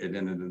 and it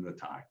ended in a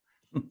tie.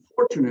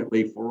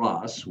 Fortunately for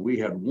us, we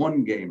had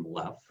one game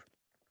left.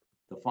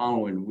 The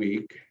following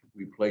week,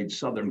 we played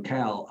Southern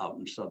Cal out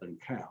in Southern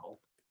Cal,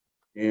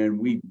 and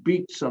we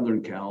beat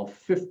Southern Cal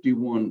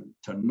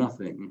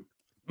 51-0.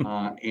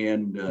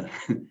 And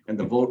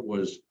the vote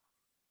was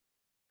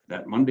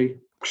that Monday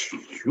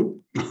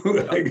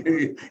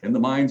in the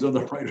minds of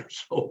the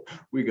writers. So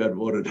we got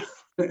voted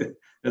as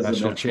the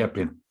National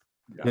champion.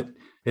 Yeah.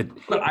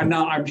 But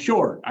I'm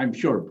sure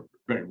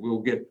Brent, we'll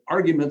get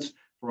arguments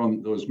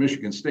from those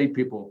Michigan State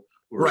people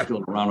who are Right.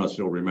 still around us,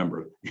 still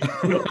remember.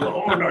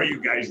 Oh, no,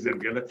 you guys didn't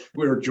get it.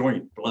 We were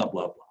joint, blah,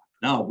 blah, blah.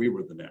 Now we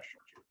were the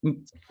national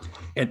champion.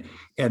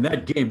 And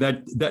that game,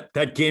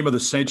 that game of the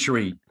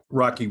century,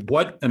 Rocky,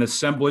 what an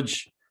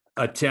assemblage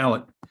of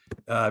talent.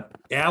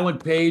 Alan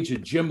Page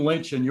and Jim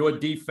Lynch in your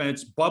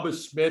defense, Bubba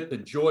Smith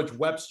and George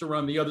Webster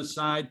on the other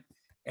side.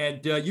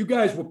 And you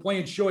guys were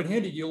playing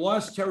shorthanded. You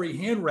lost Terry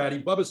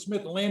Hanratty. Bubba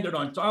Smith landed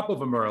on top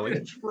of him early.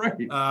 That's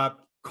right.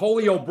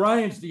 Coley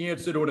O'Brien's the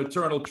answer to an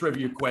eternal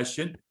trivia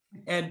question.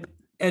 And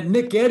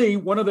Nick Eddy,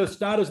 one of the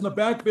starters in the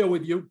backfield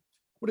with you,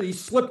 what did he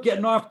slip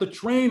getting off the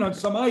train on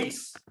some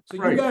ice? So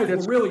you Right, guys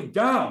that's- were really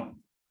down.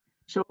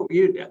 So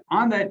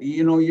on that,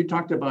 you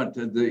talked about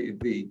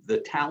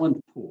the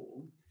talent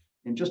pool,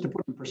 and just to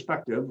put in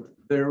perspective,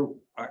 there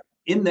are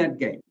in that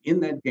game,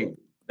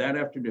 that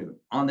afternoon,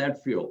 on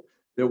that field,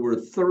 there were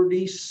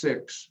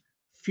 36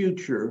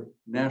 future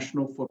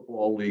National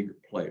Football League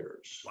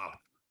players. Wow.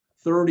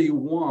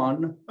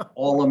 31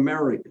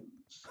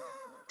 All-Americans,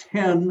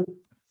 10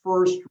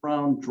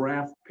 first-round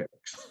draft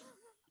picks.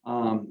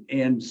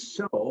 And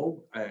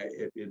so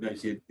it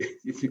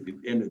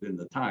ended in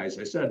the tie, as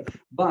I said.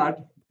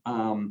 But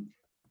as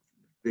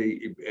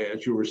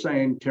you were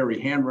saying, Terry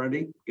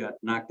Hanratty got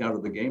knocked out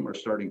of the game, our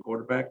starting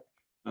quarterback.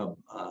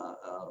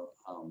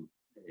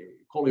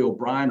 Coley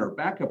O'Brien, our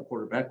backup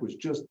quarterback, was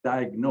just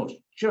diagnosed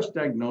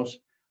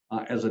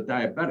as a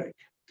diabetic.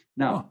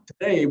 Now,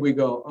 today we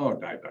go, oh,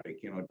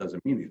 diabetic, it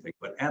doesn't mean anything.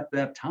 But at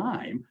that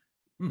time,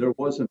 there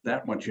wasn't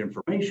that much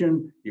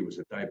information. He was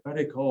a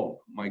diabetic.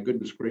 Oh, my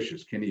goodness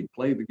gracious. Can he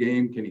play the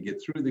game? Can he get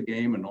through the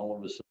game? And all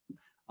of a sudden,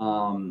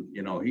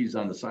 he's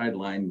on the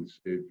sidelines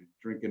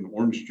drinking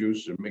orange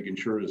juice and making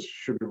sure his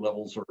sugar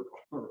levels are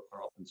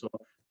up. And so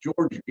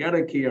George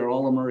Gedicke, our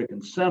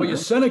All-American center. Well, your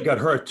center got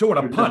hurt too in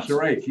a punch. That's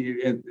right.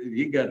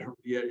 He got hurt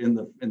in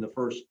the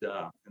first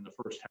half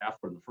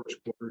or in the first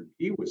quarter.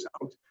 He was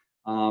out.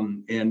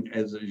 And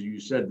as you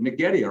said,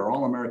 Nick Eddy, our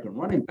All-American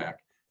running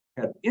back,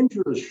 had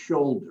injured his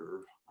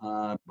shoulder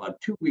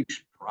about 2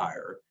 weeks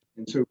prior,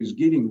 and so he was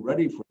getting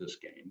ready for this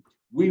game.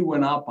 We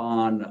went up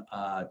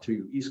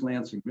to East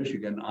Lansing,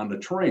 Michigan, on the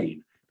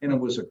train, and it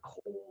was a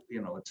cold.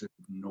 It's in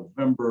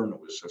November, and it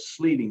was a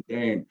sleeting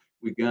day. And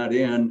we got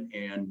in,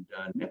 and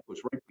Nick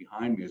was right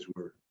behind me as we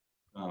were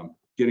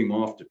getting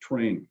off the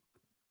train.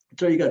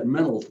 So you got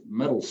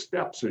metal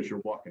steps as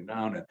you're walking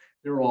down, and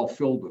they're all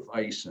filled with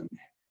ice.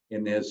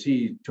 And as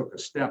he took a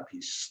step,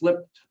 he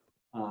slipped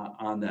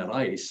on that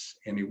ice,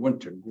 and he went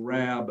to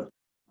grab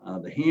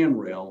the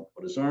handrail,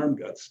 but his arm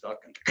got stuck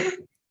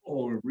and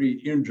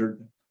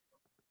re-injured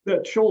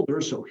that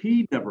shoulder, so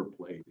he never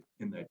played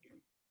in that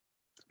game.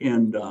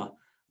 And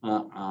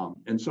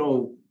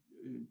so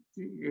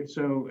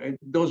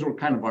those were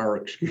kind of our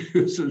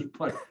excuses,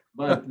 but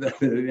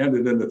it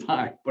ended in the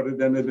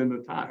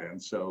tie. And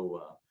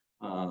so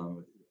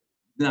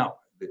now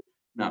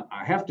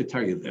I have to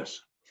tell you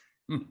this.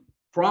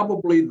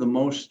 Probably the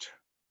most,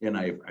 and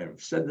I've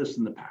said this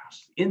in the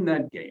past, in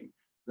that game,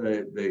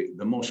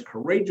 the most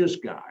courageous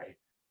guy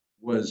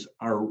was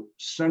our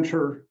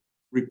center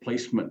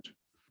replacement,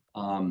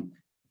 and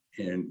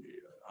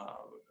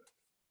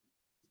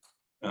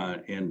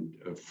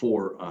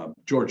for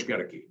George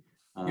Gedicke.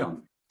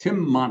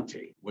 Tim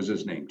Monte was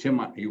his name. Tim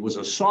Monte. He was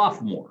a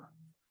sophomore,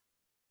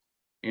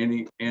 and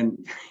he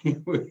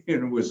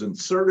was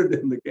inserted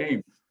in the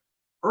game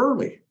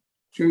early.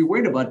 So he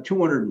weighed about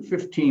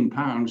 215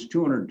 pounds,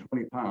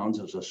 220 pounds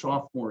as a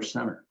sophomore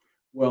center.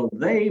 Well,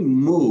 they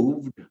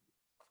moved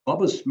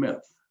Bubba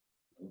Smith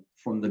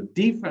from the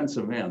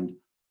defensive end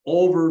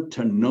over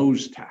to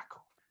nose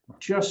tackle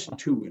just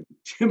to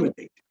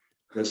intimidate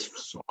this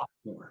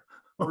sophomore.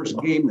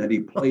 First game that he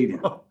played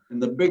in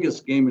the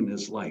biggest game in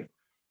his life.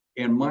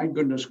 And my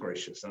goodness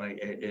gracious,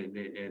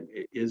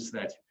 is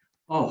that,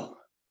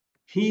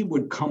 he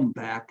would come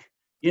back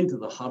into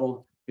the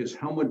huddle. His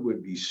helmet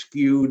would be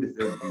skewed.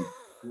 There'd be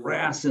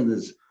grass in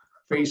his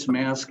face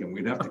mask, and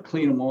we'd have to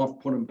clean him off,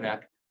 put him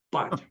back.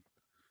 But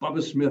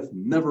Bubba Smith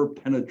never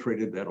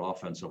penetrated that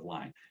offensive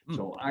line.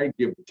 So I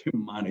give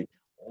Tim Monte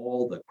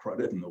all the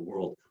credit in the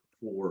world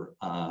for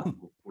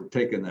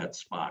taking that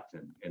spot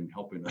and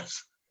helping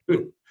us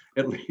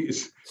at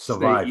least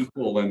Survive. stay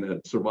equal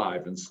and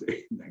survive and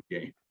stay in that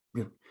game.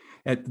 Yeah.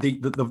 And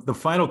the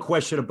final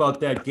question about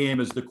that game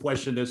is the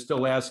question they're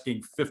still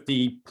asking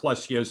 50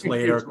 plus years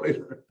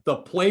later. The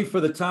play for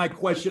the tie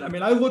question. I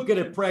mean, I look at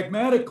it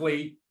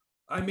pragmatically.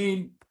 I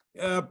mean,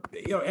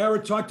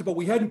 Aaron talked about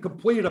we hadn't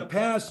completed a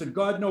pass and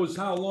God knows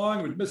how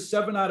long. We missed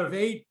 7 out of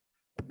 8.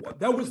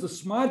 that was the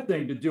smart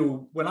thing to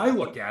do when I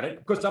look at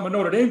it, because I'm a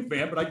Notre Dame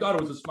fan, but I thought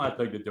it was a smart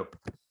thing to do.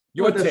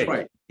 Your Well, that's take.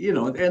 right. You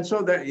know, and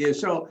so that is,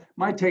 so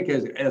my take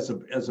as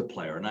a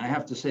player, and I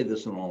have to say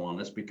this in all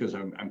honesty, because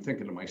I'm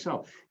thinking to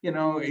myself, you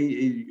know,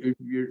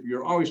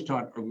 you're always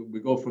taught, we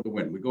go for the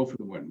win, we go for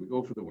the win, we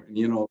go for the win,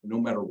 you know, no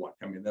matter what.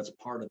 I mean, that's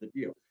part of the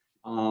deal.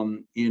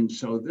 And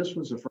so this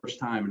was the first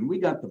time, and we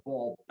got the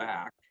ball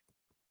back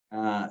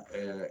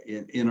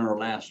in our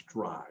last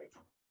drive.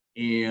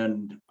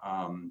 And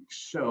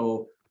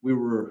so we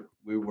were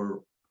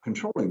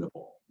controlling the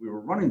ball, we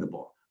were running the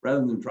ball,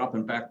 rather than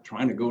dropping back,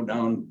 trying to go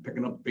down,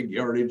 picking up big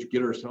yardage,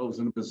 get ourselves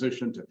in a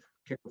position to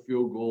kick a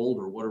field goal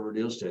or whatever it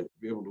is to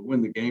be able to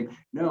win the game.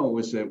 No, it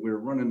was that we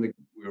were running the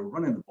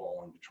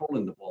ball and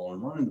controlling the ball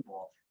and running the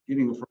ball,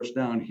 getting the first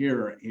down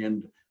here.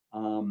 And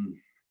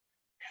I'm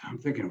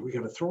thinking, we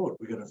got to throw it,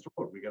 we got to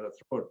throw it, we got to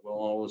throw it. Well,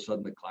 all of a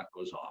sudden the clock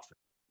goes off,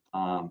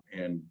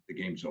 and the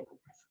game's over with.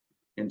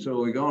 And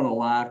so we go in the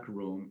locker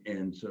room,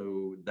 and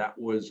so that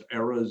was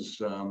Era's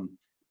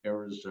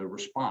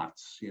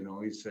response. You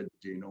know, he said,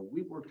 you know,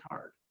 we worked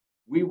hard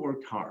to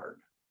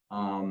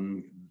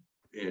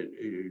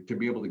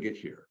be able to get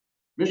here.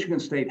 Michigan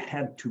State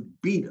had to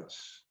beat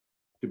us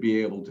to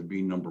be able to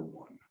be number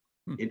one.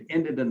 It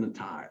ended in a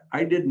tie.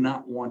 I did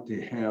not want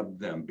to have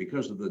them,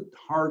 because of the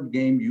hard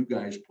game you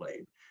guys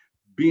played,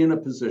 be in a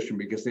position,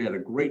 because they had a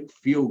great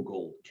field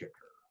goal kicker,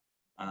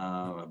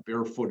 a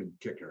barefooted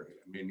kicker.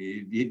 I mean,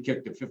 he'd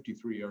kicked a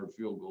 53-yard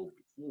field goal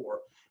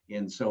before.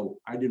 And so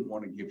I didn't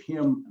want to give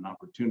him an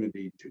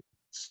opportunity to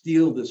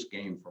steal this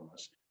game from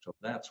us. So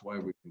that's why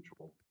we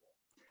controlled the ball.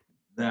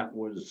 That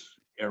was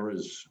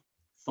Era's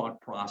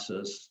thought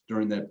process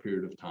during that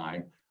period of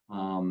time.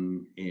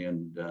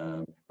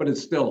 But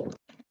it's still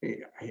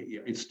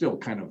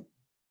kind of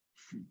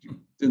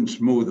didn't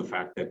smooth the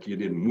fact that you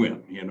didn't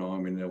win. You know, I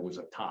mean, there was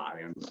a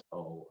tie. And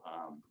so,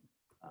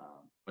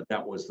 but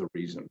that was the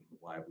reason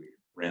why we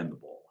ran the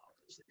ball out,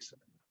 as they said.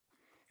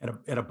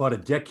 And about a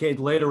decade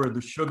later in the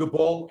Sugar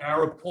Bowl,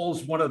 Era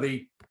pulls one of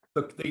the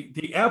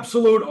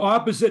absolute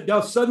opposite.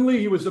 Now suddenly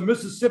he was a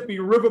Mississippi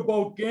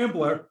riverboat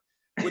gambler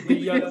with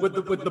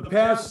the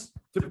pass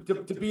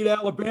to beat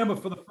Alabama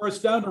for the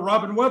first down to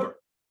Robin Weber.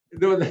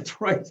 No, that's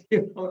right.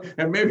 You know,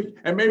 and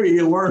maybe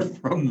you learned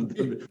from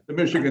the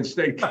Michigan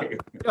State game.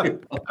 Yeah.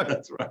 You know,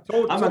 that's right.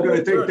 I'm not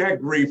going to take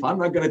that grief. I'm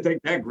not going to take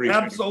that grief.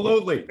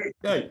 Absolutely.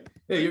 Hey,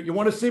 you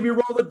want to see me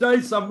roll the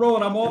dice? I'm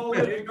rolling. I'm all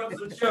in. Here comes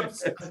the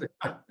chips.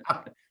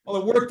 Well,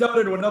 it worked out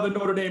into another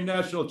Notre Dame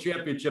national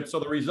championship, so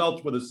the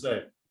results were the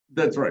same.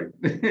 That's right.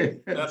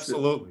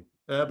 Absolutely.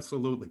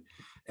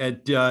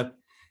 And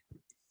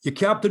you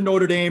captained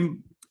Notre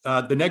Dame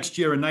the next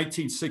year in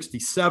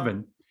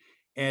 1967.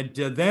 And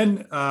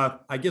then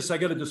I guess I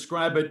got to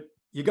describe it.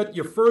 You got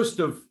your first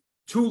of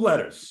two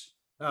letters.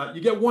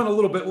 You get one a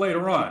little bit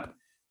later on.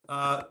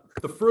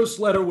 The first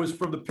letter was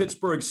from the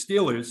Pittsburgh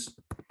Steelers,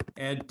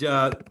 and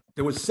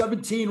there was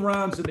 17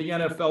 rounds in the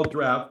NFL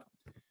draft.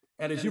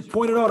 And as you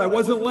pointed out, I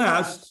wasn't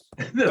last.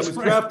 I was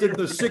drafted in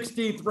the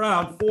 16th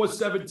round,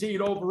 417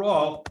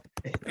 overall.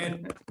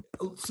 And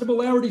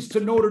similarities to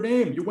Notre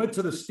Dame. You went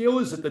to the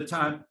Steelers at the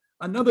time,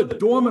 another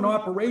dormant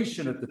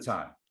operation at the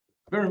time.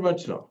 Very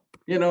much so.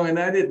 You know, and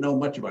I didn't know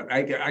much about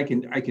it. I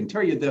can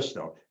tell you this,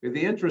 though.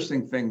 The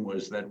interesting thing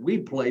was that we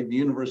played the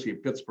University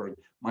of Pittsburgh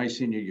my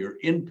senior year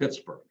in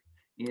Pittsburgh.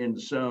 And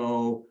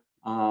so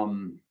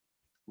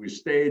we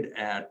stayed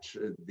at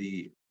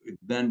the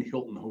then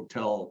Hilton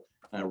Hotel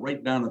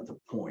right down at the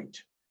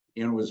Point.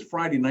 And it was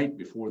Friday night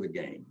before the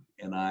game.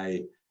 And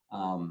I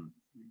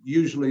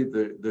usually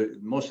the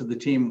most of the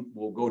team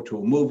will go to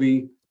a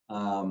movie,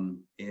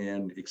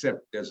 and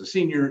except as a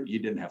senior, you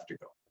didn't have to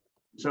go.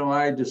 So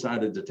I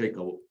decided to take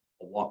a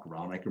walk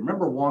around. I can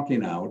remember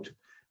walking out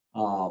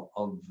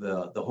of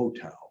the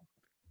hotel,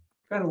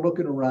 kind of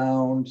looking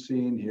around,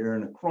 seeing here,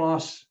 and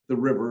across the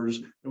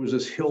rivers, there was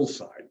this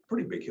hillside,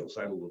 pretty big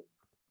hillside,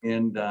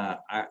 and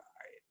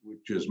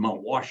which is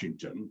Mount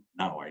Washington.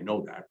 Now I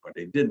know that, but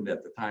they didn't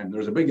at the time.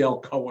 There's a big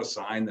Alcoa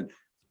sign that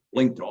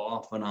blinked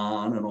off and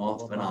on and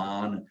off and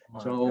on.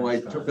 So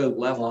I took a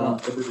left on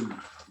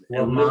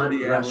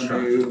Liberty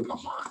Avenue.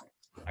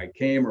 I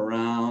came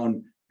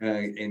around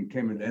and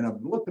came in, and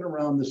I'm looking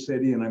around the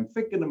city, and I'm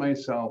thinking to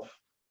myself,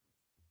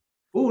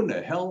 who in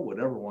the hell would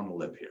ever want to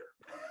live here?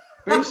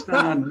 Based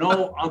on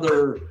no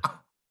other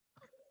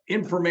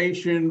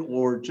information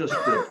or just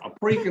a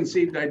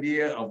preconceived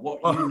idea of what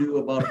you knew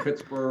about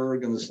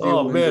Pittsburgh and the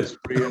steel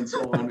industry and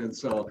so on. And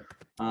so,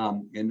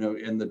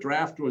 and the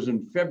draft was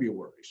in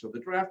February. So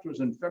the draft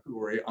was in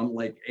February,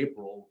 unlike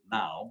April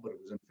now, but it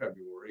was in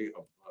February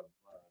of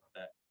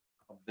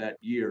that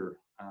year.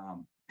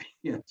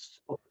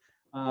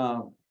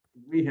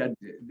 We had,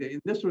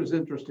 this was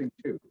interesting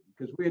too,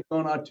 because we had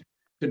gone out to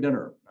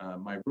dinner,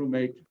 my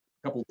roommate,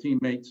 a couple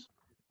teammates,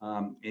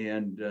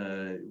 and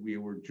we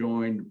were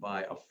joined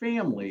by a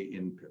family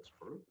in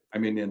Pittsburgh,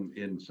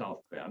 in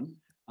South Bend,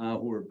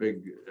 who were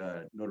big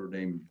Notre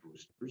Dame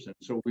boosters. And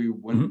so we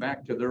went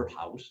back to their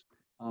house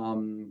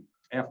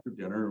after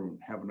dinner,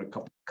 having a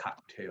couple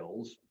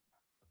cocktails.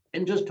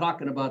 and just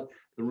talking about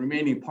the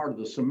remaining part of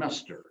the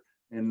semester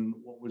and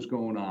what was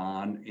going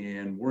on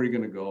and where you're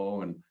going to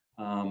go and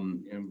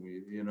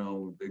we,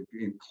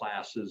 in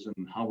classes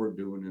and how we're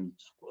doing in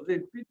school.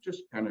 They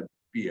just kind of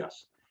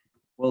BS.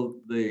 Well,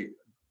 the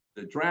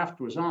draft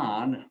was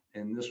on,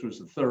 and this was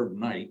the third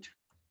night.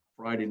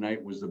 Friday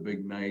night was the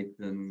big night,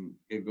 and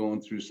it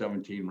going through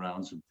 17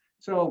 rounds.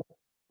 So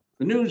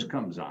the news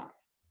comes on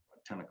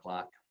at 10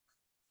 o'clock.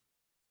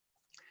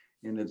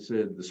 And it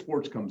said, the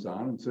sports comes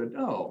on and said,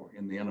 oh,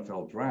 in the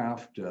NFL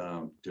draft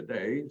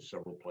today,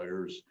 several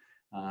players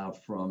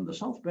from the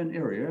South Bend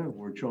area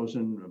were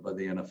chosen by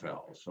the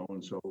NFL.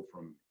 So-and-so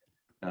from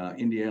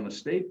Indiana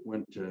State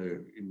went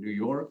to New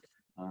York,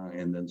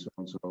 and then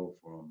so-and-so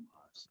from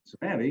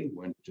Cincinnati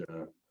went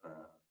to,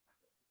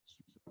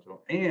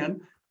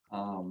 and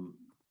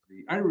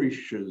the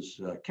Irish's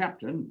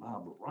captain,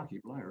 Bob Rocky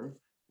Bleier,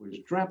 was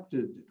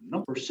drafted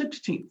number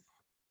 16th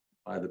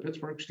by the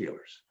Pittsburgh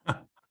Steelers.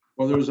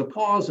 Well, there was a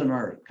pause in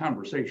our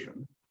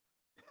conversation.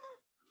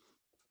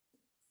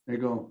 They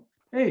go,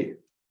 hey,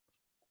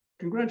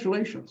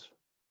 congratulations.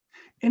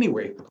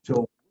 Anyway,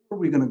 so where are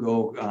we going to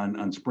go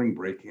on spring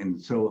break?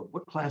 And so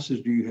what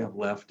classes do you have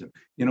left? And,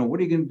 what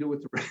are you going to do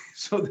with the rest?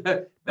 So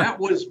that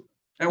was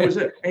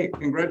it. Hey,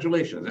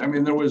 congratulations. I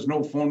mean, there was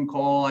no phone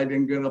call. I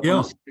didn't get up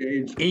on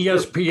stage.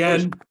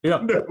 ESPN.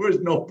 There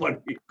was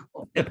nobody.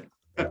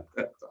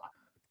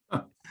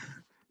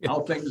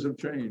 How things have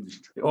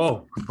changed.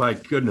 Oh, my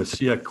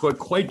goodness. Yeah,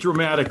 quite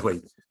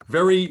dramatically.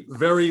 Very,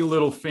 very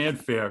little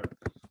fanfare.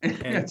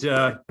 And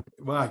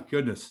my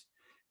goodness.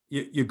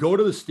 You go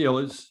to the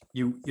Steelers,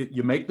 you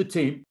make the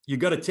team. You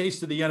got a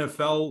taste of the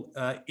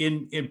NFL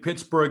in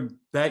Pittsburgh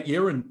that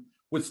year, and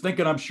was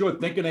thinking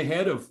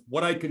ahead of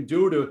what I can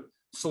do to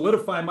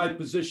solidify my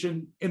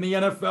position in the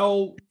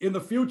NFL in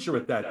the future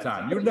at that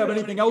time. You didn't have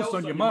anything else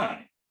on your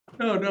mind.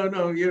 No.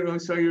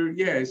 So you're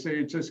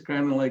just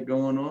kind of like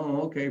going,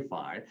 oh, okay,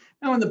 fine.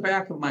 Now in the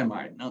back of my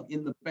mind,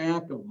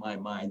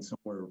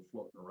 somewhere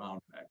floating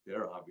around back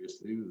there,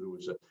 obviously, there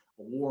was a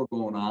war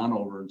going on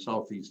over in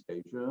Southeast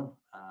Asia.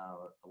 A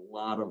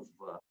lot of,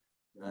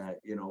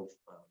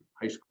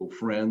 high school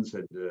friends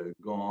had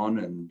gone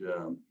and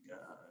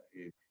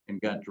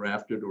got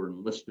drafted or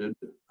enlisted.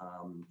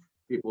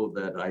 People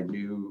that I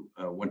knew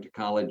went to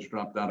college,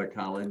 dropped out of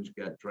college,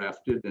 got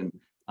drafted, and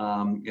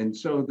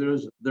so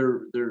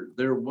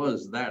there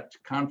was that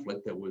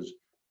conflict that was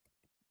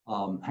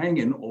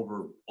hanging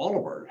over all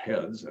of our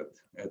heads at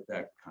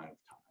that kind of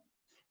time.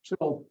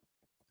 So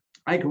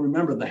I can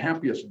remember the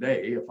happiest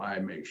day, if I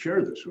may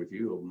share this with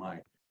you, of my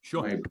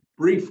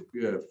brief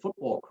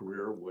football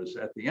career was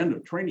at the end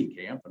of training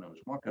camp, and I was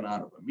walking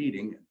out of a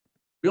meeting, and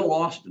Bill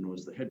Austin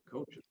was the head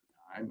coach at the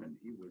time, and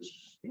he was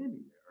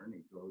standing there, and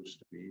he goes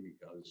to me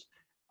because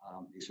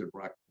he said,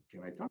 Brock,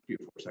 can I talk to you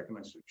for a second?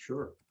 I said,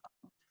 sure.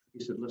 He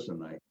said, listen,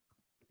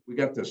 we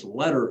got this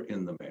letter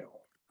in the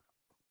mail,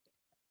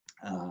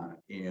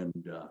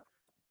 and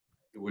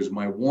it was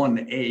my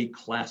 1A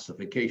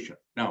classification.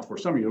 Now, for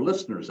some of your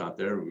listeners out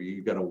there,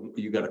 you got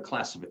a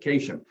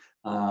classification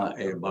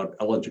about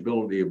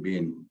eligibility of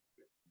be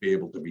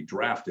able to be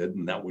drafted,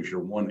 and that was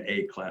your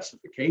 1A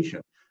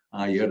classification.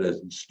 You had a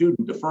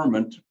student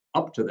deferment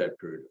up to that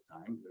period of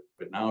time,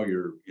 but now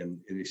you're in.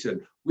 And he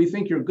said, we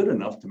think you're good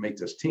enough to make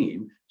this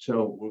team,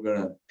 so we're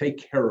going to take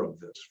care of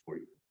this for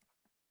you.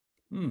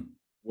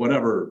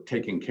 Whatever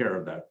taking care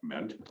of that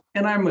meant.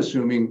 And I'm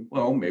assuming,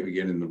 well, maybe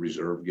get in the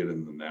reserve, get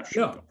in the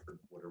national,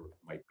 whatever it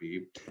might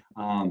be.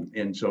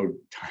 And so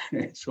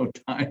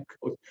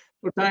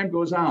time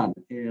goes on,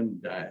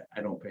 and I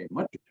don't pay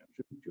much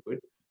attention to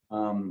it.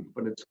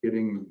 But it's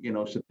getting,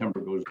 September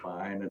goes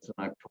by, and it's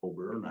in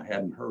October, and I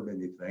hadn't heard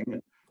anything.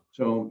 And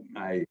so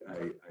I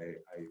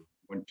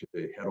went to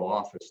the head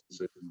office and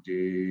said,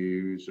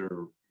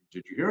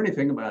 did you hear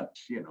anything about,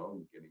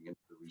 getting into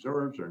the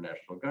reserves or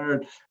National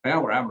Guard?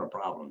 Well, we're having a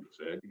problem, he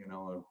said,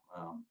 of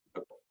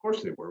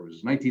course they were. It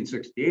was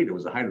 1968. It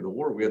was the height of the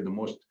war. We had the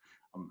most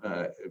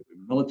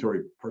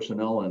military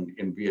personnel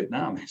in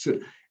Vietnam. He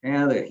said,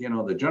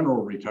 the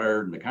general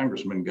retired and the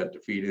congressman got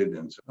defeated.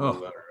 And so,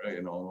 I'm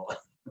going,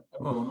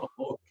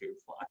 okay,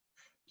 fine.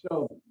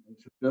 So he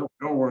said,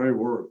 don't worry,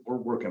 we're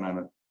working on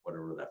it,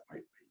 whatever that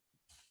might be.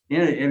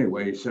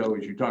 Anyway, so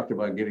as you talked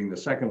about getting the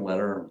second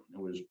letter,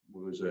 we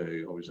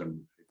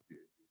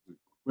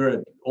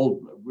were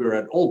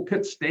at Old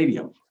Pitt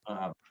Stadium.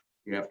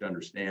 You have to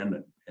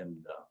understand,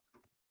 and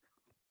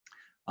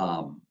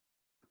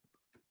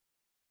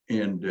we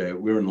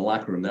were in the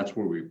locker room. That's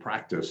where we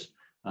practiced,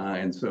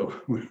 and so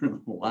we were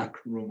in the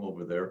locker room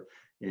over there,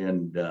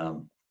 and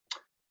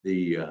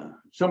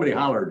somebody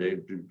hollered, "Hey,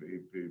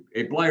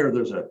 Bleier,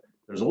 there's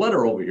a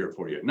letter over here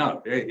for you."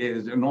 Now,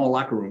 in all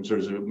locker rooms,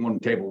 there's one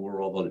table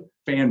where all the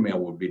fan mail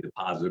would be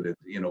deposited,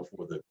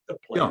 for the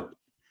player.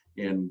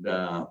 Yeah. And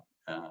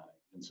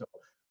so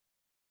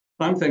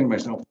I'm thinking to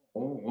myself,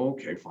 oh,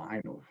 okay,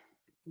 fine.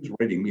 Who's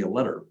writing me a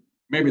letter?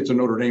 Maybe it's a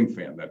Notre Dame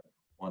fan that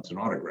wants an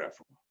autograph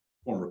from a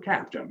former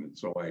captain. And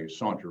so I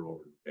saunter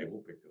over to the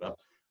table, picked it up,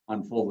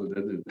 unfolded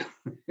it,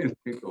 and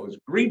it goes,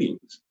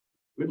 "Greetings.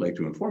 we'd like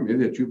to inform you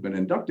that you've been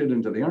inducted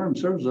into the armed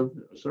services of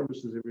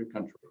your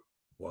country.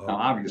 Now, Wow.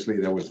 obviously,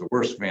 that was the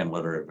worst fan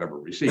letter I've ever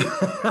received.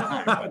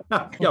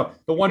 Yeah,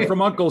 the one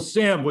from Uncle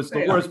Sam was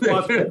the worst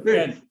possible fan you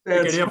could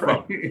That's hear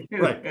from. right.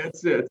 Right.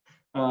 That's it.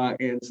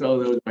 And so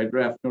that was my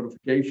draft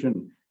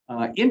notification.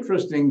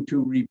 Interesting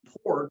to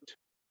report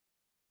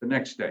the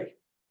next day.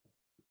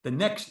 The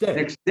next day.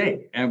 Next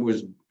day, and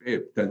was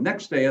the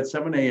next day at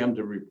 7 a.m.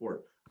 to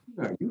report.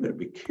 You gotta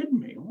be kidding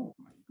me. Oh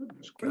my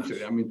goodness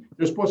gracious. I mean,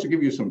 they're supposed to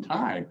give you some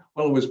time.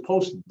 Well, it was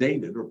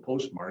post-dated or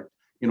postmarked,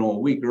 a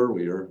week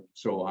earlier.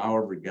 So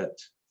however it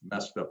gets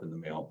messed up in the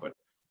mail. But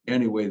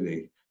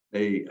anyway,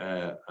 they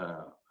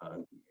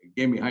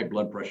gave me high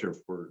blood pressure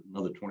for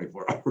another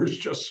 24 hours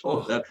just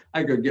so that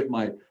I could get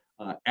my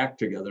act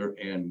together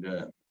and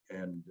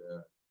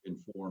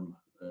inform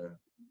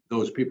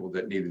those people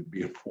that needed to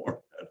be informed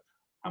that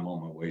I'm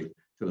on my way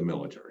to the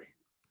military.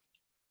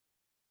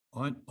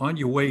 On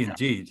your way,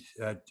 indeed.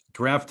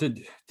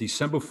 Drafted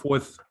December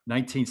 4th,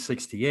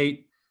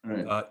 1968. All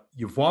right.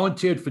 You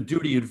volunteered for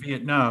duty in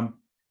Vietnam.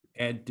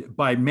 And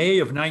by May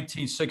of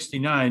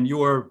 1969, you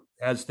were,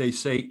 as they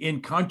say, in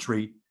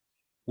country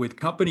with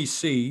Company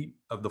C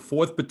of the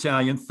 4th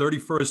Battalion,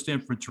 31st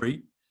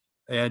Infantry,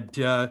 and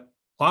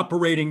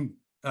operating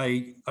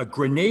a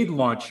grenade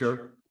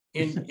launcher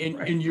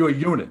in your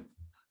unit.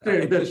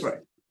 That's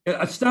right.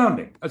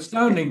 Astounding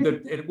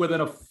that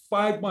within a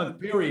 5-month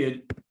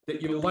period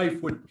that your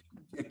life would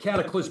a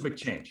cataclysmic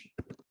change.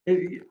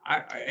 And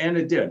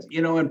it did,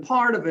 and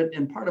part of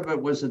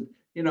it was,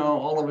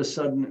 all of a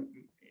sudden,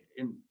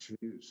 into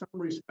some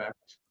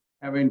respect,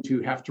 having to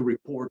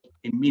report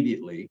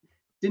immediately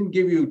didn't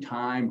give you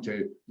time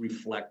to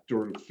reflect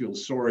or feel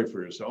sorry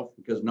for yourself,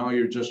 because now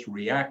you're just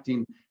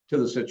reacting to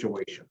the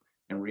situation.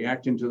 And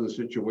reacting to the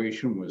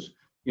situation was,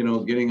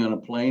 getting on a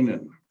plane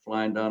and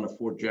flying down to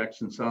Fort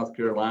Jackson, South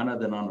Carolina,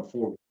 then on a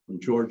Fort from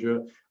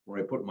Georgia,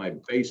 where I put my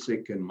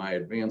basic and my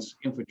advanced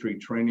infantry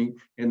training,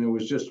 and it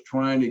was just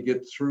trying to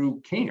get through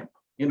camp.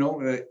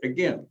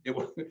 Again, it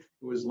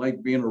was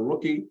like being a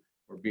rookie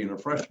or being a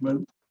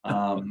freshman,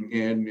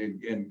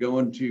 and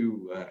going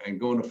to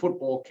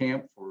football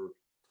camp for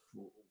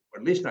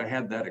at least I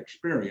had that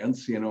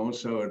experience, so it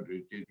was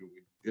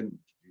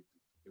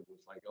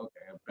like,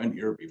 okay, I've been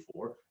here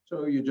before.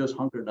 So you just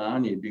hunker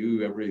down, you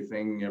do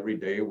everything every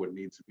day, what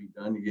needs to be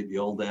done. You get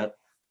yelled at.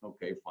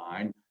 Okay,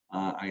 fine.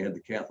 I had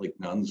the Catholic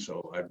nuns,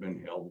 so I've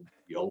been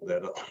yelled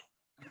at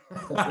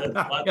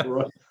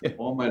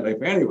all my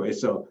life anyway.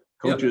 So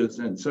coaches,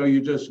 and so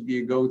you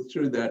go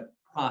through that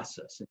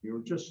process, and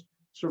you're just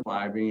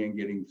surviving and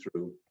getting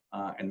through,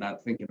 and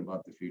not thinking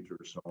about the future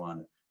or so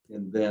on.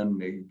 And then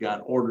they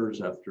got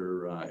orders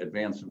after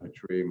advanced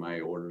infantry.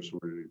 My orders were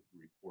to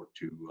report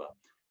to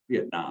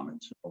Vietnam, and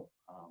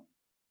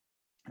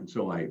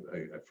so I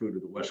flew to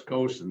the West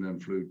Coast and then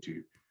flew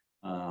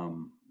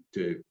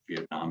to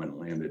Vietnam and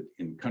landed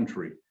in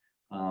country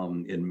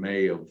in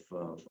May of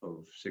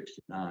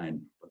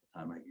 '69. By the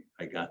time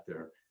I got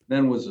there,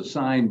 then was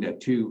assigned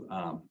to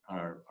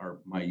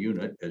my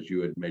unit, as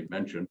you had made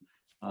mention,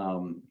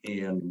 and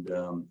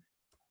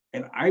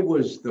I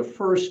was the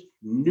first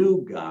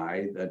new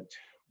guy that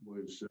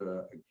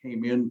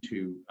came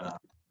into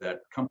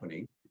that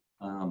company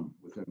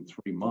within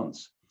 3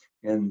 months.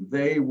 And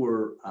they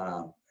were,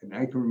 and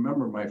I can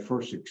remember my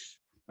first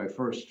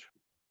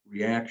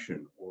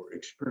reaction or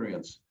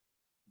experience.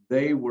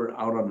 They were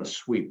out on a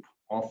sweep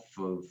off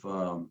of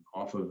a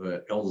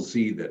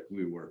LZ that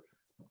we were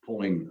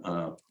pulling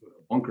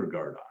bunker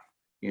guard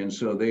on, and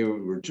so they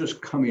were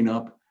just coming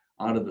up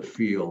out of the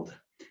field.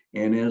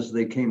 And as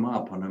they came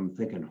up, and I'm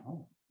thinking,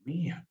 oh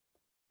man,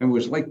 it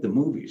was like the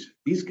movies.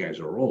 These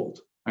guys are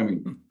old. I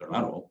mean, they're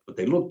not old, but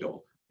they looked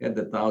old. They had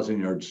the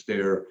 1,000-yard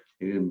stare,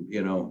 and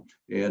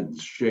they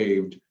hadn't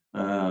shaved.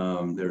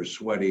 They're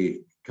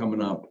sweaty,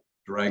 coming up,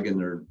 dragging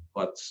their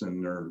butts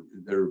and their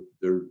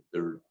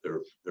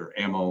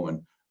ammo,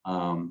 and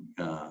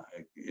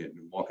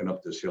walking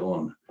up this hill.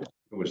 And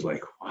it was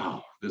like,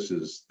 wow, this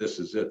is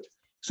it.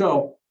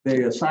 So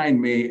they assigned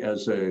me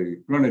as a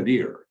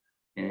grenadier,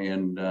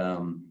 and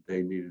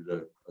they needed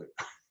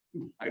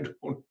I don't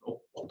know.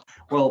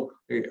 Well,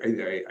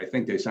 I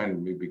think they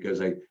signed me because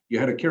you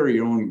had to carry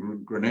your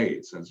own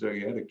grenades, and so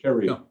you had to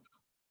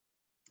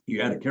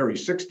carry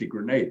 60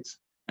 grenades.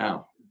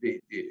 Now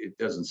it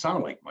doesn't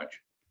sound like much,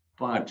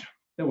 but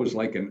there was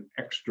like an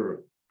extra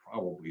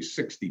probably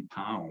 60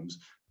 pounds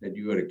that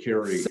you had to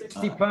carry.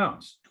 60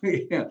 pounds.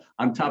 Yeah,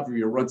 on top of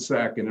your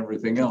rucksack and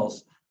everything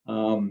else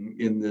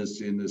in this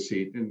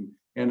heat. And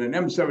an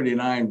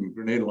M79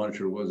 grenade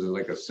launcher was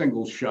like a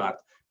single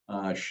shot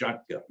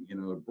shotgun,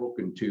 it broke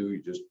in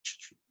two,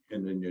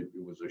 and then it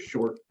was a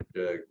short,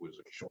 I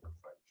should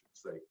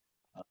say,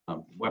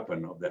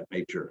 weapon of that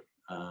nature.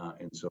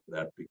 And so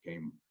that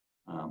became,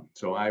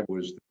 so I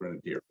was the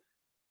grenadier.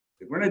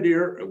 The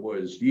grenadier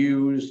was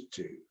used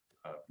to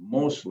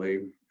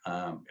mostly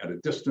at a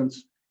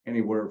distance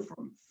anywhere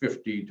from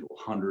 50 to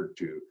 100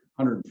 to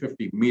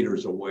 150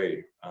 meters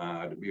away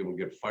to be able to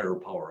get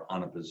firepower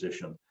on a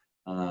position.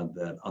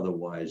 that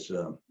otherwise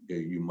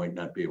you might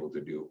not be able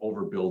to do,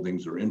 over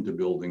buildings or into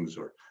buildings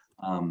or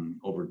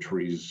over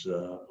trees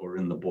or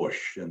in the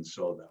bush. And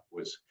so that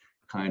was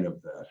kind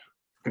of the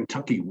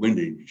Kentucky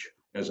windage,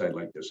 as I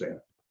like to say.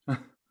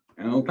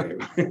 Okay.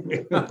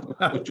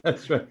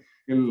 That's right.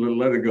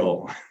 Let it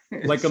go.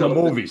 Like in the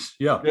movies.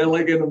 Yeah. Yeah,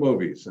 like in the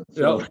movies. And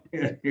so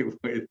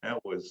anyway,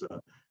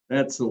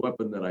 that's the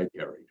weapon that I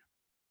carried.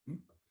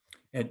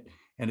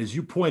 And as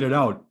you pointed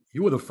out,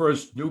 you were the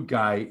first new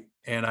guy.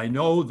 And I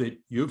know that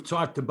you've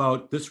talked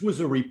about this was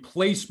a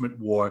replacement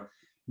war,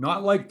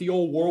 not like the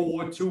old World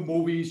War II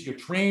movies. You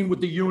train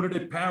with the unit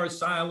at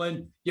Paris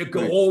Island, you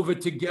go over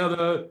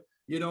together,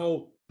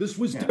 this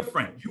was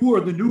different. You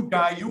were the new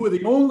guy. You were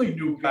the only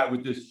new guy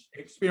with this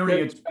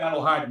experienced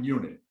battle-hardened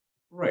unit.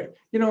 Right.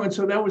 And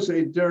so that was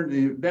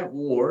during that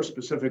war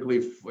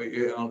specifically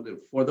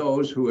for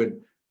those who had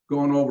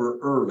gone over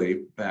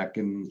early back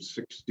in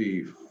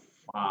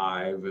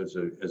 65 as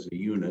a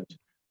unit.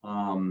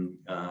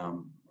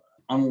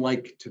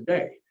 Unlike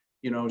today,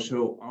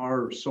 so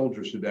our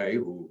soldiers today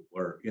who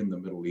are in the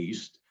Middle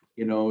East,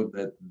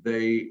 that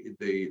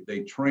they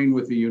train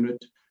with the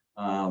unit,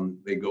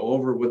 they go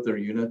over with their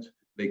unit,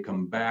 they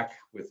come back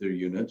with their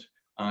unit,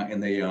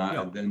 and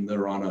then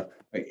they're on a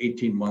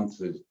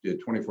 18-month,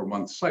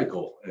 24-month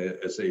cycle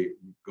as they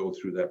go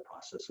through that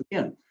process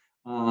again.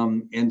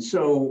 And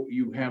so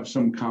you have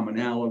some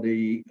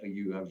commonality,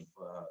 you have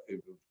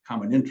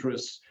common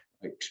interests,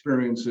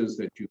 experiences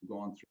that you've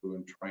gone through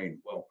and trained.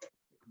 Well,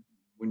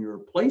 when you're a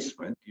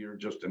replacement, you're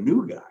just a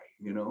new guy,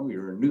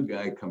 you're a new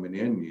guy coming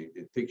in.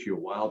 It takes you a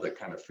while to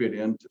kind of fit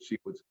in to see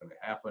what's going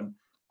to happen.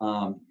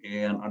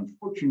 And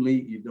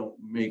unfortunately, you don't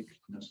make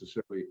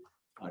necessarily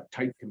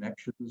tight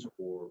connections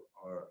or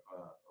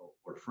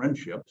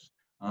friendships.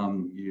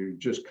 You're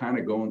just kind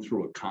of going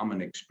through a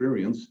common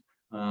experience.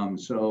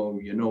 So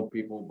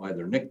people by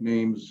their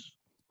nicknames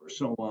or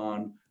so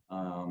on,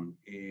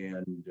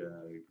 and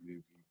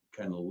you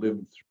kind of live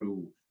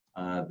through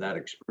that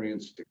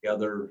experience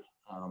together.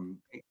 And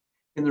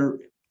they're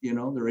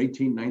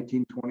 18,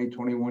 19, 20,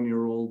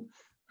 21-year-old,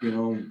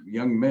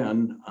 young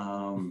men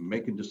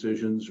making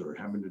decisions or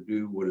having to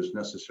do what is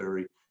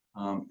necessary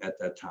at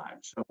that time.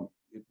 So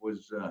it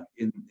was,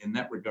 in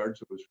that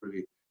regards, it was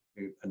really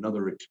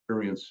another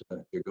experience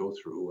to go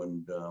through.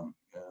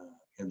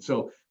 And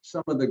so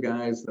some of the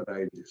guys that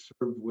I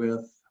served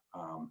with,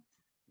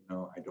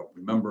 I don't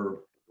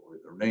remember or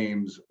their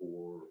names,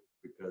 or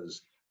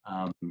because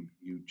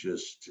you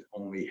just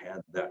only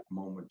had that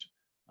moment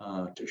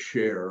to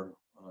share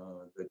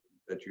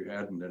that you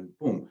had, and then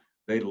boom,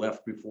 they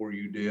left before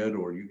you did,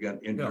 or you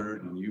got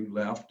injured and you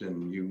left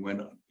and you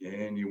went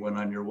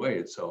on your way.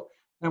 And so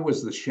that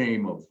was the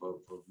shame of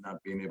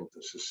not being able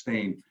to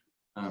sustain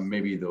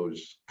maybe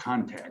those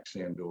contacts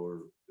and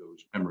or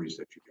those memories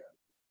that you got.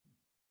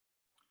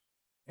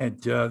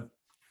 And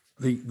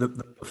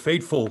the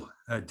fateful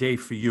day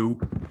for you,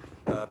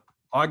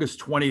 August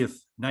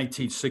 20th,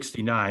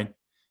 1969.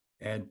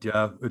 And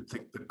the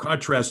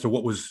contrast to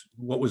what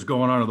was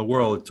going on in the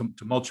world, a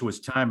tumultuous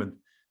time in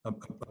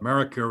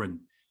America. And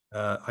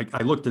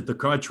I looked at the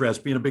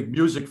contrast, being a big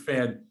music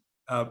fan,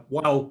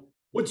 while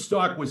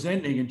Woodstock was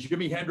ending and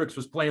Jimi Hendrix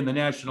was playing the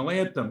national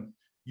anthem,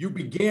 you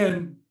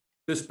began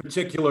this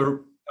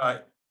particular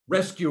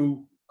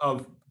rescue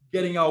of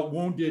getting out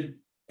wounded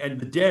and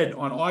the dead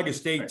on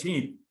August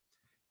 18th,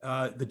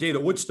 the day that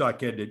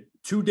Woodstock ended.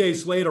 2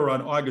 days later,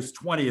 on August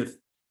 20th,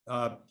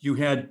 you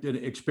had an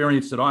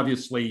experience that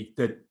obviously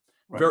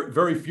very,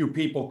 very few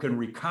people can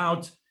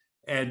recount,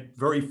 and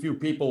very few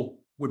people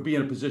would be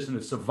in a position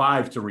to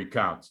survive to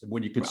recount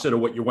when you consider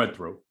what you went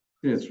through.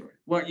 That's right.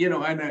 Well,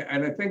 and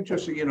I think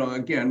just,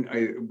 again,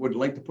 I would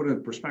like to put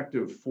in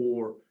perspective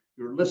for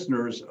your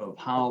listeners of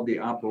how the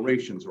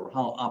operations or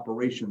how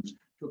operations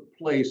took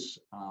place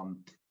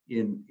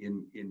in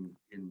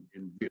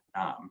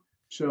Vietnam.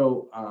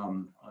 So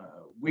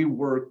we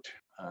worked,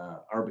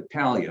 our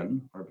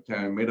battalion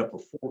made up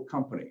of 4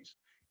 companies,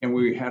 and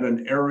we had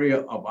an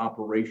area of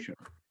operation.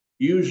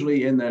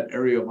 Usually in that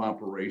area of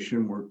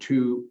operation were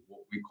 2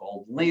 what we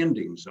called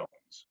landing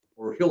zones,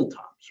 or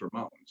hilltops or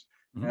mountains.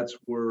 Mm-hmm. That's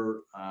where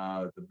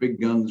the big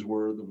guns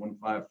were, the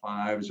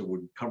 155s that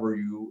would cover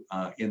you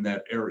in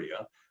that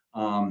area.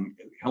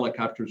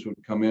 Helicopters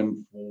would come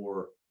in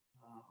for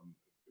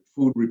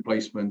food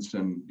replacements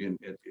and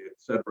et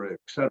cetera, et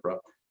cetera.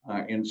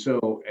 And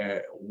so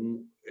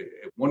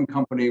one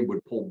company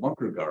would pull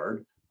bunker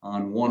guard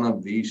on one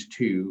of these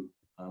 2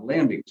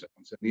 landing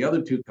zones, and the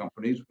other 2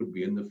 companies would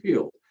be in the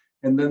field.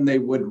 And then they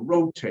would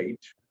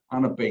rotate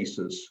on a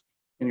basis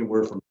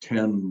anywhere from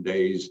 10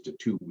 days to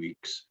 2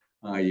 weeks.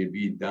 You'd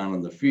be down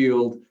in the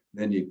field,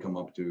 then you'd come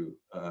up to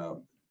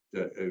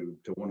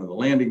one of the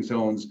landing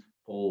zones,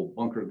 pull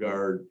bunker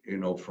guard,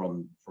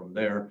 from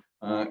there,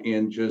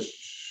 and just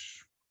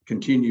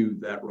continue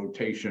that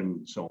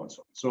rotation, so on and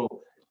so on.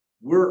 So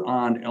we're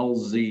on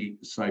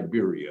LZ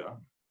Siberia,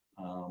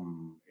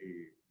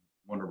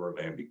 one of our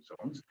landing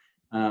zones,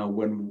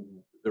 when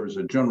there's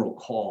a general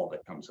call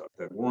that comes up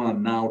that we're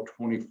on now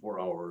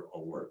 24-hour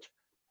alert.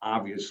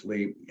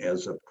 obviously,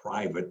 as a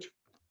private,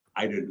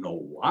 I didn't know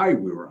why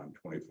we were on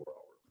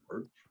 24-hour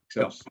alert,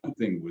 except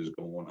something was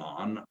going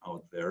on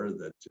out there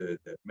that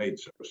that made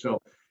so.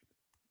 So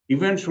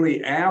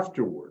eventually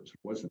afterwards, it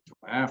wasn't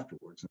until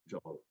afterwards,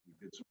 until we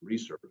did some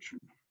research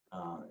and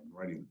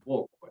writing the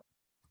book, but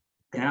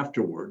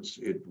afterwards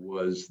it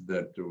was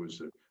that there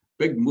was a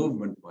big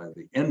movement by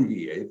the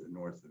NVA, the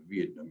North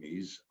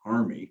Vietnamese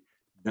Army,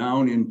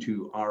 down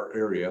into our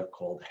area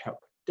called Hep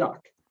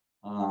Duc.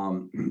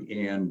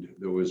 And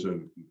there was a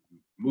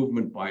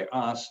movement by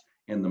us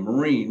and the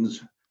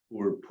Marines who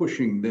were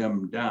pushing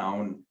them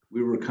down.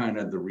 We were kind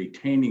of the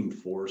retaining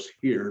force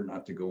here,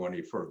 not to go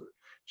any further.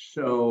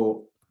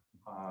 So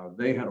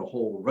they had a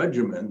whole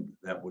regiment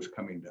that was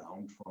coming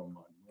down from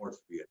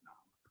North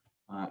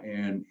Vietnam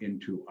and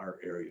into our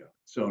area.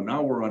 So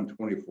now we're on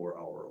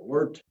 24-hour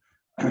alert.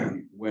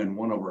 When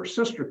one of our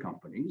sister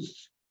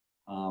companies,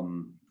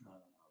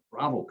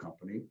 Bravo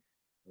Company,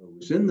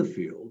 was in the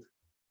field,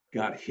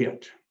 got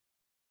hit.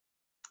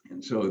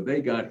 And so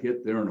they got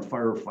hit there in a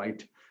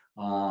firefight.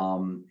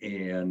 So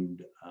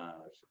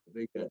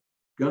they got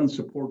gun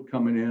support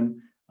coming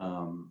in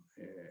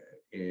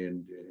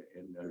and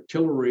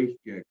artillery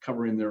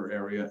covering their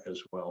area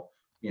as well.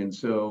 And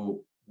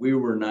so we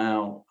were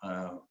now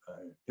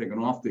taken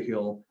off the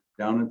hill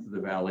down into the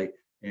valley,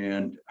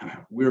 and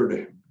we were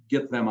to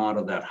get them out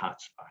of that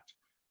hot spot.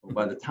 Well,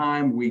 by the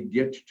time we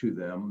get to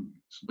them,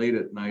 it's late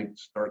at night,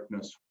 it's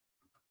darkness.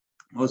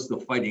 Most of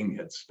the fighting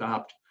had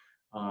stopped,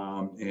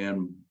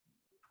 and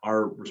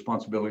our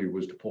responsibility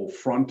was to pull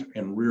front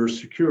and rear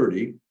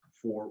security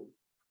for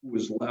who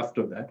was left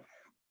of that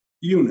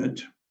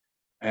unit.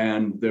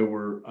 And there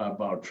were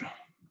about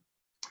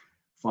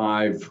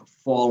 5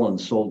 fallen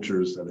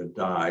soldiers that had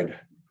died.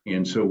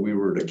 And so we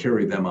were to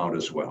carry them out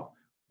as well.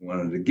 We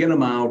wanted to get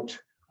them out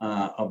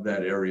of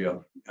that area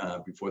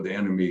before the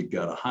enemy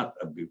got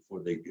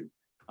before they could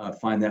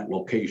find that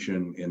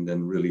location and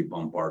then really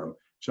bombard them.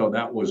 So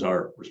that was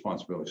our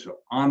responsibility. So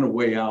on the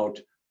way out,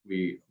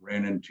 we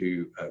ran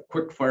into a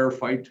quick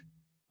firefight.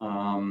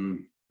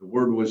 The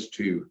word was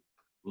to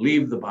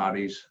leave the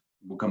bodies.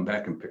 We'll come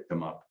back and pick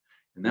them up.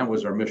 And that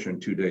was our mission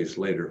 2 days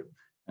later,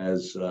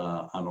 as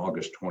on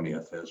August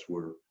 20th, as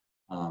we're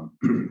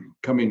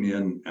coming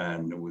in,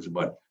 and it was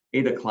about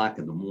 8 o'clock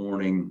in the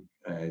morning.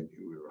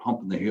 We were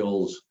humping the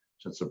hills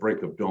since the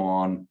break of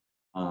dawn,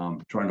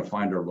 trying to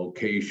find our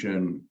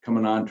location,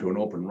 coming onto an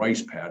open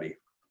rice paddy.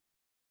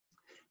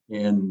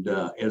 And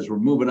as we're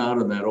moving out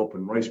of that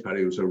open rice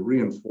paddy, it was a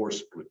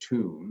reinforced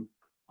platoon.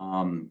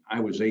 I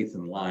was 8th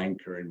in line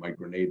carrying my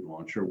grenade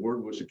launcher.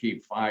 Word was to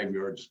keep 5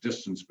 yards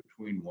distance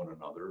between one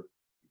another.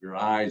 Your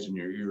eyes and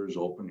your ears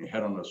open, your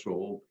head on a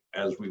swivel.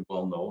 As we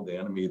well know, the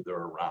enemy, they're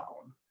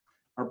around.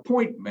 Our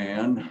point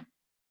man,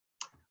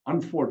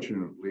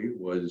 unfortunately,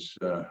 was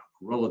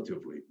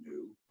relatively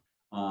new.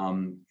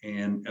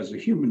 And as a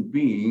human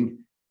being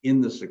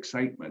in this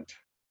excitement,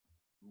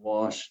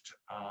 lost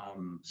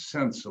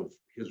sense of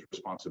his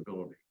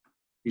responsibility.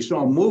 He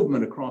saw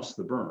movement across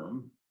the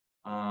berm,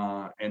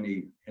 and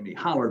he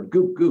hollered,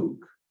 "Gook,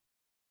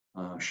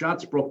 gook."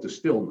 Shots broke the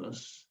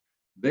stillness.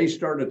 They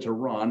started to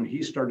run.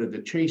 He started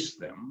to chase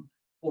them,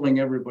 pulling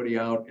everybody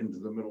out into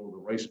the middle of the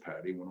rice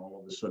paddy, when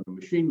all of a sudden a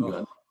machine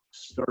gun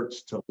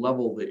starts to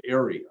level the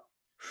area.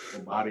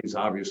 The bodies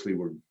obviously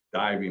were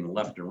diving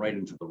left and right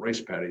into the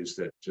rice paddies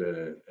that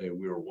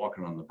we were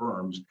walking on the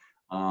berms.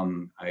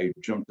 I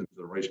jumped into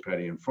the rice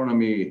paddy in front of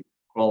me,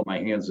 crawled my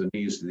hands and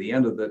knees to the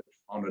end of it,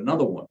 found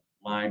another one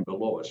lying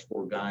below us.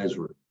 4 guys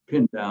were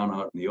pinned down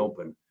out in the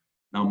open.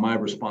 Now, my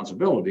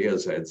responsibility,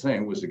 as I had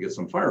saying, was to get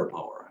some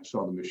firepower. I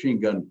saw the machine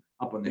gun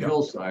up on the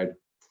hillside,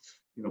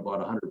 about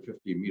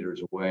 150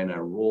 meters away, and I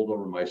rolled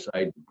over my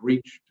side,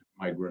 breached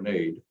my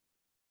grenade.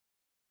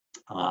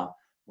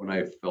 When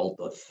I felt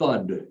a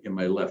thud in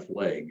my left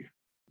leg,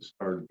 it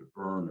started to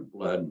burn and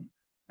bled.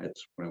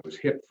 That's when I was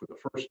hit for the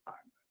first time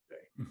that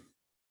day.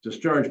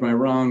 Discharged my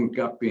round,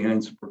 got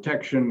behind some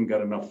protection,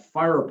 got enough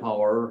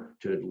firepower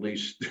to at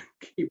least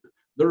keep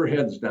their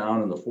heads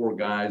down, and the 4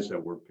 guys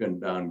that were pinned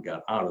down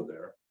got out of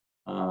there.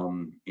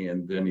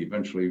 And then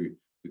eventually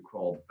we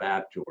crawled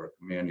back to our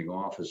commanding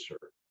officer,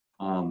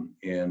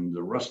 and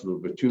the rest of the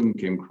platoon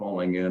came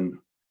crawling in.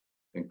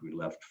 I think we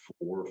left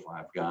 4 or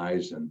 5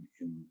 guys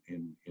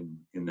in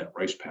that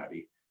rice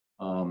paddy,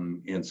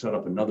 and set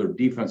up another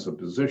defensive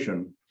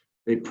position.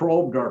 They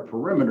probed our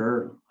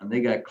perimeter, and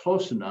they got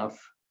close enough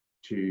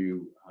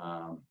to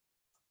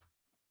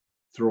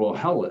throw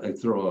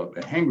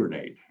a hand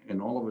grenade.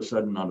 And all of a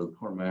sudden, out of the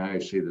corner of my eye, I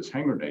see this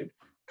hand grenade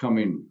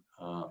coming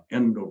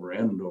end over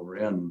end over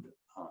end,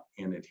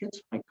 and it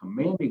hits my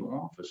commanding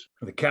officer.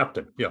 The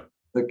captain, yeah.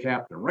 The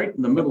captain, right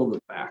in the middle of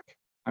the back.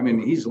 I mean,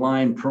 he's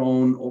lying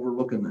prone,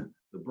 overlooking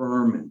the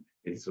berm, and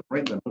it's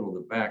right in the middle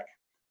of the back,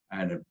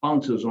 and it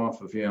bounces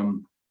off of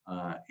him,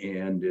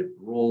 and it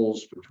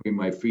rolls between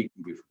my feet.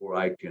 And before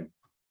I can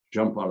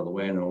jump out of the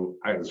way, and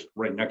I was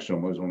right next to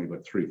him. I was only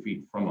about 3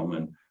 feet from him,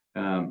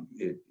 and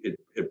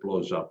it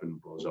blows up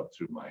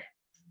through my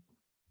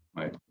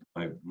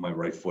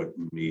right foot,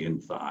 knee,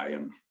 and thigh.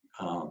 And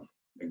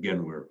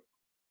again, we're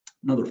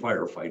another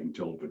firefight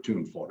until the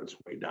platoon fought its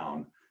way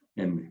down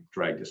and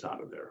dragged us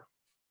out of there.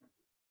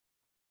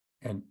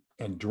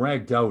 And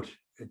dragged out.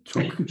 It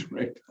took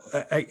Right.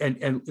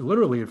 and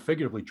literally and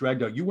figuratively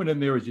dragged out. You went in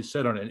there, as you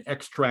said, on an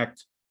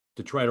extract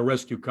to try to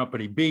rescue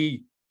Company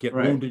B, get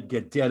Right. wounded,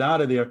 get dead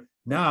out of there.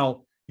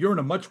 Now you're in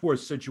a much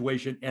worse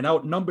situation and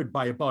outnumbered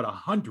by about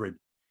 100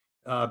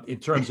 in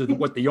terms of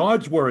what the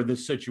odds were in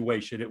this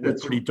situation. It was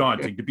That's pretty right.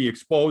 daunting to be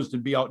exposed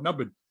and be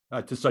outnumbered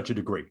to such a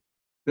degree.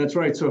 That's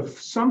right. So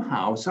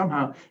somehow,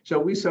 so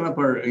we set up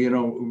our, we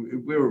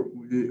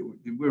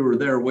were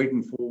there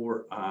waiting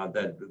for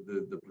that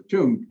the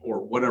platoon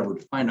or whatever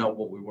to find out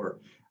what we were,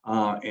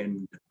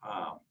 and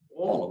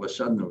all of a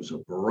sudden there was a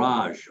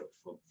barrage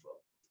of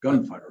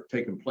gunfire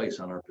taking place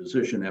on our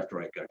position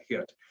after I got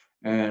hit,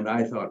 and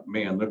I thought,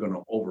 man, they're going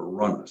to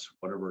overrun us,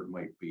 whatever it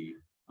might be,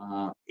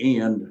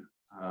 and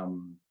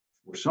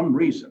for some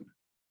reason,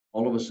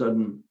 all of a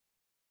sudden,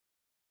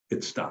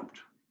 it stopped.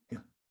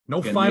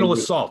 No And final they would-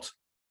 assault.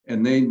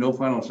 And no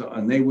final,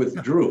 and they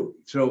withdrew.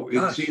 So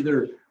Gosh. it's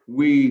either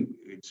we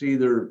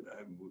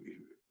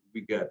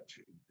got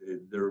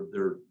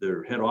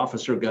their head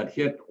officer got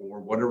hit or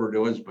whatever it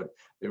was, but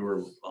they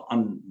were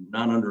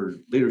not under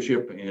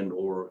leadership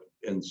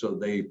and so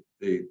they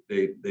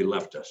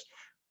left us.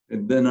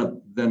 And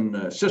then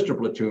a sister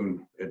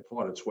platoon had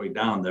fought its way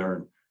down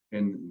there,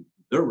 and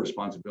their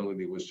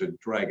responsibility was to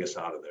drag us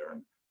out of there.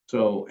 And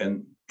so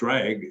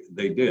drag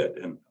they did,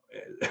 and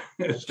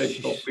as I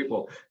told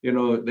people, they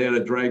had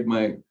to drag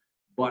my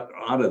butt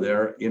out of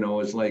there.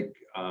 It's like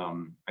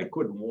I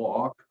couldn't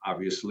walk,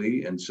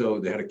 obviously, and so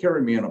they had to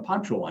carry me in a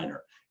poncho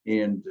liner,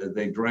 and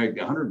they dragged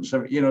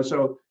 170,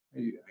 so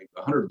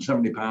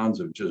 170 pounds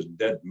of just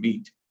dead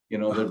meat.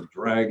 They're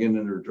dragging,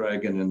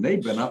 and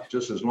they've been up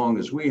just as long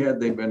as we had.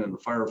 They've been in the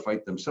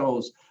firefight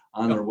themselves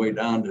on their way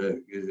down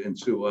to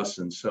ensue us,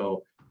 and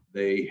so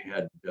they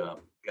had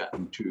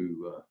gotten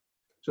to.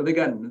 So they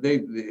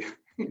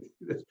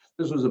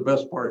this was the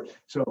best part.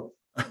 So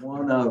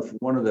one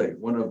of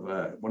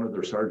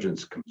their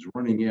sergeants comes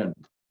running in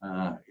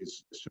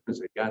as soon as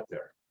they got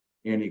there,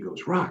 and he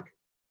goes, "Rock,"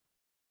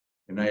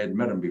 and I had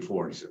met him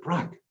before. He said,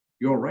 "Rock,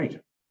 you all right?"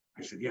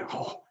 I said, "Yeah."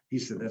 Oh, he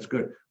said, "That's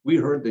good. We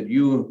heard that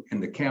you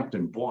and the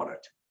captain bought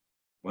it."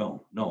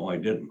 Well, no, I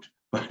didn't.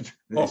 But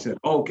they said,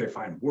 "Oh, okay,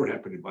 fine. We're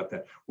happy about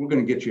that. We're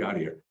going to get you out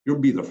of here. You'll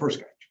be the first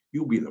guy.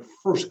 You'll be the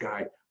first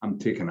guy I'm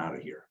taking out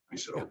of here." I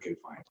said, "Okay,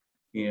 fine."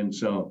 And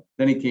so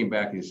then he came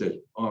back and he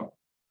said, "Oh,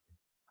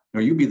 no,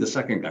 you be the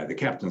second guy. The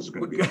captain's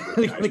going to be the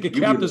first guy. I think the You be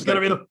captain's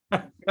going to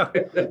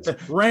second." be the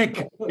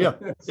rank. Yeah,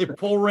 they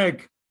pull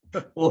rank.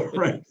 Well,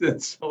 right.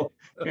 And so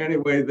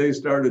anyway, they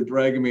started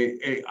dragging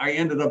me. I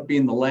ended up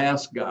being the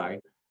last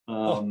guy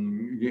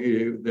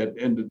that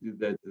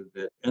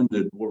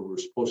ended where we're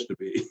supposed to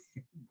be.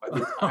 By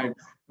the time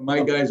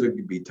my guys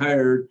would be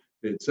tired,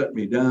 they'd set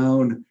me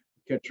down,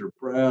 catch your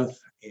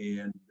breath,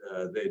 and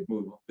they'd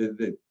move on.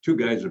 The two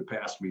guys would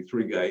pass me,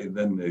 three guys, and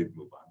then they'd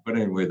move on. But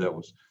anyway, that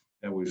was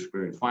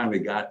very. Finally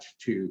got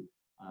to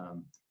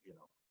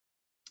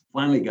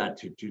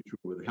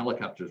where the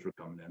helicopters were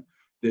coming in.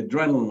 The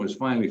adrenaline was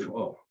finally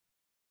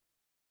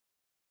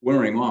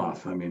wearing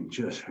off. I mean,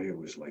 it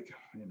was like,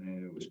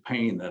 it was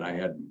pain that I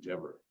hadn't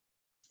ever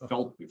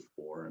felt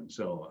before. And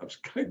so I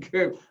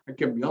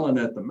kept yelling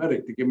at the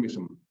medic to give me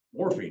some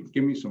morphine.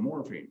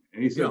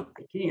 And he said, Yeah.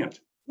 "I can't."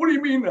 "What do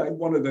you mean?" I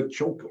wanted to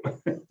choke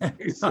him.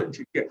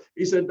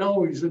 He said,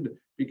 "No," he said,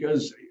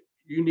 "because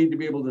you need to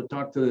be able to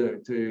talk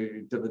to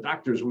the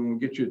doctors when we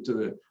get you to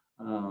the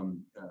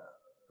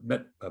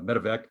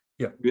Medevac.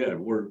 yeah,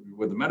 where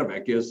the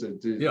medevac is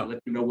to let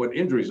you know what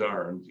injuries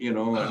are, and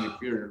and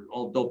if you're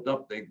all doped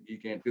up, you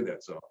can't do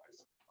that." So I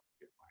said,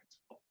 "Okay,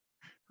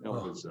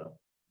 fine." So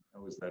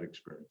that was that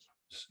experience.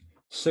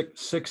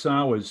 6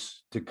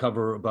 hours to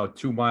cover about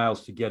 2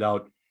 miles to get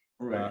out.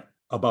 Right.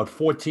 About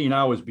 14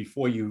 hours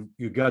before you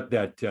got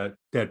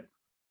that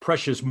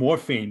precious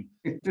morphine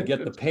to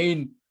get the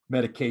pain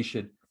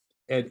medication.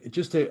 And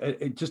just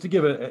to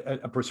give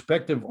a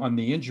perspective on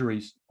the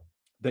injuries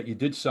that you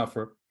did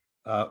suffer,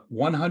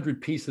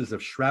 100 pieces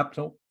of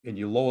shrapnel in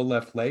your lower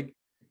left leg,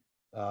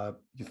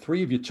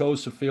 3 of your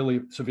toes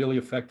severely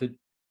affected,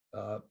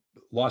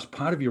 lost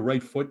part of your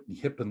right foot,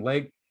 hip, and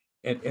leg.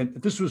 And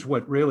this was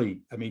what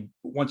really, I mean,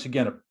 once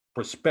again, a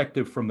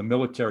perspective from the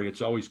military.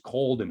 It's always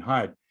cold and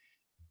hard.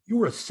 You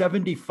were a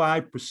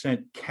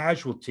 75%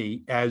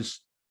 casualty as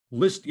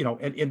list,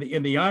 and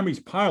in the Army's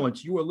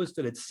parlance, you were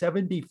listed at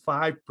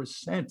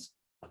 75%.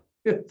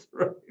 That's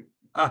right.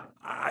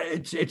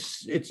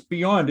 It's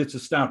beyond, it's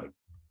astounding.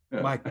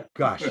 Yeah. My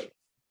gosh.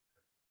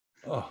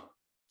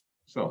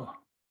 So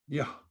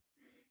Yeah.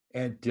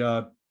 And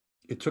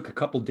it took a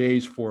couple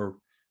days for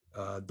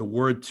the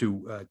word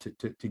to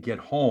get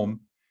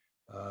home.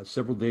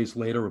 Several days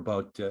later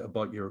about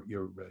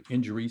your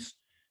injuries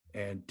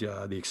and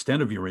the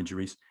extent of your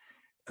injuries.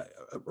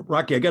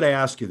 Rocky, I got to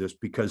ask you this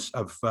because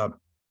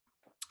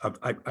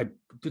I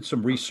did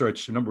some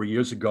research a number of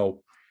years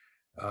ago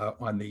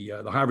on the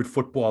Harvard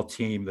football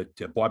team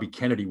that Bobby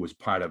Kennedy was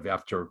part of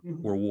after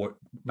World War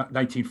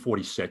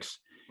 1946.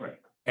 Right.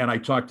 And I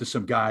talked to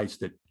some guys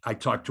I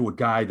talked to a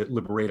guy that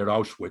liberated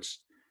Auschwitz.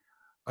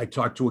 I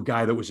talked to a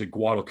guy that was at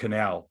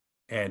Guadalcanal.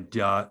 And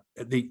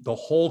the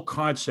whole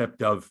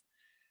concept of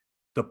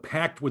the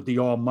pact with the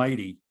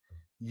Almighty,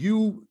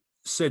 you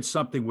said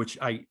something which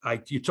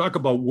you talk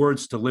about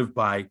words to live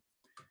by.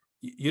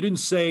 You didn't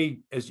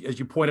say, as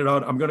you pointed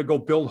out, I'm going to go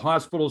build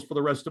hospitals for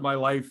the rest of my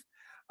life.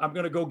 I'm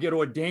going to go get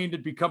ordained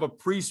and become a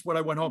priest when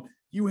I went home.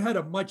 You had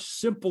a much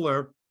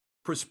simpler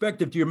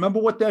perspective. Do you remember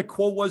what that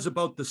quote was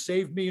about the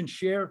save me and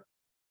share? Do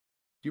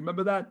you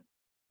remember that?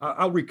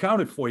 I'll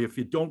recount it for you if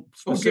you don't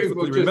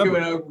specifically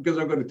remember. Because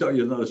I'm going to tell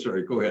you another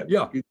story. Go ahead.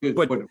 Yeah,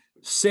 but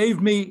save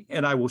me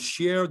and I will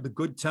share the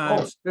good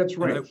times. That's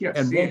right. Yes.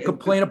 And won't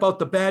complain about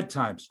the bad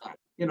times.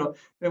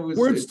 That was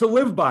words to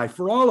live by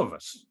for all of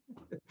us.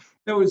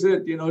 That was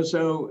it.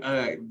 So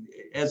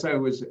as I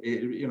was,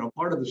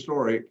 part of the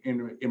story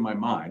in my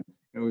mind,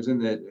 it was in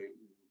that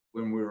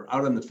when we were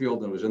out in the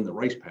field, and it was in the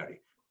rice paddy,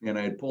 and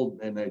I had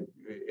pulled, and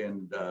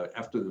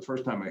after the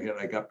first time I hit,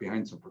 I got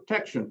behind some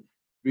protection to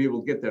be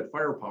able to get that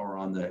firepower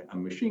on the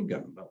machine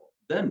gun level.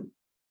 Then,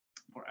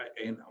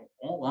 in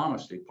all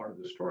honesty, part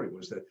of the story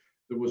was that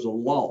there was a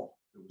lull.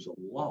 There was a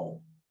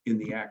lull in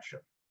the action.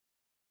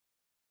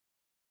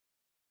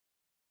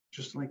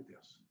 Just like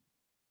this.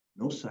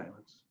 No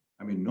silence.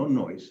 I mean, no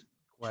noise.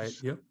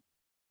 Quiet. Yep.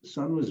 The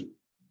sun was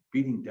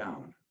beating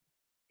down.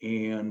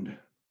 And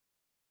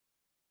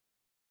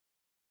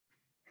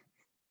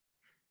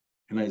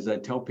as I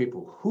tell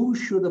people, who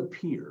should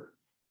appear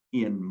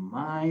in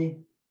my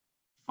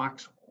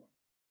foxhole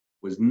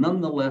was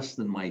none the less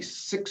than my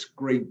 6th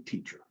grade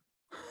teacher,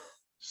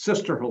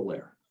 Sister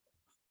Hilaire.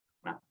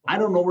 Now, I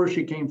don't know where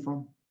she came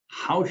from,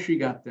 how she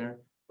got there,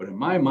 but in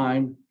my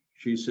mind,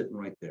 she's sitting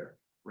right there,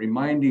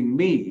 reminding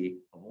me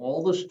of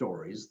all the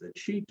stories that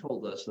she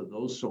told us of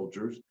those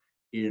soldiers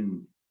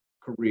in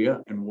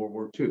Korea and World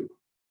War II.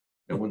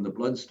 And when the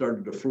blood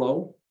started to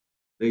flow,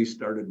 they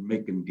started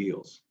making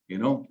deals. You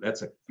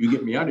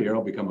get me out of here,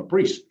 I'll become a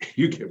priest.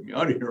 You get me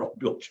out of here, I'll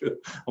build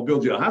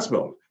you a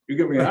hospital. You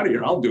get me out of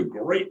here, I'll do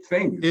great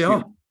things.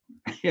 Yeah.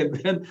 And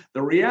then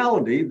the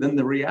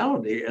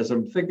reality, as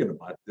I'm thinking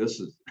about this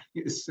is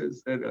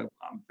that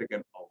I'm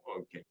thinking, oh,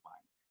 okay,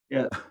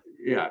 fine.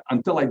 Yeah,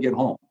 until I get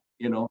home,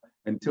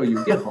 until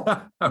you get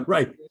home.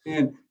 Right.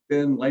 And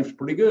then life's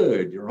pretty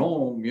good. You're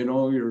home, you're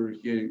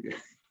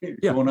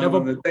going out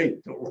on a date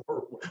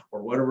or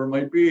whatever it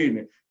might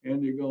be.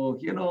 And you go,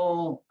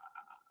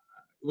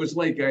 it was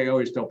like, I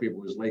always tell people,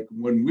 it was like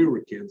when we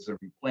were kids and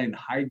playing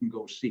hide and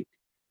go seek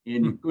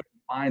and you couldn't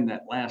find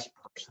that last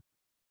person.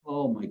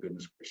 Oh my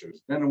goodness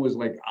gracious. Then it was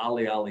like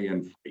ollie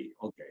and free.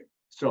 Okay.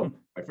 So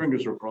my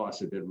fingers were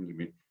crossed. It didn't really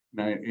mean.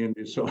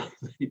 And so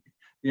the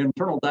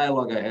internal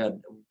dialogue I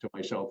had to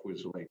myself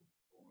was like,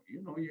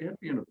 you had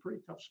me in a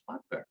pretty tough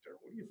spot back there.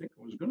 What do you think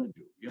I was going to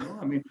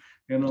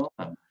do?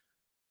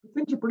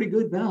 Things are pretty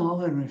good now.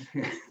 And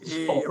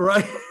so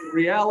right. The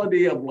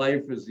reality of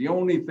life is the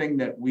only thing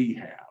that we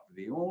have.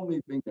 The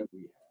only thing that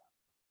we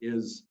have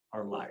is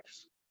our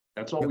lives.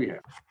 That's all we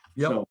have.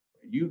 Yep. So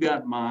you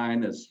got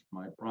mine, as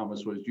my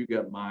promise was, you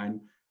got mine,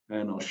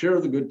 and I'll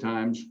share the good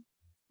times,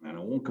 and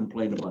I won't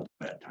complain about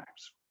the bad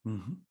times.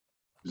 Mm-hmm.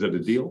 Is that a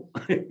deal?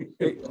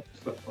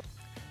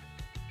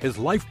 His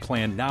life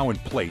plan now in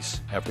place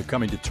after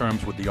coming to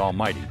terms with the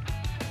Almighty,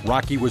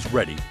 Rocky was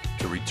ready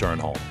to return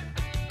home.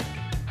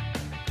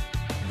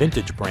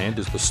 Vintage Brand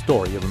is the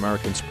story of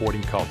American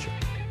sporting culture,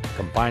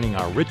 combining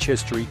our rich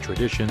history,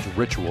 traditions,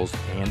 rituals,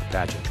 and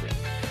pageantry.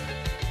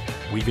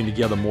 Weaving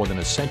together more than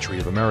a century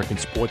of American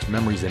sports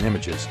memories and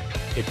images,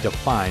 it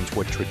defines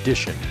what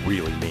tradition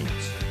really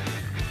means.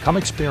 Come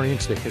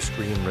experience the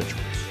history and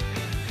rituals.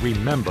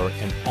 Remember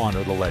and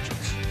honor the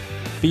legends.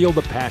 Feel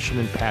the passion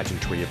and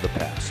pageantry of the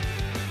past.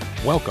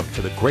 Welcome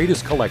to the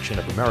greatest collection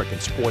of American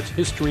sports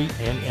history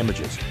and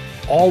images,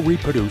 all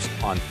reproduced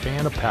on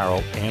fan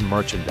apparel and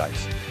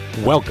merchandise.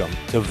 Welcome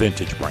to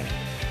Vintage Brand.